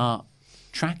you start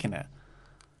tracking it?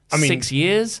 6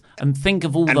 years? And think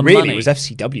of all the money. And really, it was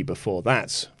FCW before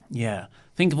that. Yeah.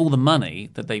 Think of all the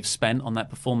money that they've spent on that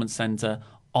performance center,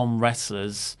 on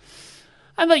wrestlers.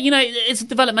 And, it's a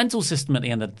developmental system at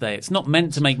the end of the day. It's not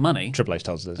meant to make money. Triple H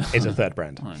tells us it's a third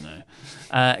brand. I know.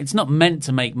 It's not meant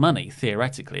to make money,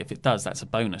 theoretically. If it does, that's a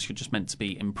bonus. You're just meant to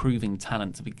be improving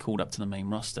talent to be called up to the main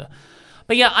roster.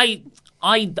 But yeah,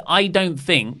 I don't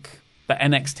think that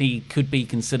NXT could be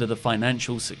considered a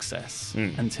financial success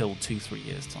until 2-3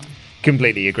 years' time.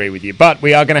 Completely agree with you. But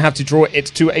we are going to have to draw it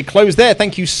to a close there.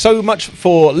 Thank you so much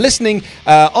for listening.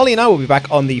 Ollie and I will be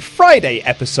back on the Friday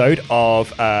episode of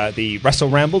the Wrestle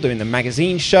Ramble, doing the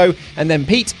magazine show. And then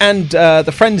Pete and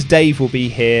the friend Dave will be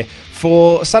here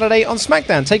for Saturday on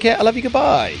SmackDown. Take care. I love you.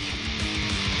 Goodbye.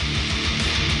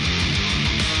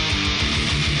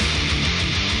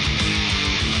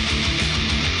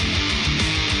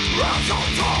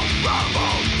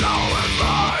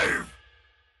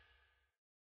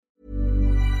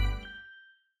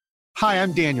 Hi,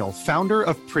 I'm Daniel, founder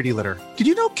of Pretty Litter. Did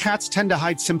you know cats tend to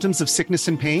hide symptoms of sickness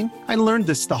and pain? I learned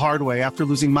this the hard way after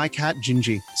losing my cat,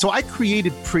 Gingy. So I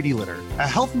created Pretty Litter, a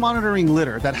health monitoring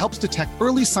litter that helps detect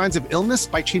early signs of illness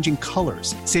by changing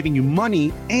colors, saving you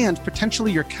money and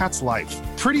potentially your cat's life.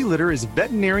 Pretty Litter is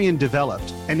veterinarian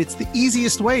developed, and it's the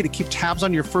easiest way to keep tabs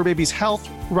on your fur baby's health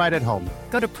right at home.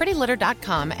 Go to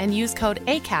prettylitter.com and use code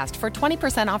ACAST for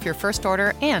 20% off your first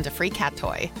order and a free cat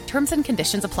toy. Terms and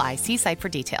conditions apply. See site for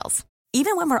details.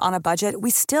 Even when we're on a budget, we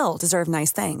still deserve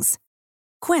nice things.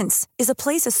 Quince is a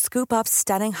place to scoop up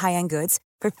stunning high-end goods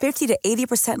for 50 to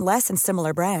 80% less than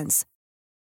similar brands.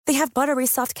 They have buttery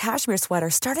soft cashmere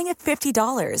sweaters starting at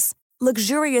 $50,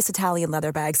 luxurious Italian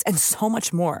leather bags, and so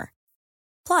much more.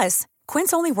 Plus,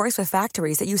 Quince only works with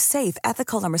factories that use safe,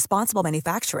 ethical, and responsible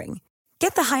manufacturing.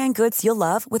 Get the high-end goods you'll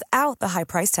love without the high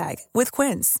price tag with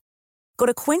Quince. Go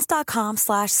to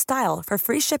quince.com/style for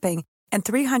free shipping and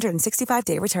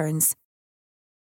 365-day returns.